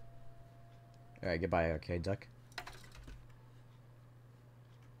 Alright, goodbye, arcade duck.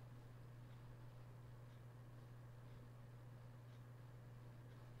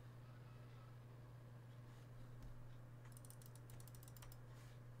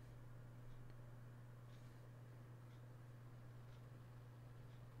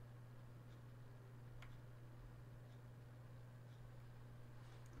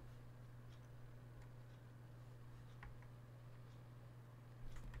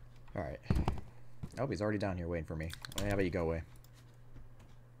 Alright. Oh, he's already down here waiting for me. How about you go away?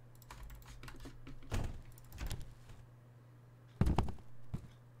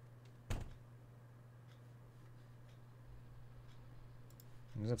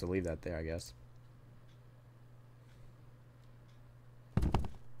 I just have to leave that there, I guess.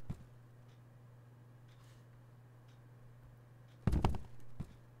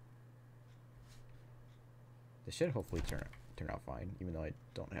 This should hopefully turn out fine, even though I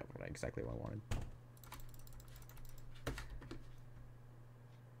don't have exactly what I wanted.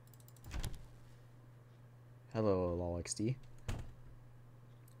 Hello, LOLXD.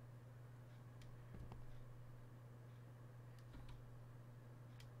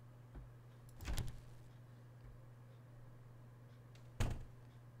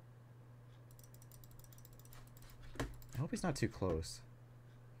 I hope he's not too close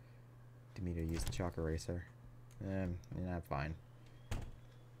to me to use the chalk eraser. Yeah, fine.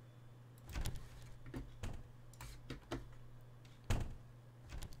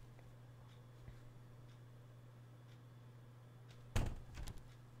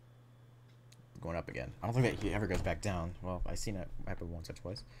 Going up again. I don't think that he ever goes back down. Well, I've seen it happen once or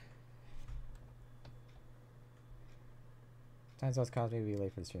twice. Time zones caused me to be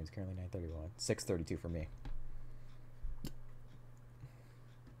late for the stream. It's currently 9:31. 6:32 for me.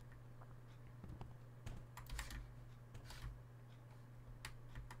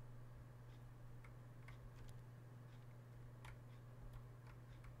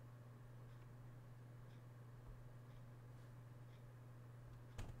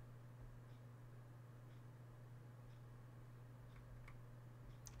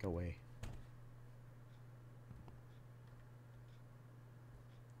 Go away.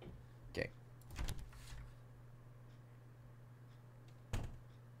 Okay.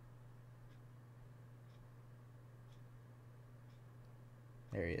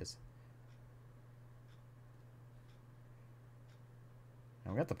 There he is.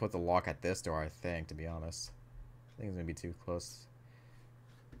 I'm gonna have to put the lock at this door, I think, to be honest. I think it's gonna be too close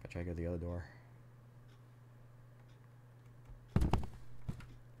if I try to go to the other door.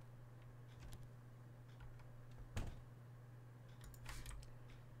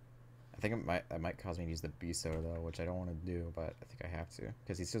 I think that might cause me to use the B soda though, which I don't want to do, but I think I have to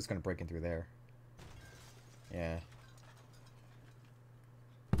because he's just gonna break in through there. Yeah.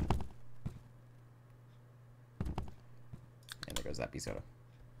 And there goes that B soda.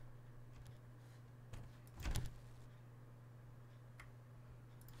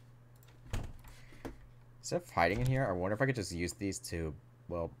 Instead of hiding in here, I wonder if I could just use these to,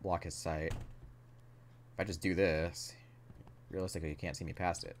 well, block his sight. If I just do this, realistically, you can't see me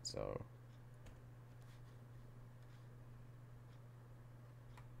past it, so...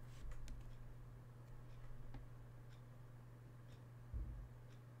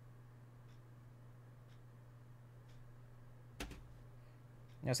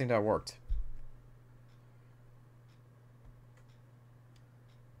 Yeah, it seemed to have worked.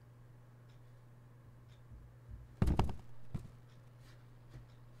 I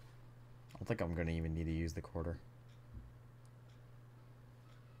don't think I'm gonna even need to use the quarter.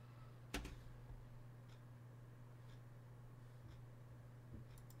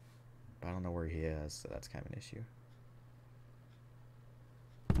 But I don't know where he is, so that's kind of an issue.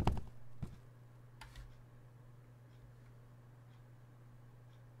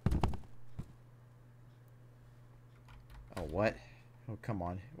 Oh, what? Oh, come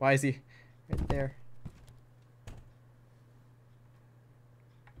on. Why is he right there?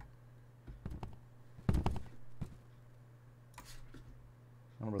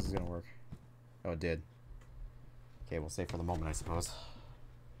 I don't know if this is gonna work. Oh, it did. Okay, we'll save for the moment, I suppose.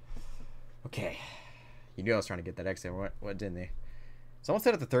 Okay. You knew I was trying to get that exit. What didn't they? Someone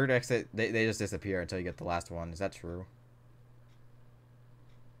said at the third exit, they just disappear until you get the last one. Is that true?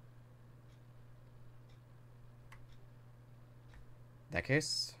 In that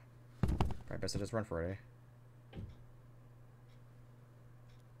case, probably best to just run for it, eh?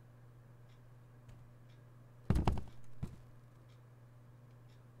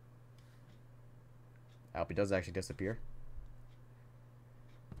 hope he does actually disappear.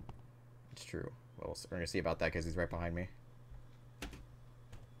 It's true. Well, we're gonna see about that because he's right behind me.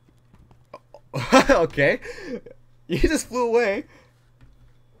 Okay. He just flew away.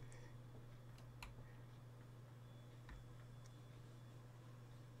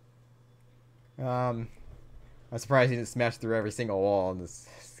 I'm surprised he didn't smash through every single wall in this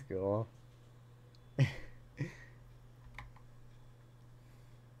school.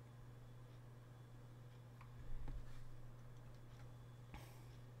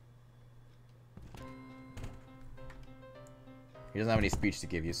 He doesn't have any speech to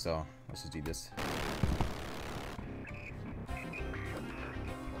give you, so let's just do this.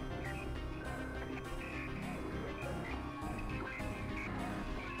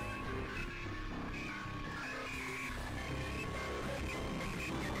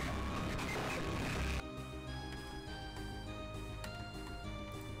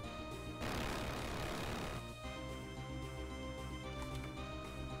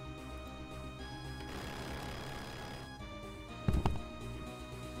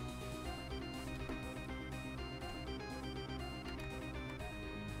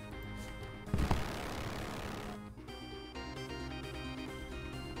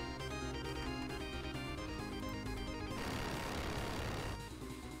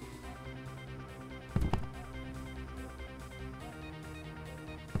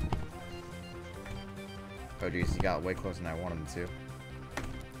 Oh geez, he got way closer than I wanted him to.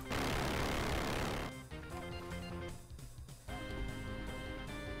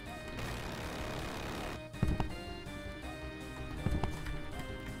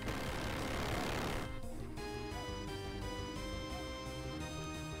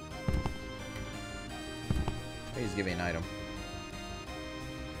 He's giving an item.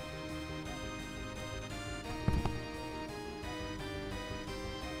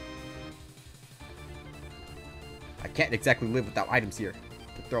 I can't exactly live without items here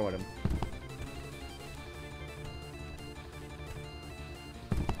to throw at him.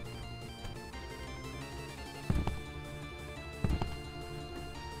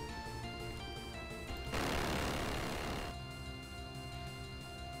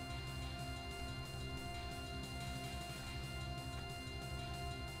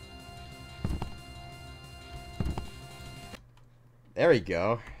 There we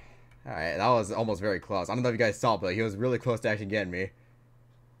go. Alright, that was almost very close. I don't know if you guys saw, but he was really close to actually getting me.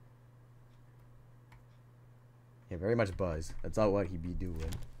 Yeah, very much buzz. That's all what he be doing.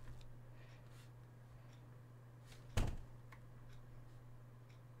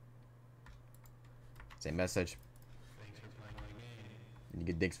 Same message. You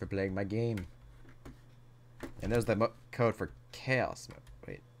get dicks for playing my game. And there's the code for chaos mode.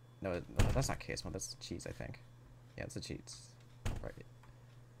 Wait, no, that's not chaos mode. That's cheats, I think. Yeah, it's the cheats. Right.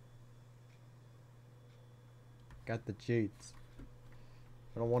 Got the cheats.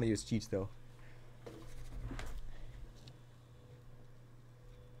 I don't want to use cheats though.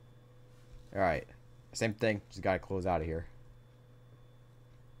 Alright. Same thing. Just gotta close out of here.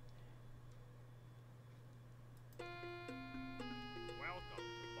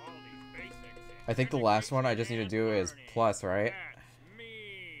 I think the last one I just need to do is plus, right?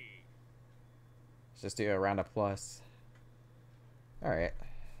 Just do a round of plus. Alright.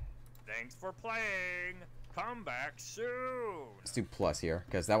 Thanks for playing. Come back soon. Let's do plus here,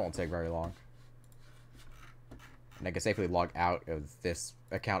 because that won't take very long. And I can safely log out of this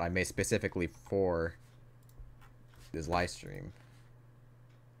account I made specifically for this live stream.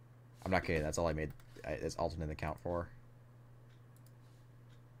 I'm not kidding, that's all I made this alternate account for.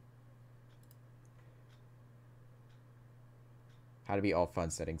 How to be all fun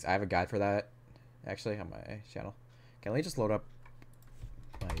settings. I have a guide for that, actually, on my channel. Can we just load up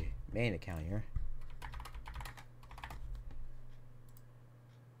my main account here?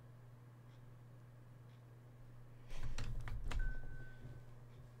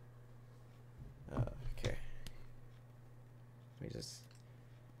 Okay. Let me just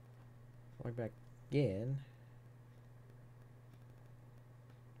log back in.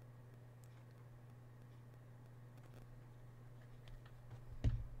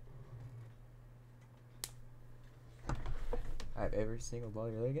 I have every single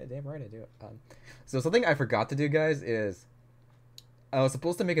Baldi related. Damn right I do. So something I forgot to do, guys, is I was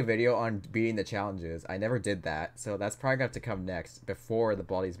supposed to make a video on beating the challenges. I never did that, so that's probably going to have to come next before the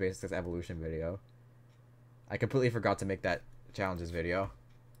Baldi's Basics Evolution video. I completely forgot to make that challenges video.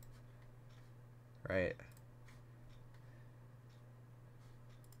 Right.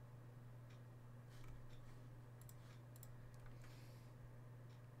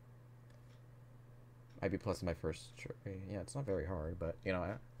 Might be plus my first try. Yeah, it's not very hard, but you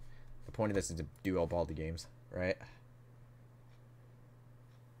know, The point of this is to do all Baldi games, right?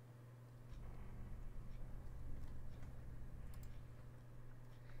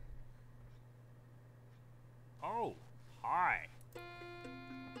 Oh, hi.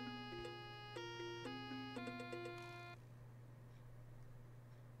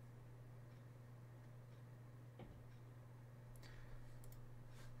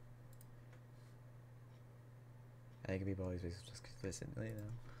 I think it could be Baldi's just consistently, you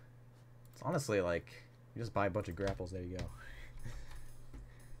know. It's honestly like you just buy a bunch of grapples, there you go.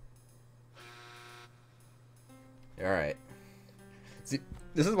 Alright. See,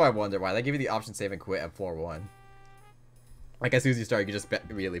 this is why I wonder why they give you the option save and quit at floor 1. Like as soon as you start, you can just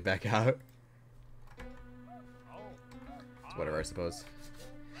immediately back out. It's whatever, I suppose.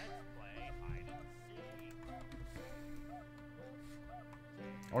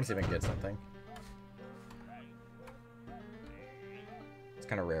 I want to see if I can get something. It's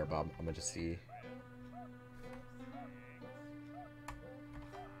kind of rare, Bob. I'm gonna just see.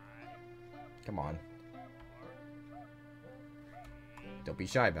 Come on. Don't be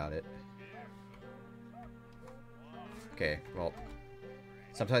shy about it. Okay, well,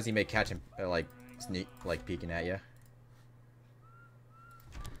 sometimes he may catch him, like, sneak, like, peeking at you.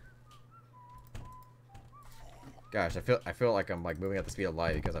 Gosh, I feel like I'm, like, moving at the speed of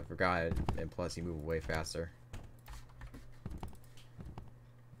light because I forgot it, and plus you move way faster.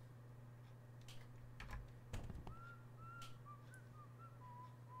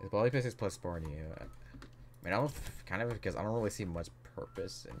 Is Baldi Physics plus Sparring you? I mean, I don't, kind of, because I don't really see much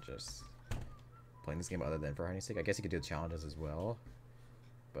purpose in just playing this game other than for hiding sake. I guess you could do the challenges as well,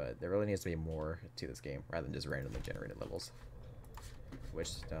 but there really needs to be more to this game rather than just randomly generated levels,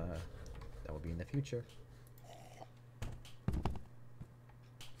 which that will be in the future.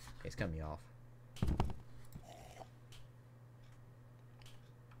 He's cutting me off.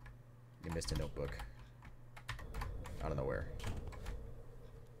 You missed a notebook. I don't know where.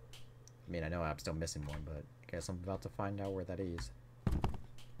 I mean, I know I'm still missing one, but I guess I'm about to find out where that is.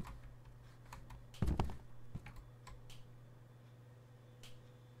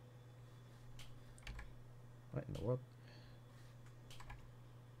 What in the world?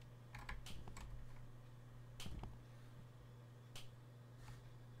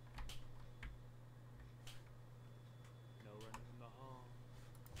 No running in the hall.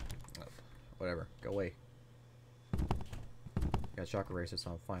 Oh, whatever. Go away. Got shock eraser,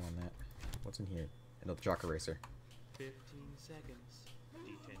 so I'm fine on that. What's in here? Another shock eraser. 15 seconds.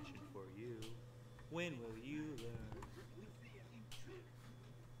 Detention for you. When will you learn?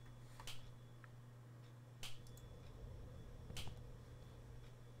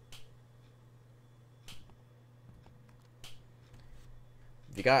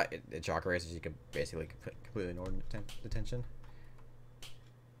 If you got shock erasers, you can basically completely ignore detention.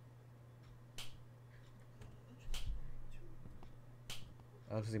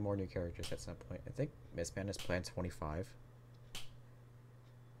 I'll see more new characters at some point. I think Miss Man is planned 25.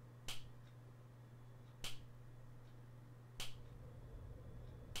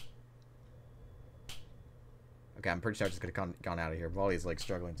 Okay, I'm pretty sure I just could have gone out of here. Baldi's like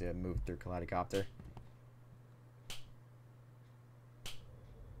struggling to move through Kaleidocopter.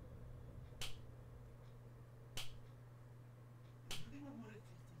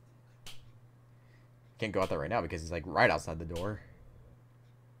 Can't go out there right now because he's like right outside the door.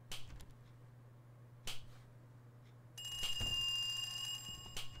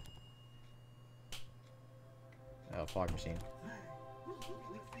 Oh, fog machine.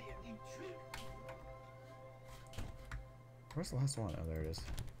 Where's the last one? Oh, there it is.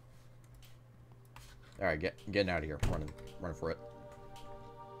 All right, getting out of here. Running for it.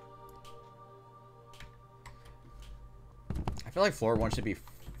 I feel like floor 1 should be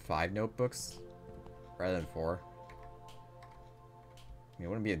 5 notebooks rather than 4. I mean, it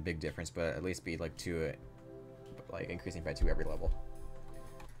wouldn't be a big difference, but at least be like 2, like increasing by 2 every level.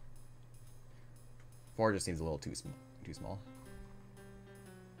 4 just seems a little too small.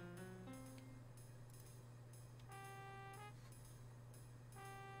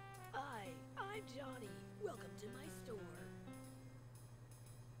 Hi, I'm Johnny. Welcome to my store.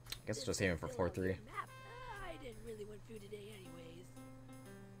 I guess it's just aiming for floor 3. Map. I didn't really want food today anyways.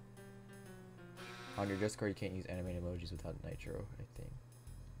 On your Discord, you can't use animated emojis without Nitro, I think.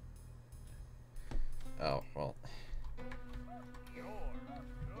 Oh, well.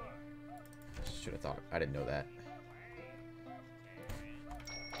 Should have thought. I didn't know that.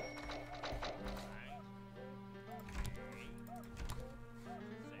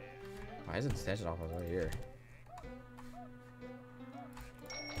 Why is it detention off right here?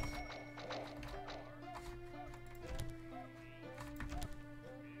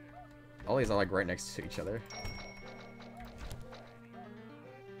 All these are like right next to each other.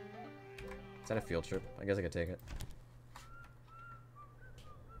 Is that a field trip? I guess I could take it.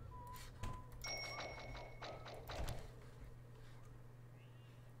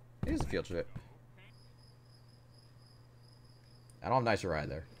 It is a field trip. I don't have nice to ride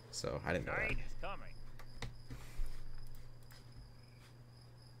there, so I didn't know that. Night is coming.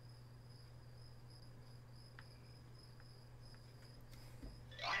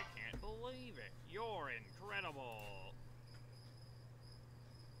 I can't believe it. You're incredible.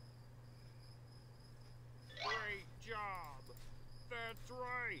 Great job. That's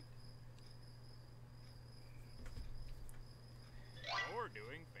right. You're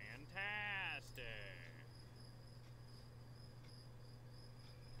doing fantastic.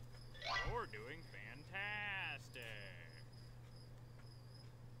 You're doing fantastic.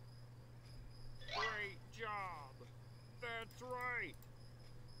 Great job. That's right.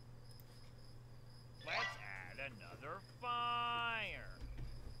 Let's add another fire.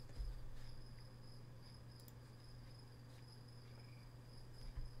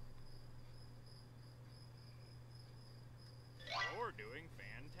 You're doing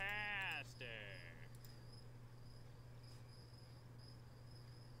fantastic.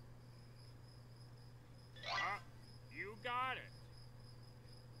 You got it.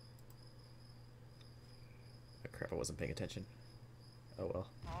 Oh, crap, I wasn't paying attention. Oh well.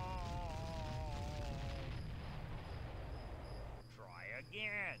 Try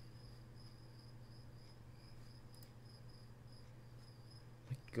again.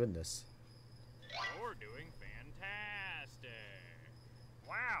 My goodness. You're doing fantastic.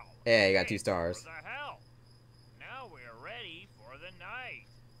 Wow. Hey, you got 2 thanks stars. For the help. Now we're ready for the night.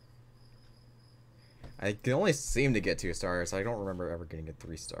 I can only seem to get 2 stars. I don't remember ever getting a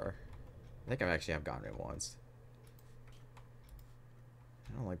 3-star. I think I actually have gotten it once.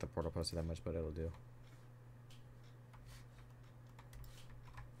 I don't like the portal poster that much, but it'll do.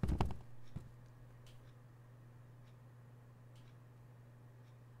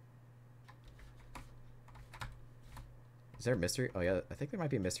 Is there a mystery? Oh yeah, I think there might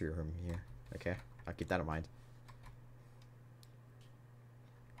be a mystery room here. Okay, I'll keep that in mind.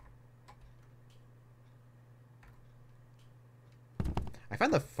 I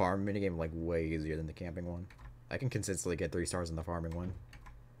find the farm minigame like way easier than the camping one. I can consistently get 3 stars in the farming one.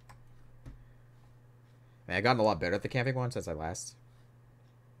 I mean, I've gotten a lot better at the camping one since I last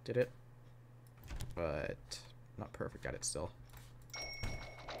did it. But not perfect at it still.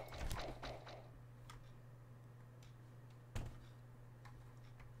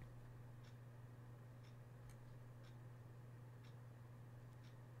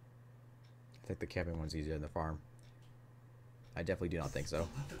 I think the camping one's easier than the farm. I definitely do not think so.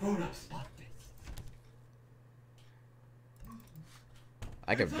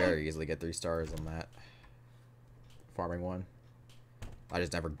 I could very easily get 3 stars on that farming one. I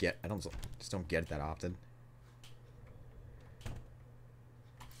just never get. I just don't get it that often.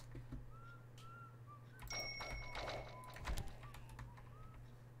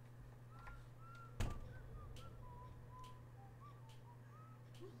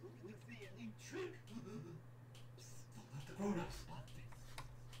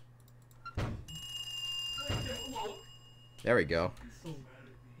 There we go.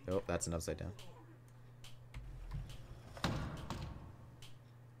 Oh, that's an upside down.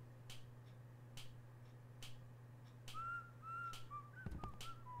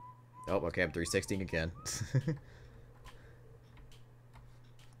 Oh, okay, I'm 360 again.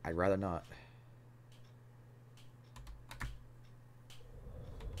 I'd rather not.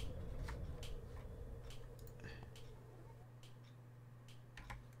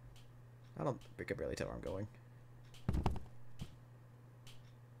 I can barely tell where I'm going.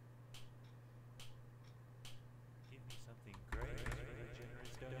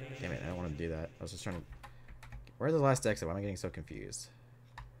 Damn it, I don't want to do that. I was just trying to... Where's the last exit? Why am I getting so confused?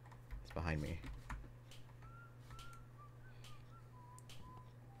 It's behind me.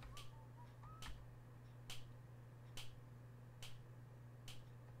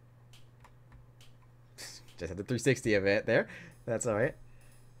 Just had the 360 of it there. That's alright.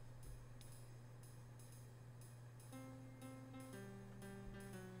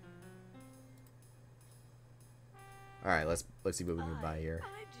 Alright, let's see what we can buy here. I'm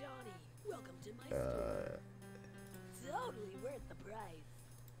Johnny. Welcome to my store. Totally worth the price.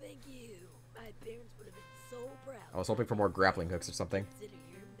 Thank you. My parents would have been so proud. I was hoping for more grappling hooks or something. Consider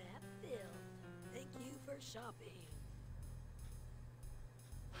your map filled. Thank you for shopping.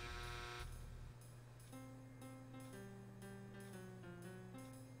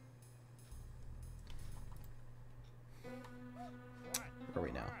 Where are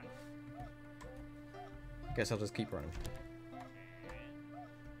we now? Guess I'll just keep running.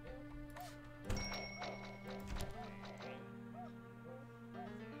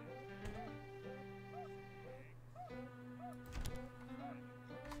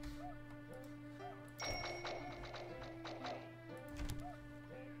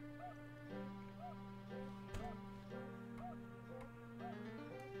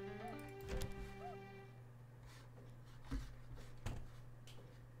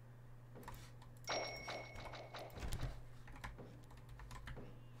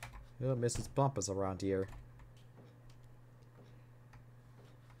 Oh, Mrs. Bump is around here.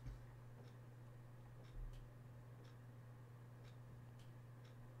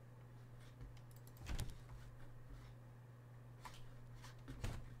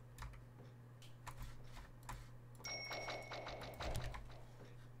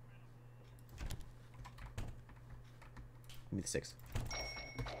 Give me the 6.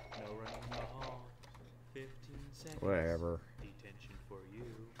 No running in the hall. 15 seconds. Whatever. Detention for you.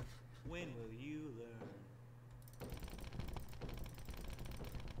 When will you learn?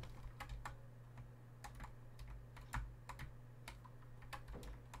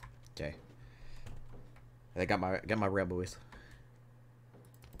 Okay. I got my rail boys.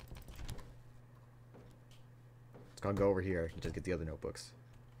 It's gonna go over here and just get the other notebooks.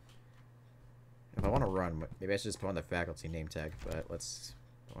 If I want to run, maybe I should just put on the faculty name tag. But I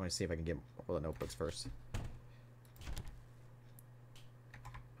want to see if I can get all the notebooks first.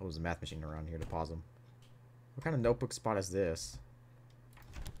 Oh, there's a math machine around here to pause them. What kind of notebook spot is this?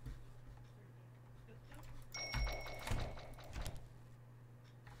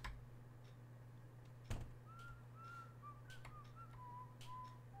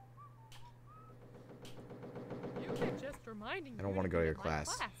 I don't want to go to your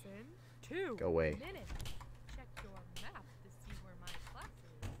class. Go away. Check your map to see where my class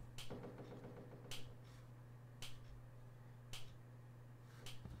is.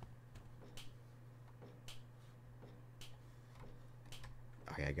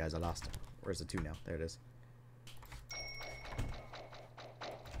 Okay, guys, I lost. Where's the 2 now? There it is.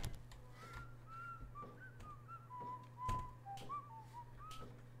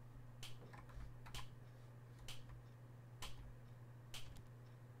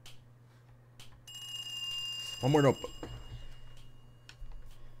 One more notebook.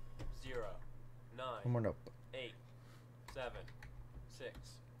 0, 9, One more notebook. 8, 7, 6,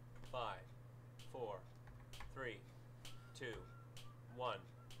 5, 4, 3, 2, 1.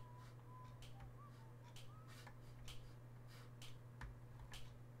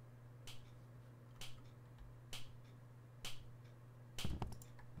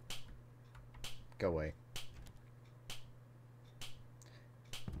 Go away.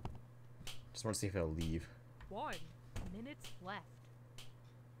 Just want to see if it'll leave. 1 minute left.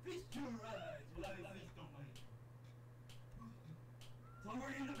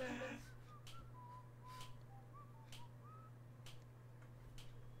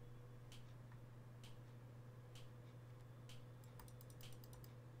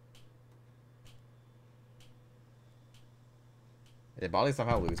 Did Baldi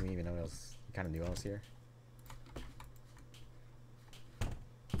somehow lose me even though he kind of knew I was here?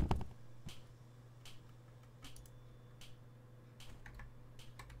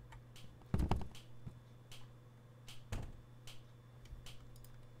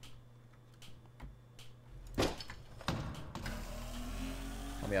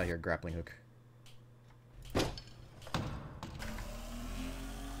 I'll be out here grappling hook.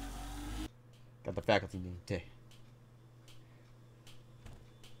 Got the faculty name tag.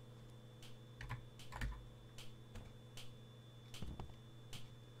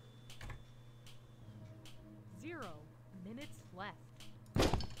 Left.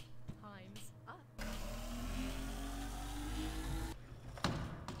 Time's up.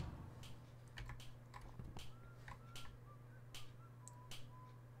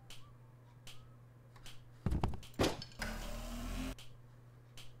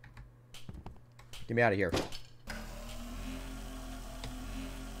 Get me out of here.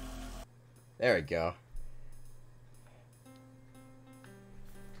 There we go.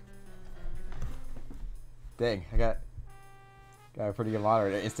 Dang, I got a pretty good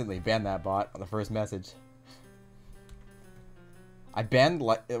lottery to instantly ban that bot on the first message. I banned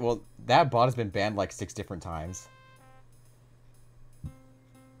like, well, that bot has been banned like 6 different times.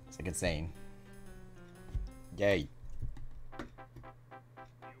 It's like insane. Yay. You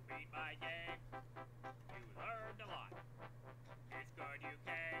beat my game. You learned a lot. It's good you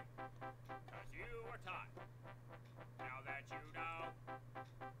came, 'cause you were taught. Now that you know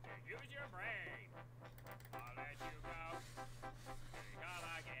to use your brain, I'll let you go. Come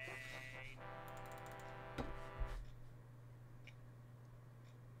again.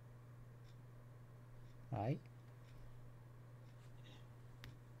 Hi.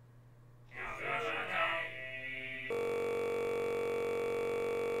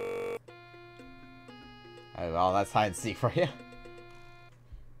 Oh, well, that's hide and seek for you.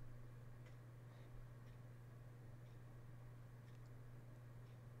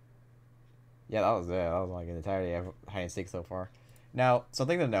 Yeah, that was it. That was like the entirety of hide and seek so far. Now,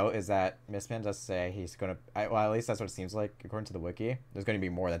 something to note is that Mistman does say he's gonna. Well, at least that's what it seems like according to the wiki. There's going to be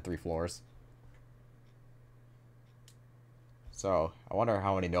more than 3 floors. So I wonder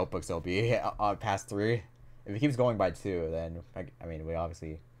how many notebooks there'll be on past 3. If it keeps going by 2, then I mean we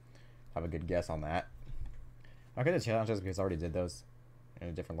obviously have a good guess on that. I'll get the challenges because I already did those in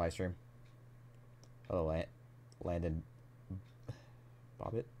a different live stream. Hello, Landon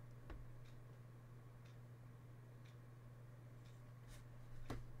Bobbitt.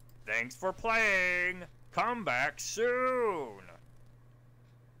 Thanks for playing. Come back soon.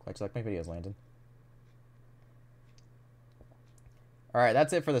 Glad you like my videos, Landon. Alright,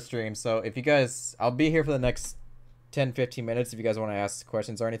 that's it for the stream. So if you guys, I'll be here for the next 10-15 minutes if you guys want to ask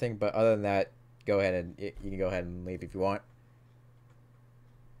questions or anything. But other than that, go ahead and you can go ahead and leave if you want.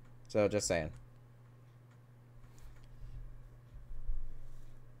 So just saying.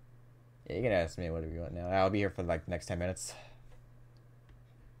 Yeah, you can ask me whatever you want now. I'll be here for like the next 10 minutes.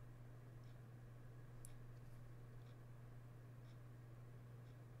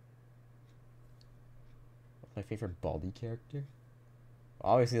 My favorite Baldi character?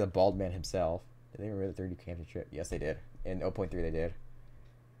 Obviously the bald man himself. Did they remember the 3D camping trip? Yes, they did. In 0.3 they did.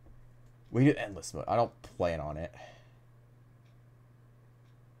 We did endless mode. I don't plan on it.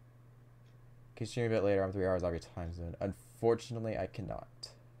 Can stream a bit later. I'm 3 hours off your time zone. Unfortunately, I cannot.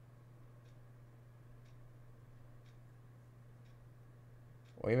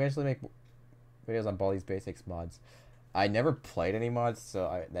 We eventually make videos on Baldi's basics mods. I never played any mods,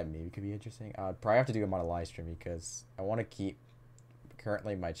 so that maybe could be interesting. I'd probably have to do them on a live stream because I want to keep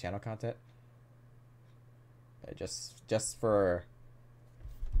currently my channel content just for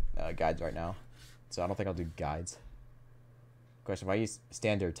guides right now. So I don't think I'll do guides. Question: why use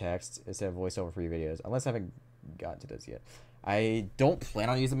standard text instead of voiceover for your videos? Unless I haven't gotten to this yet. I don't plan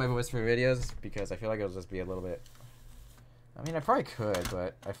on using my voice for videos because I feel like it'll just be a little bit. I mean, I probably could,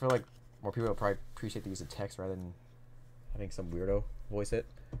 but I feel like more people will probably appreciate the use of text rather than having some weirdo voice it.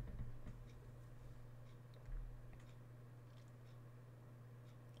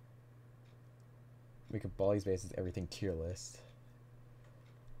 Make a Baldi's basis everything tier list.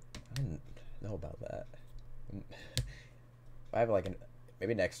 I didn't know about that. I have like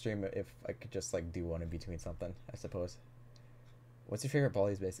maybe next stream if I could just like do one in between something, I suppose. What's your favorite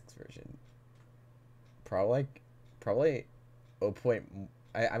Baldi's basics version? Probably 0.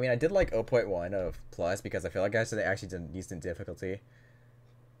 I mean, I did like 0.1 of Plus because I feel like I actually did decent difficulty.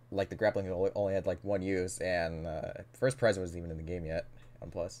 Like, the grappling only had, like, 1 use, and first prize wasn't even in the game yet on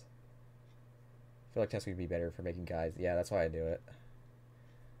Plus. I feel like tests would be better for making guides. Yeah, that's why I do it.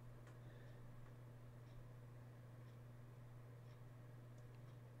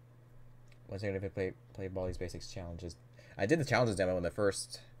 When's it gonna play Baldi's Basics challenges? I did the challenges demo in the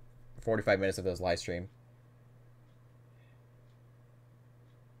first 45 minutes of those live stream.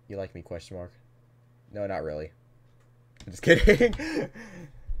 You like me, question mark? No, not really. I'm just kidding.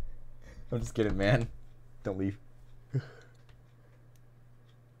 I'm just kidding, man. Don't leave.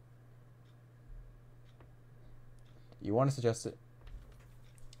 You want to suggest it?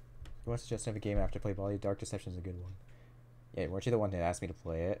 You want to suggest another game after play Baldi? Dark Deception is a good one. Yeah, weren't you the one that asked me to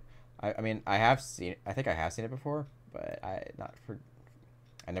play it? I mean, I have seen. I think I have seen it before, but I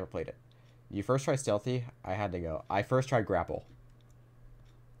never played it. You first try stealthy. I had to go. I first tried grapple.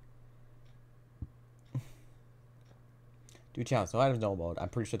 Do challenge. No items, no mode. I'm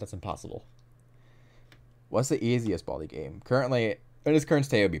pretty sure that's impossible. What's the easiest Baldi game? Currently, in its current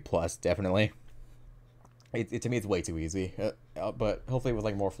state, it would be Plus, definitely. To me, it's way too easy. But hopefully with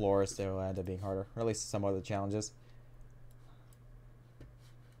like more floors, it'll end up being harder. Or at least some other challenges.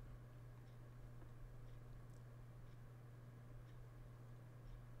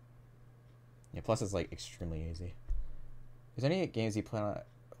 Yeah, Plus is like extremely easy. Is there any games you plan on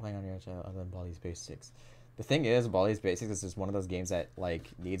playing on your channel other than Baldi's Basics? The thing is, Baldi's Basics is just one of those games that like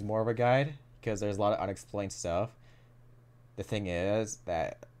needs more of a guide because there's a lot of unexplained stuff. The thing is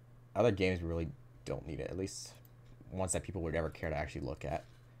that other games really don't need it, at least ones that people would ever care to actually look at.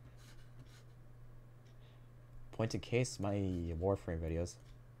 Point in case my Warframe videos.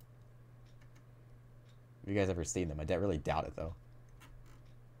 Have you guys ever seen them? I really doubt it though.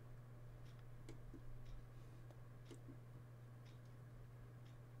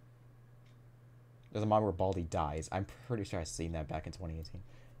 There's a mod where Baldi dies. I'm pretty sure I've seen that back in 2018.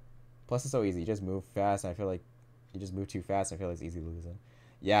 Plus, it's so easy. You just move fast, and I feel like you just move too fast, and I feel like it's easy losing.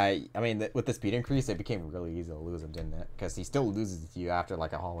 Yeah, I mean, with the speed increase, it became really easy to lose him, didn't it? Because he still loses to you after,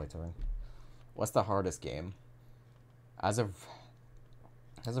 like, a hallway turn. What's the hardest game? As of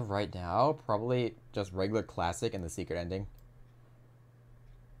right now, probably just regular classic and the secret ending.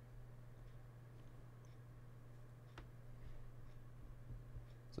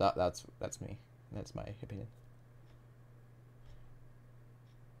 So that's me. That's my opinion.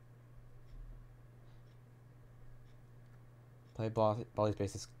 Play Baldi's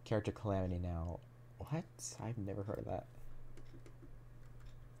Basics character Calamity now. What? I've never heard of that.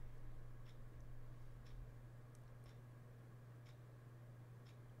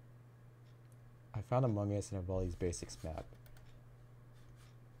 I found Among Us in a Baldi's Basics map.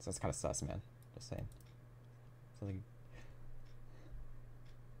 So that's kind of sus, man. Just saying. Something.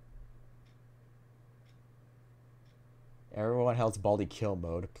 Everyone else Baldi kill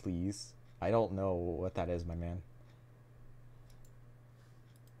mode, please. I don't know what that is, my man.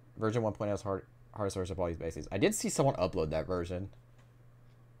 Version 1.0 is hardest version of Baldi's Basics. I did see someone upload that version.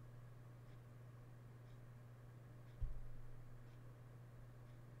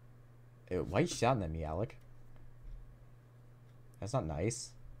 Ew, why are you shouting at me, Alec? That's not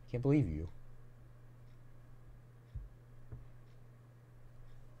nice. I can't believe you.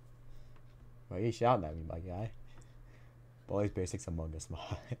 Why are you shouting at me, my guy? Baldi's Basics Among Us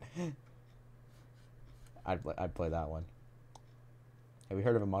mod. I'd play that one. Have we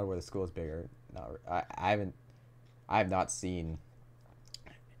heard of a mod where the school is bigger? No, I have not seen.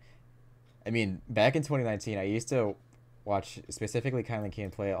 I mean, back in 2019, I used to watch specifically Kindly Kane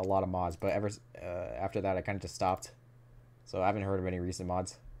play a lot of mods, but after that, I kind of just stopped. So I haven't heard of any recent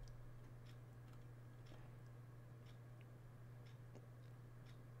mods.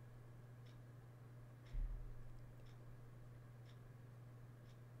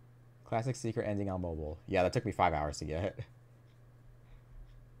 Classic secret ending on mobile. Yeah, that took me 5 hours to get.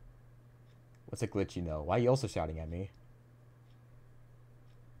 What's a glitch you know? Why are you also shouting at me?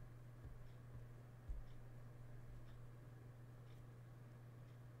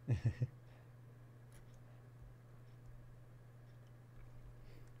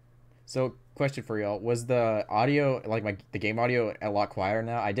 So, question for y'all. Was the audio, like the game audio, a lot quieter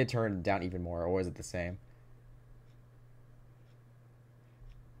now? I did turn it down even more, or was it the same?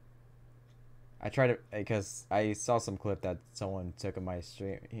 I tried to, because I saw some clip that someone took of my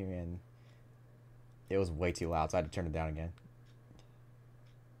stream and it was way too loud, so I had to turn it down again.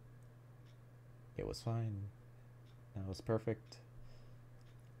 It was fine. That was perfect.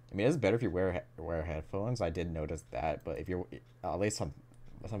 I mean, it's better if you wear headphones. I did notice that, but if you're, at least on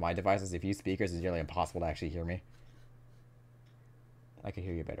some of my devices, if you use speakers, it's nearly impossible to actually hear me. I can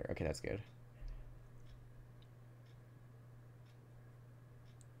hear you better. Okay, that's good.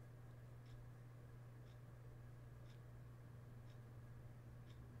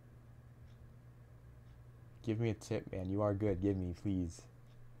 Give me a tip, man. You are good. Give me, please.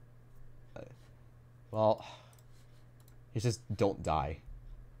 Well, it's just don't die.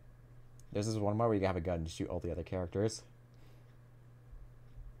 There's this one more where you can have a gun and shoot all the other characters.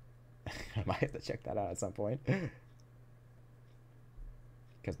 I might have to check that out at some point.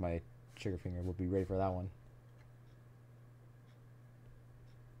 Because my trigger finger will be ready for that one.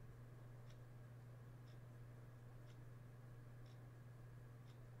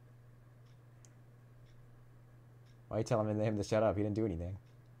 Why are you telling him to shut up? He didn't do anything.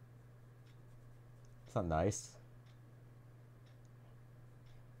 It's not nice.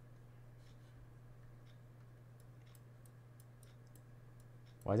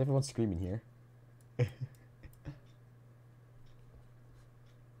 Why is everyone screaming here?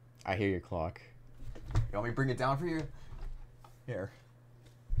 I hear your clock. You want me to bring it down for you? Here.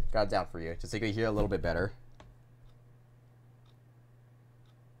 Got it down for you, just so you can hear a little bit better.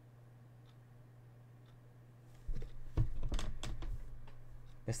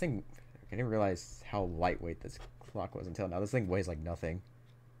 This thing, I didn't realize how lightweight this clock was until now. This thing weighs like nothing.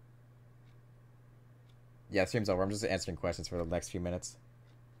 Yeah, stream's over. I'm just answering questions for the next few minutes.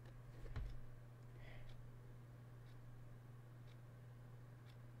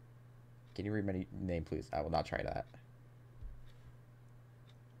 Can you read my name, please? I will not try that.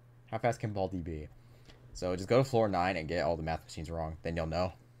 How fast can Baldi be? So just go to floor 9 and get all the math machines wrong. Then you'll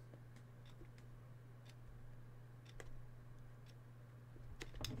know.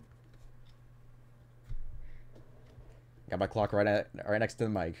 Got my clock right next to the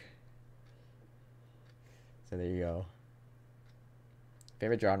mic. So there you go.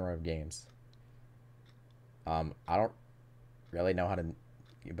 Favorite genre of games. I don't really know how to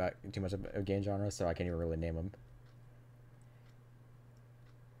about too much of game genre, so I can't even really name them.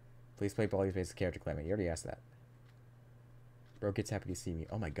 Please play Baldi's basic character claiming. You already asked that. Bro gets happy to see me.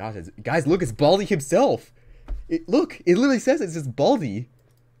 Oh my gosh. Guys, look, it's Baldi himself. Look, it literally says it's just Baldi.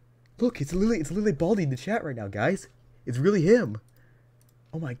 Look, it's literally Baldi in the chat right now, guys. It's really him.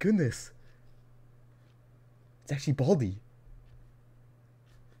 Oh my goodness. It's actually Baldi.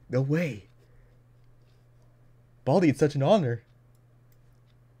 No way. Baldi, it's such an honor.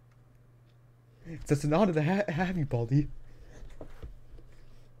 It's such an honor to have you, Baldi.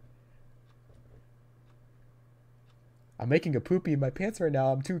 I'm making a poopy in my pants right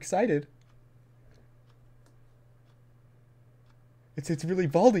now. I'm too excited. It's really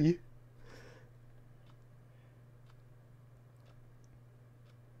Baldi.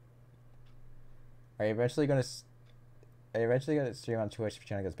 Are you eventually gonna stream on Twitch if your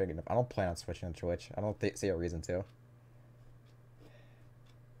channel gets big enough? I don't plan on switching on Twitch. I don't see a reason to.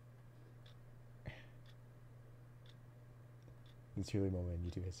 He's truly a moment in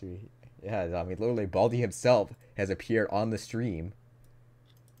YouTube history. Yeah, I mean, literally, Baldi himself has appeared on the stream.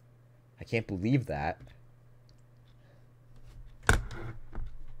 I can't believe that.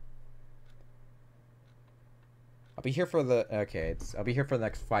 I'll be here for the I'll be here for the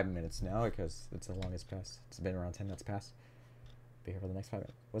next 5 minutes now because it's the longest past. It's been around 10 minutes past. Be here for the next 5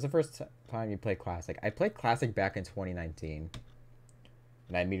 minutes. What's the first time you played Classic? I played Classic back in 2019,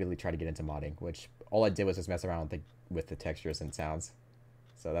 and I immediately tried to get into modding, which all I did was just mess around with the textures and sounds.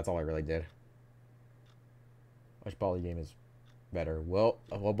 So that's all I really did. Which Baldi game is better? Well,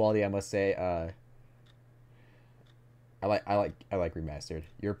 Baldi, I must say, I like Remastered.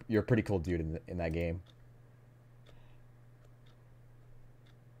 You're a pretty cool dude in that game.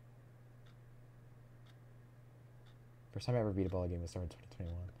 First time I ever beat a Baldi game was started in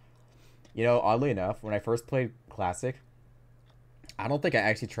 2021. You know, oddly enough, when I first played Classic, I don't think I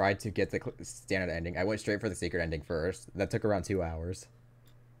actually tried to get the standard ending. I went straight for the secret ending first. That took around 2 hours.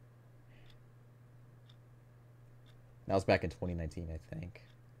 That was back in 2019, I think.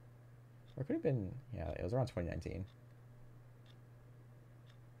 Or it could have been... Yeah, it was around 2019.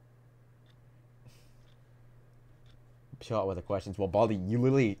 Chill out with the questions. Well, Baldi, you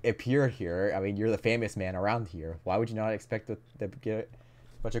literally appeared here. I mean, you're the famous man around here. Why would you not expect to get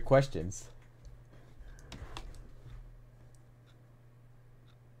a bunch of questions?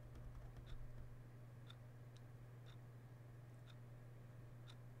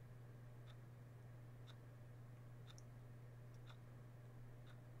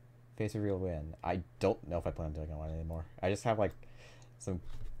 Face reveal win. I don't know if I plan on doing one anymore. I just have like some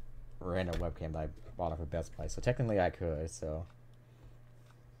random webcam that I bought off of Best Buy, so technically I could. So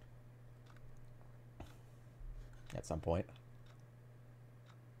at some point.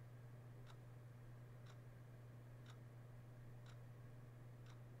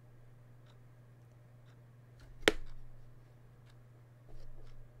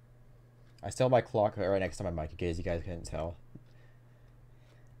 I still have my clock right next to my mic in case you guys couldn't tell.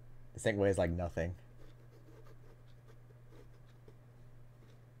 This thing weighs like nothing.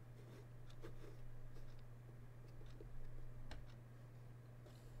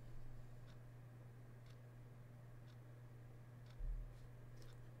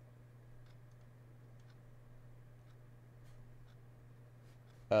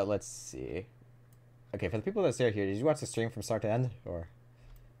 Let's see. Okay, for the people that are here, did you watch the stream from start to end, or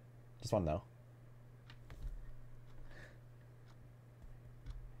just want to know?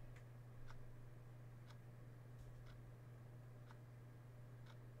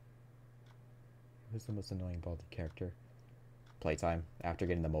 Who's the most annoying Baldi character? Playtime, after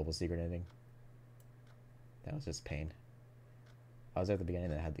getting the mobile secret ending. That was just pain. I was there at the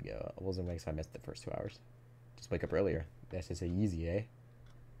beginning and I had to go. I wasn't awake, so I missed the first 2 hours. Just wake up earlier. That's just easy, eh?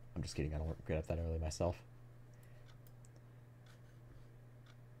 I'm just kidding, I don't get up that early myself.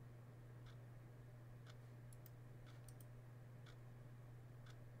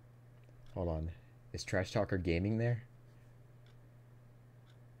 Hold on. Is Trash Talker Gaming there?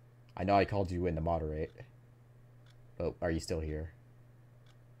 I know I called you in to moderate. But are you still here?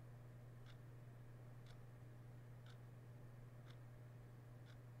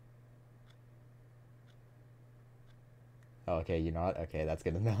 Oh, okay, you're not? Okay, that's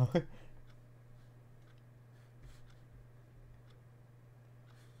good to know.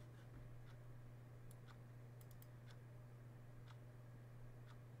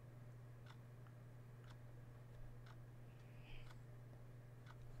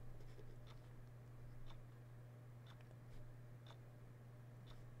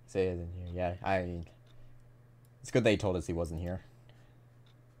 Say it in here. Yeah, I mean, it's good that he told us he wasn't here.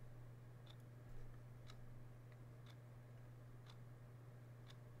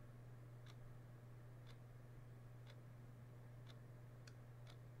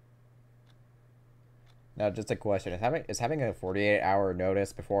 Now, just a question: is having a 48-hour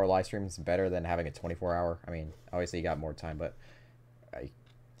notice before a live stream is better than having a 24-hour? I mean, obviously you got more time, but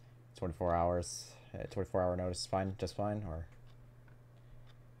 24 hours, 24-hour notice is fine, just fine, or?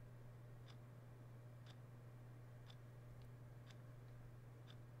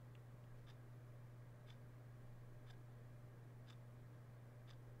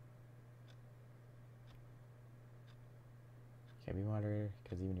 Can't be moderator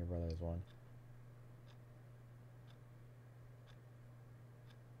because even your brother is one.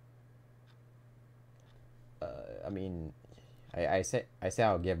 I mean, I say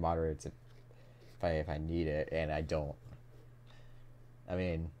I'll give moderates if I need it, and I don't. I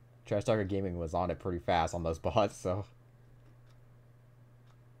mean, Trash Talker Gaming was on it pretty fast on those bots, so.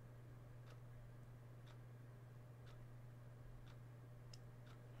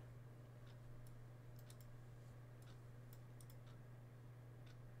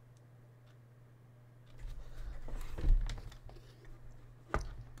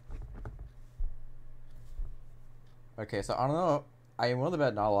 Okay, so I don't know. I am willing to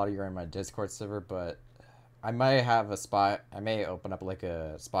bet not a lot of you are in my Discord server, but I might have a spot. I may open up like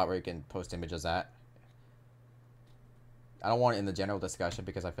a spot where you can post images at. I don't want it in the general discussion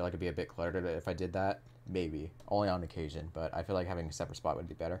because I feel like it'd be a bit cluttered if I did that. Maybe. Only on occasion, but I feel like having a separate spot would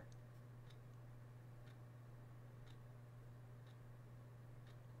be better.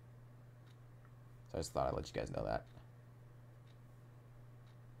 So I just thought I'd let you guys know that.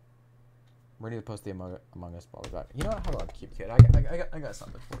 We're ready to post the Among Us ball back. You know what? Hold on, keep kid. I got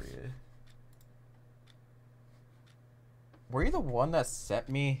something for you. Were you the one that sent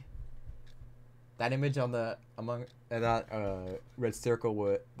me that image on the that red circle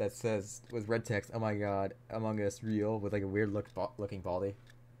with that says with red text? Oh my god, Among Us real with like a weird looking Baldi.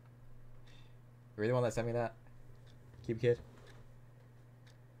 Were you the one that sent me that? Keep kid.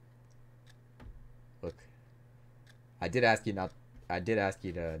 Look, I did ask you to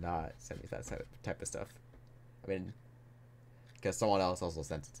not send me that type of stuff. I mean, because someone else also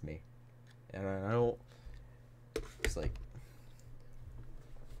sent it to me, and I don't. It's like,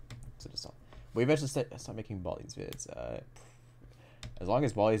 so just don't. We eventually start making Baldi's vids. As long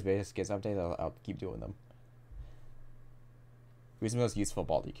as Baldi's base gets updated, I'll keep doing them. Who's the most useful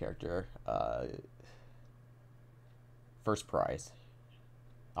Baldi character? First prize,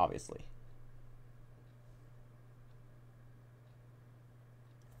 obviously.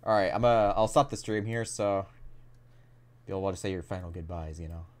 All right, I'll stop the stream here, so you'll want to say your final goodbyes. You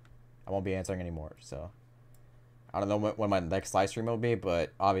know, I won't be answering anymore. So I don't know when my next live stream will be,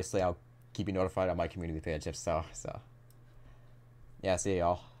 but obviously I'll keep you notified on my community page if so. So yeah, see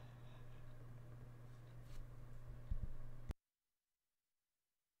y'all.